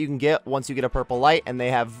 items that you can get once you get a purple light, and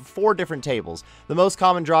they have 4 different tables. The most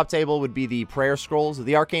common drop table would be the prayer scrolls.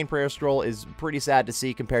 The arcane prayer scroll is pretty sad to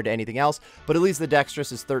see compared to anything else, but at least the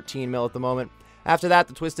dexterous is 13 mil at the moment. After that,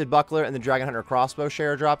 the Twisted Buckler and the Dragon Hunter Crossbow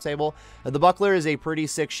share a drop table. The Buckler is a pretty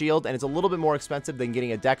sick shield, and it's a little bit more expensive than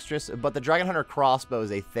getting a Dexterous, but the Dragon Hunter Crossbow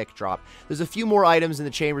is a thick drop. There's a few more items in the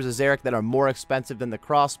Chambers of Xeric that are more expensive than the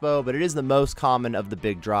Crossbow, but it is the most common of the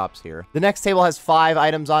big drops here. The next table has 5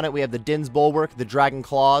 items on it. We have the Din's Bulwark, the Dragon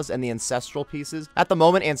Claws, and the Ancestral pieces. At the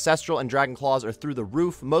moment, Ancestral and Dragon Claws are through the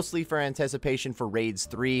roof, mostly for anticipation for Raids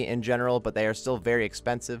 3 in general, but they are still very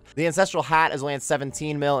expensive. The Ancestral Hat is only at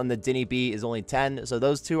 17 mil, and the Dinny Bee is only 10, so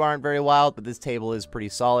those two aren't very wild, but this table is pretty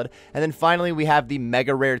solid. And then finally, we have the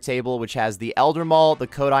Mega Rare table, which has the Elder Maul, the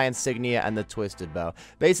GotR Insignia, and the Twisted Bow.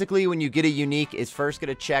 Basically, when you get a unique, it's first going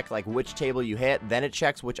to check like which table you hit, then it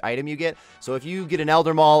checks which item you get. So if you get an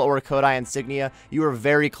Elder Maul or a GotR Insignia, you are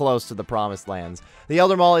very close to the Promised Lands. The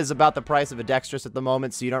Elder Maul is about the price of a Dexterous at the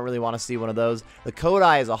moment, so you don't really want to see one of those. The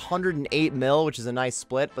GotR is 108 mil, which is a nice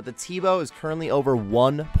split, but the T-Bow is currently over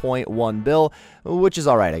 1.1 bill, which is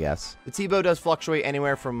alright, I guess. The T-Bow does fluctuate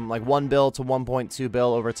anywhere from like 1 bill to 1.2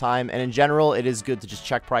 bill over time, and in general, it is good to just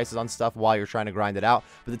check prices on stuff while you're trying to grind it out,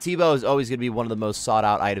 but the T-Bow is always going to be one of the most sought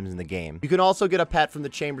out items in the game. You can also get a pet from the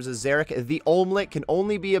Chambers of Xeric. The Olmlet can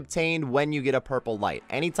only be obtained when you get a purple light.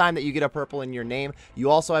 Anytime that you get a purple in your name, you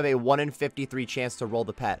also have a 1 in 53 chance to roll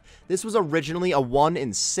the pet. This was originally a 1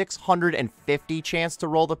 in 650 chance to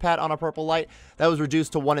roll the pet on a purple light. That was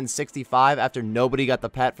reduced to 1 in 65 after nobody got the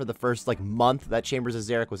pet for the first like month that Chambers of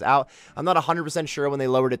Xeric was out. I'm not 100% sure when they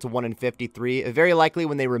lowered it to 1 in 53. Very likely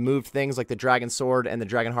when they removed things like the Dragon Sword and the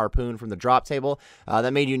Dragon Harpoon from the drop table.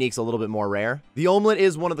 That made uniques a little bit more rare. The Olmlet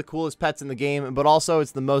is one of the coolest pets in the game, but also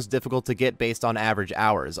it's the most difficult to get based on average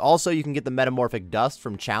hours. Also, you can get the Metamorphic Dust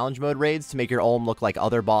from challenge mode raids to make your Olm look like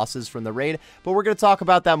other bosses from the raid, but we're going to talk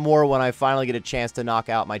about that more when I finally get a chance to knock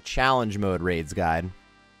out my challenge mode raids guide.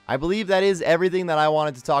 I believe that is everything that I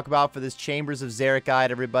wanted to talk about for this Chambers of Xeric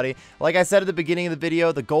guide, everybody. Like I said at the beginning of the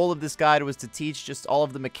video, the goal of this guide was to teach just all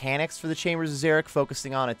of the mechanics for the Chambers of Xeric,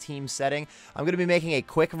 focusing on a team setting. I'm going to be making a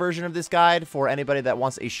quick version of this guide for anybody that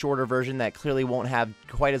wants a shorter version that clearly won't have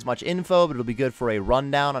quite as much info, but it'll be good for a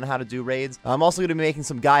rundown on how to do raids. I'm also going to be making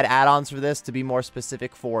some guide add-ons for this to be more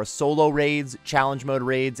specific for solo raids, challenge mode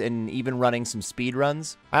raids, and even running some speed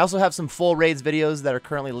runs. I also have some full raids videos that are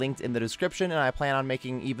currently linked in the description, and I plan on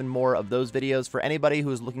making even more of those videos for anybody who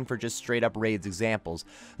is looking for just straight up raids examples.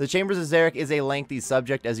 The Chambers of Xeric is a lengthy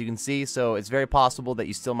subject, as you can see, so it's very possible that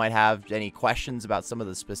you still might have any questions about some of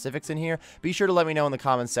the specifics in here. Be sure to let me know in the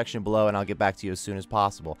comments section below, and I'll get back to you as soon as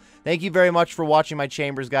possible. Thank you very much for watching my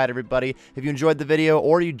Chambers guide, everybody. If you enjoyed the video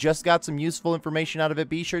or you just got some useful information out of it,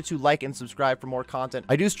 be sure to like and subscribe for more content.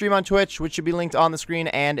 I do stream on Twitch, which should be linked on the screen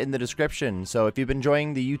and in the description, so if you've been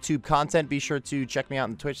enjoying the YouTube content, be sure to check me out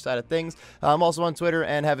on the Twitch side of things. I'm also on Twitter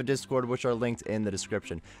and have a Discord, which are linked in the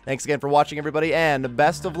description. Thanks again for watching, everybody, and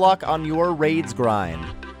best of luck on your raids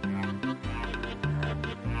grind.